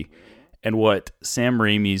movie. And what Sam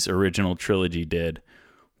Raimi's original trilogy did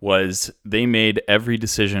was they made every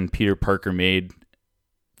decision Peter Parker made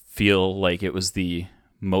feel like it was the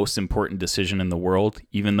most important decision in the world,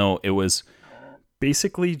 even though it was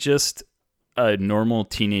basically just a normal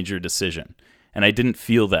teenager decision. And I didn't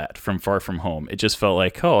feel that from Far From Home. It just felt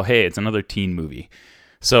like, oh, hey, it's another teen movie.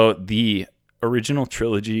 So the original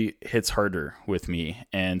trilogy hits harder with me.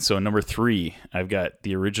 And so number 3, I've got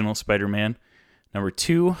the original Spider-Man. Number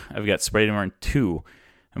 2, I've got Spider-Man 2.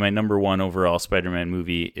 And my number 1 overall Spider-Man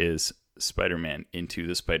movie is Spider-Man Into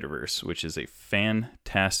the Spider-Verse, which is a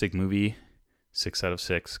fantastic movie. 6 out of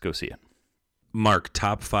 6. Go see it. Mark,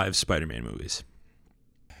 top 5 Spider-Man movies.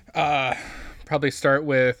 Probably start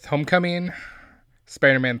with Homecoming,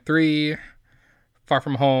 Spider-Man 3, Far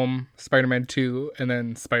From Home, Spider-Man 2, and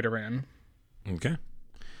then Spider-Man. Okay.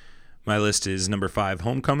 My list is number 5,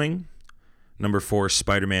 Homecoming. Number 4,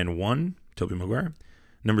 Spider-Man 1, Tobey Maguire.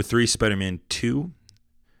 Number 3, Spider-Man 2.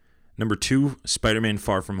 Number 2, Spider-Man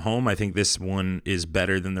Far From Home. I think this one is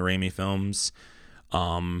better than the Raimi films.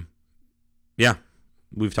 Yeah,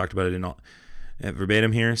 we've talked about it in all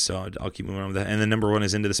verbatim here, so I'll keep moving on with that. And then number 1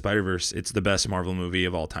 is Into the Spider-Verse. It's the best Marvel movie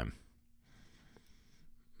of all time.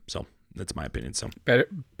 So that's my opinion. So better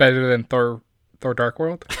than Thor Dark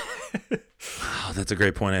World. Oh, that's a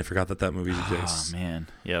great point. I forgot that movie exists. Oh man,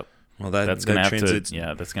 yep. Well, that's gonna have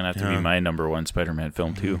to be my number 1 Spider-Man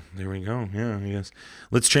film too. There we go. Yeah, I guess.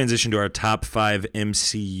 Let's transition to our top 5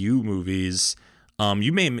 MCU movies.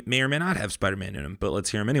 You may or may not have Spider-Man in them, but let's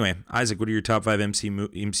hear them anyway. Isaac, what are your top 5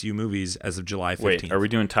 MCU movies as of July 15th? Wait, are we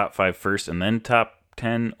doing top 5 first and then top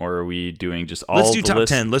 10, or are we doing just all? Let's do the top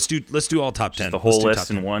list? 10. Let's do all top 10. The whole Let's list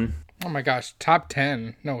in one. Oh my gosh, top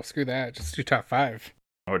 10. No, screw that. Just do top 5.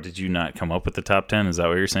 Or did you not come up with the top 10? Is that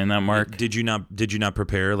what you're saying, that Mark? Did you not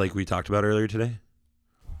prepare like we talked about earlier today?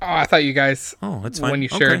 Oh, I thought you guys. Oh, that's fine. When you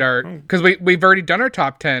shared Okay. our, because we've already done our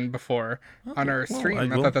top 10 before on our stream. I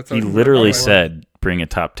thought that's what He literally said, "Bring a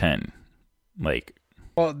top 10." Like,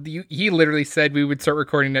 Well, he literally said we would start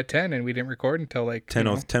recording at 10, and we didn't record until like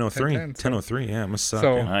 10:03. 10:10, so- 10:03. Yeah, it must suck.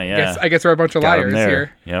 So yeah. yeah. I guess we're a bunch of Got him liars there.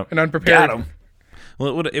 here Yep. and unprepared. Got him.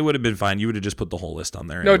 Well, it would have been fine. You would have just put the whole list on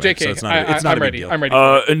there. No, anyway, JK, so it's not. It's not I'm a big ready. deal. I'm ready.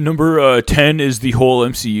 for it. Number 10 is the whole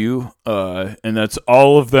MCU, and that's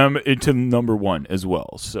all of them into number 1 as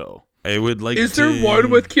well. So, I would like. Is to, there one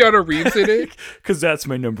with Keanu Reeves in it? because that's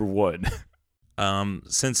my number 1.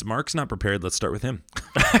 Since Mark's not prepared, let's start with him.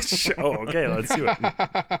 Oh, okay. Let's do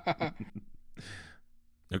it.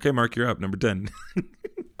 Okay, Mark, you're up. Number 10.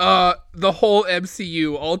 The whole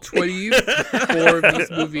MCU, all 24 of these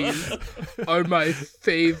movies are my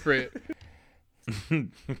favorite.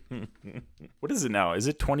 What is it now? Is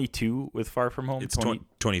it 22 with Far From Home? It's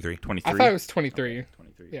 23. 23. I thought it was 23.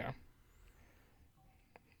 23. Yeah.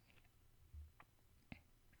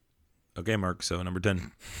 Okay, Mark. So number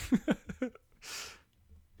 10.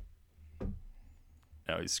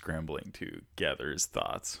 Now he's scrambling to gather his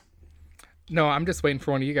thoughts. No, I'm just waiting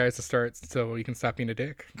for one of you guys to start so you can stop being a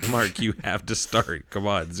dick. Mark, you have to start. Come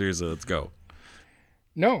on, seriously, let's go.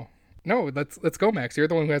 No, let's go, Max. You're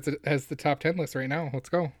the one who has the top 10 list right now. Let's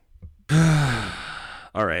go.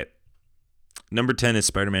 All right. Number 10 is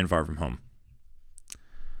Spider-Man: Far From Home.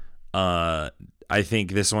 I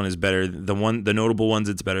think this one is better. The notable ones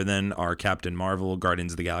it's better than are Captain Marvel,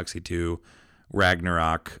 Guardians of the Galaxy 2,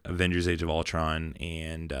 Ragnarok, Avengers: Age of Ultron,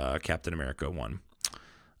 and Captain America 1.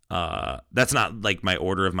 That's not like my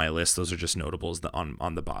order of my list. Those are just notables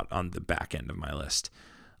on the back end of my list.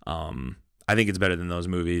 I think it's better than those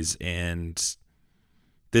movies, and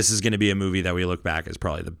this is going to be a movie that we look back as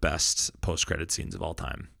probably the best post-credit scenes of all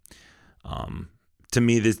time. To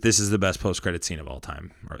me, this is the best post-credit scene of all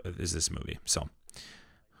time, is this movie. So,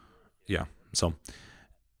 yeah. So,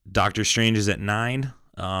 Doctor Strange is at 9.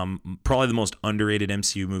 Probably the most underrated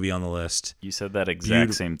MCU movie on the list. You said that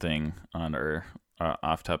exact same thing on our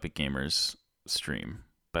Off Topic Gamers stream,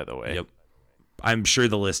 by the way. Yep. I'm sure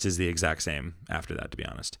the list is the exact same after that, to be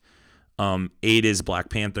honest. 8 is Black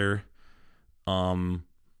Panther.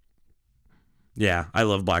 Yeah, I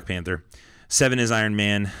love Black Panther. 7 is Iron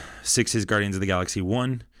Man. 6 is Guardians of the Galaxy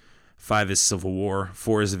 1. 5 is Civil War.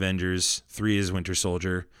 4 is Avengers. 3 is Winter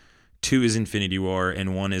Soldier. 2 is Infinity War.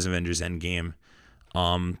 And 1 is Avengers Endgame.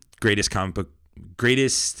 Greatest comic book.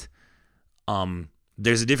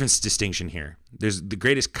 There's a different distinction here. There's the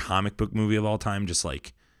greatest comic book movie of all time, just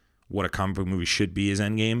like what a comic book movie should be, is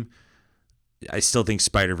Endgame. I still think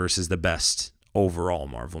Spider-Verse is the best overall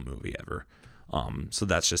Marvel movie ever. So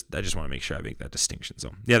I just want to make sure I make that distinction.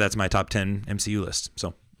 So yeah, that's my top 10 MCU list.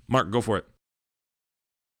 So Mark, go for it.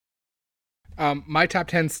 My top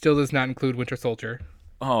 10 still does not include Winter Soldier.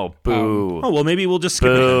 Oh, boo. Oh, well, maybe we'll just skip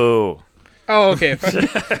it. Boo. Oh, okay.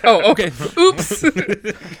 Oh, okay. Oops.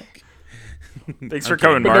 Thanks for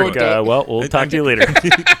coming, But no, Mark. don't. Well, we'll talk to you later.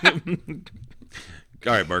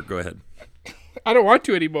 All right, Mark, go ahead. I don't want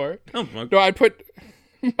to anymore. Oh, okay. No, I'd put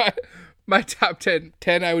my top 10.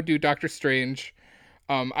 I would do Doctor Strange.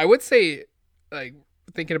 I would say, like,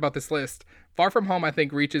 thinking about this list, Far From Home, I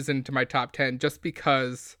think, reaches into my top 10 just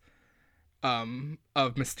because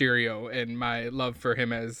of Mysterio and my love for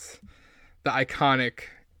him as the iconic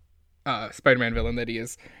Spider-Man villain that he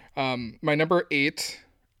is. My number 8,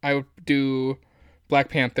 I would do Black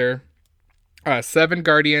Panther. 7,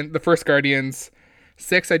 the first Guardians.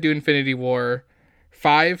 6, I do Infinity War.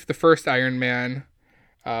 5, the first Iron Man.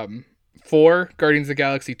 4, Guardians of the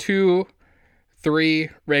Galaxy 2. 3,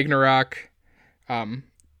 Ragnarok.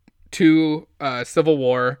 2, Civil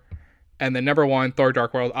War. And then number 1, Thor: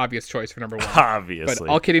 Dark World. Obvious choice for number 1. Obviously. But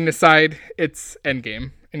all kidding aside, it's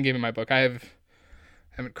Endgame. Endgame in my book. I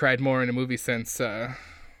haven't cried more in a movie since. I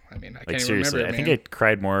can't even seriously, remember. I think I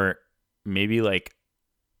cried more, maybe like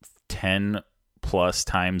 10 plus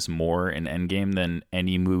times more in Endgame than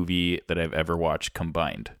any movie that I've ever watched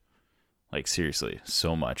combined. Like, seriously,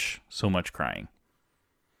 so much crying.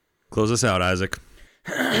 Close us out, Isaac.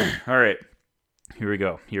 All right, here we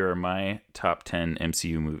go. Here are my top 10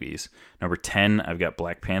 MCU movies. Number 10, I've got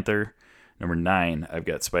Black Panther. Number 9, I've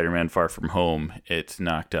got Spider-Man: Far From Home. It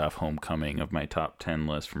knocked off Homecoming of my top 10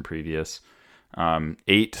 list from previous.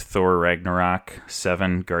 8, Thor: Ragnarok.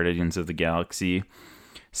 7, Guardians of the Galaxy.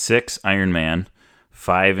 6, Iron Man.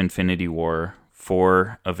 5, Infinity War.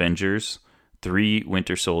 4, Avengers. 3,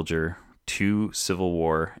 Winter Soldier. 2, Civil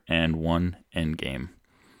War. And 1, Endgame.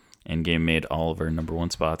 Endgame made all of our number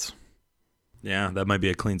 1 spots. Yeah, that might be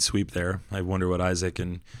a clean sweep there. I wonder what Isaac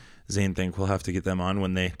and Zane think. We'll have to get them on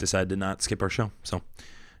when they decide to not skip our show. So,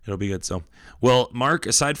 It'll be good. So, well, Mark,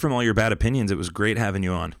 aside from all your bad opinions, it was great having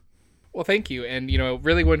you on. Well, thank you. And, it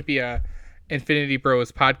really wouldn't be a Infinity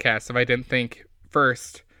Bros podcast if I didn't think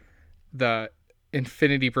first the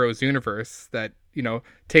Infinity Bros universe that,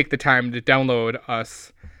 take the time to download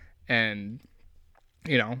us and,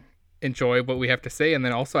 enjoy what we have to say. And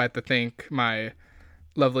then also I have to thank my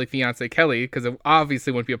lovely fiance, Kelly, because it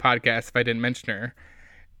obviously wouldn't be a podcast if I didn't mention her.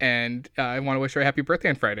 And I want to wish her a happy birthday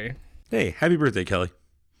on Friday. Hey, happy birthday, Kelly.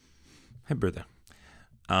 Happy birthday.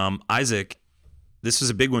 Isaac, this was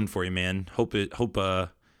a big one for you, man. Hope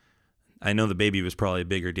I know the baby was probably a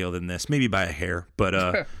bigger deal than this, maybe by a hair,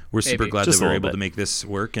 but we're super glad that we were able to make this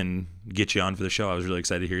work and get you on for the show. I was really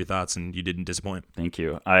excited to hear your thoughts, and you didn't disappoint. Thank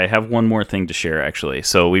you. I have one more thing to share, actually.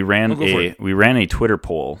 So we ran a Twitter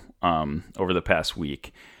poll over the past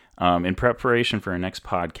week. In preparation for our next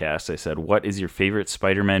podcast, I said, what is your favorite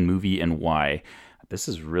Spider-Man movie and why? This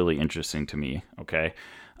is really interesting to me, okay?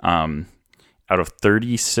 Out of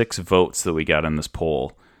 36 votes that we got on this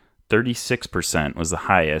poll, 36% was the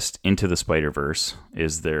highest. Into the Spider-Verse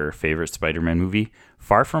is their favorite Spider-Man movie.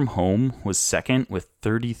 Far From Home was second with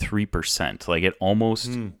 33%. Like, it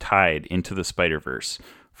almost tied Into the Spider-Verse.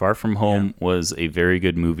 Far From Home was a very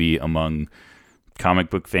good movie among comic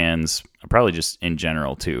book fans, probably just in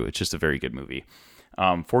general, too. It's just a very good movie.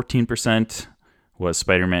 14% was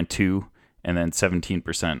Spider-Man 2. And then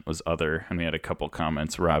 17% was other. And we had a couple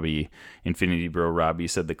comments. Infinity Bro Robbie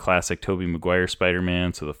said the classic Tobey Maguire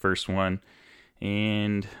Spider-Man, so the first one.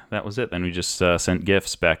 And that was it. Then we just sent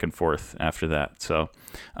GIFs back and forth after that. So,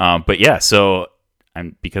 but yeah, so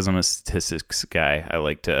because I'm a statistics guy, I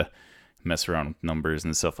like to mess around with numbers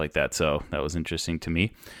and stuff like that. So that was interesting to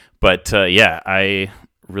me. But yeah, I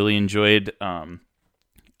really enjoyed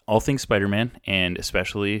all things Spider-Man, and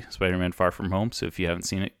especially Spider-Man Far From Home. So if you haven't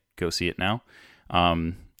seen it, go see it now.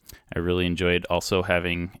 I really enjoyed also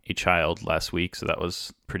having a child last week, so that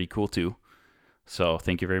was pretty cool too. So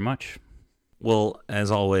thank you very much. Well,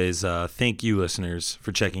 as always, thank you, listeners,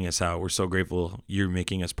 for checking us out. We're so grateful you're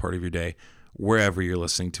making us part of your day, wherever you're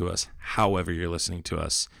listening to us, however you're listening to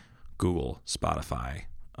us, Google, Spotify,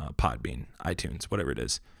 Podbean, iTunes, whatever it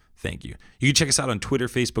is. Thank you. You can check us out on Twitter,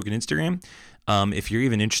 Facebook, and Instagram. If you're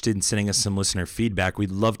even interested in sending us some listener feedback,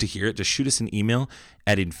 we'd love to hear it. Just shoot us an email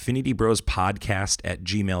at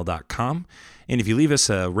infinitybrospodcast@gmail.com. And if you leave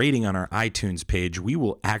us a rating on our iTunes page, we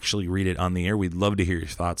will actually read it on the air. We'd love to hear your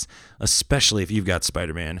thoughts, especially if you've got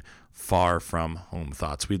Spider-Man Far From Home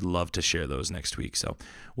thoughts. We'd love to share those next week. So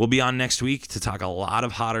we'll be on next week to talk a lot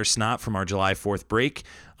of hot or snot from our July 4th break.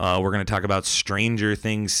 We're going to talk about Stranger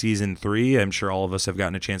Things Season 3. I'm sure all of us have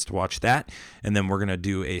gotten a chance to watch that. And then we're going to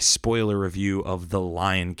do a spoiler review of The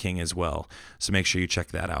Lion King as well. So make sure you check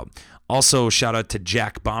that out. Also, shout out to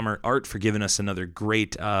Jack Bomber Art for giving us another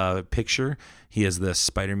great picture. He has the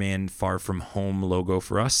Spider-Man Far From Home logo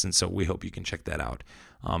for us, and so we hope you can check that out.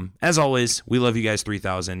 As always, we love you guys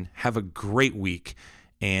 3000. Have a great week,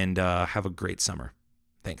 and have a great summer.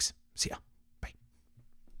 Thanks. See ya. Bye.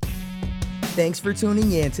 Thanks for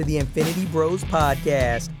tuning in to the Infinity Bros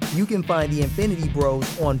podcast. You can find the Infinity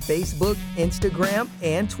Bros on Facebook, Instagram,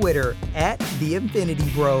 and Twitter at The Infinity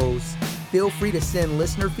Bros. Feel free to send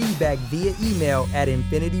listener feedback via email at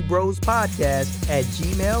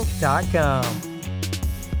infinitybrospodcast@gmail.com.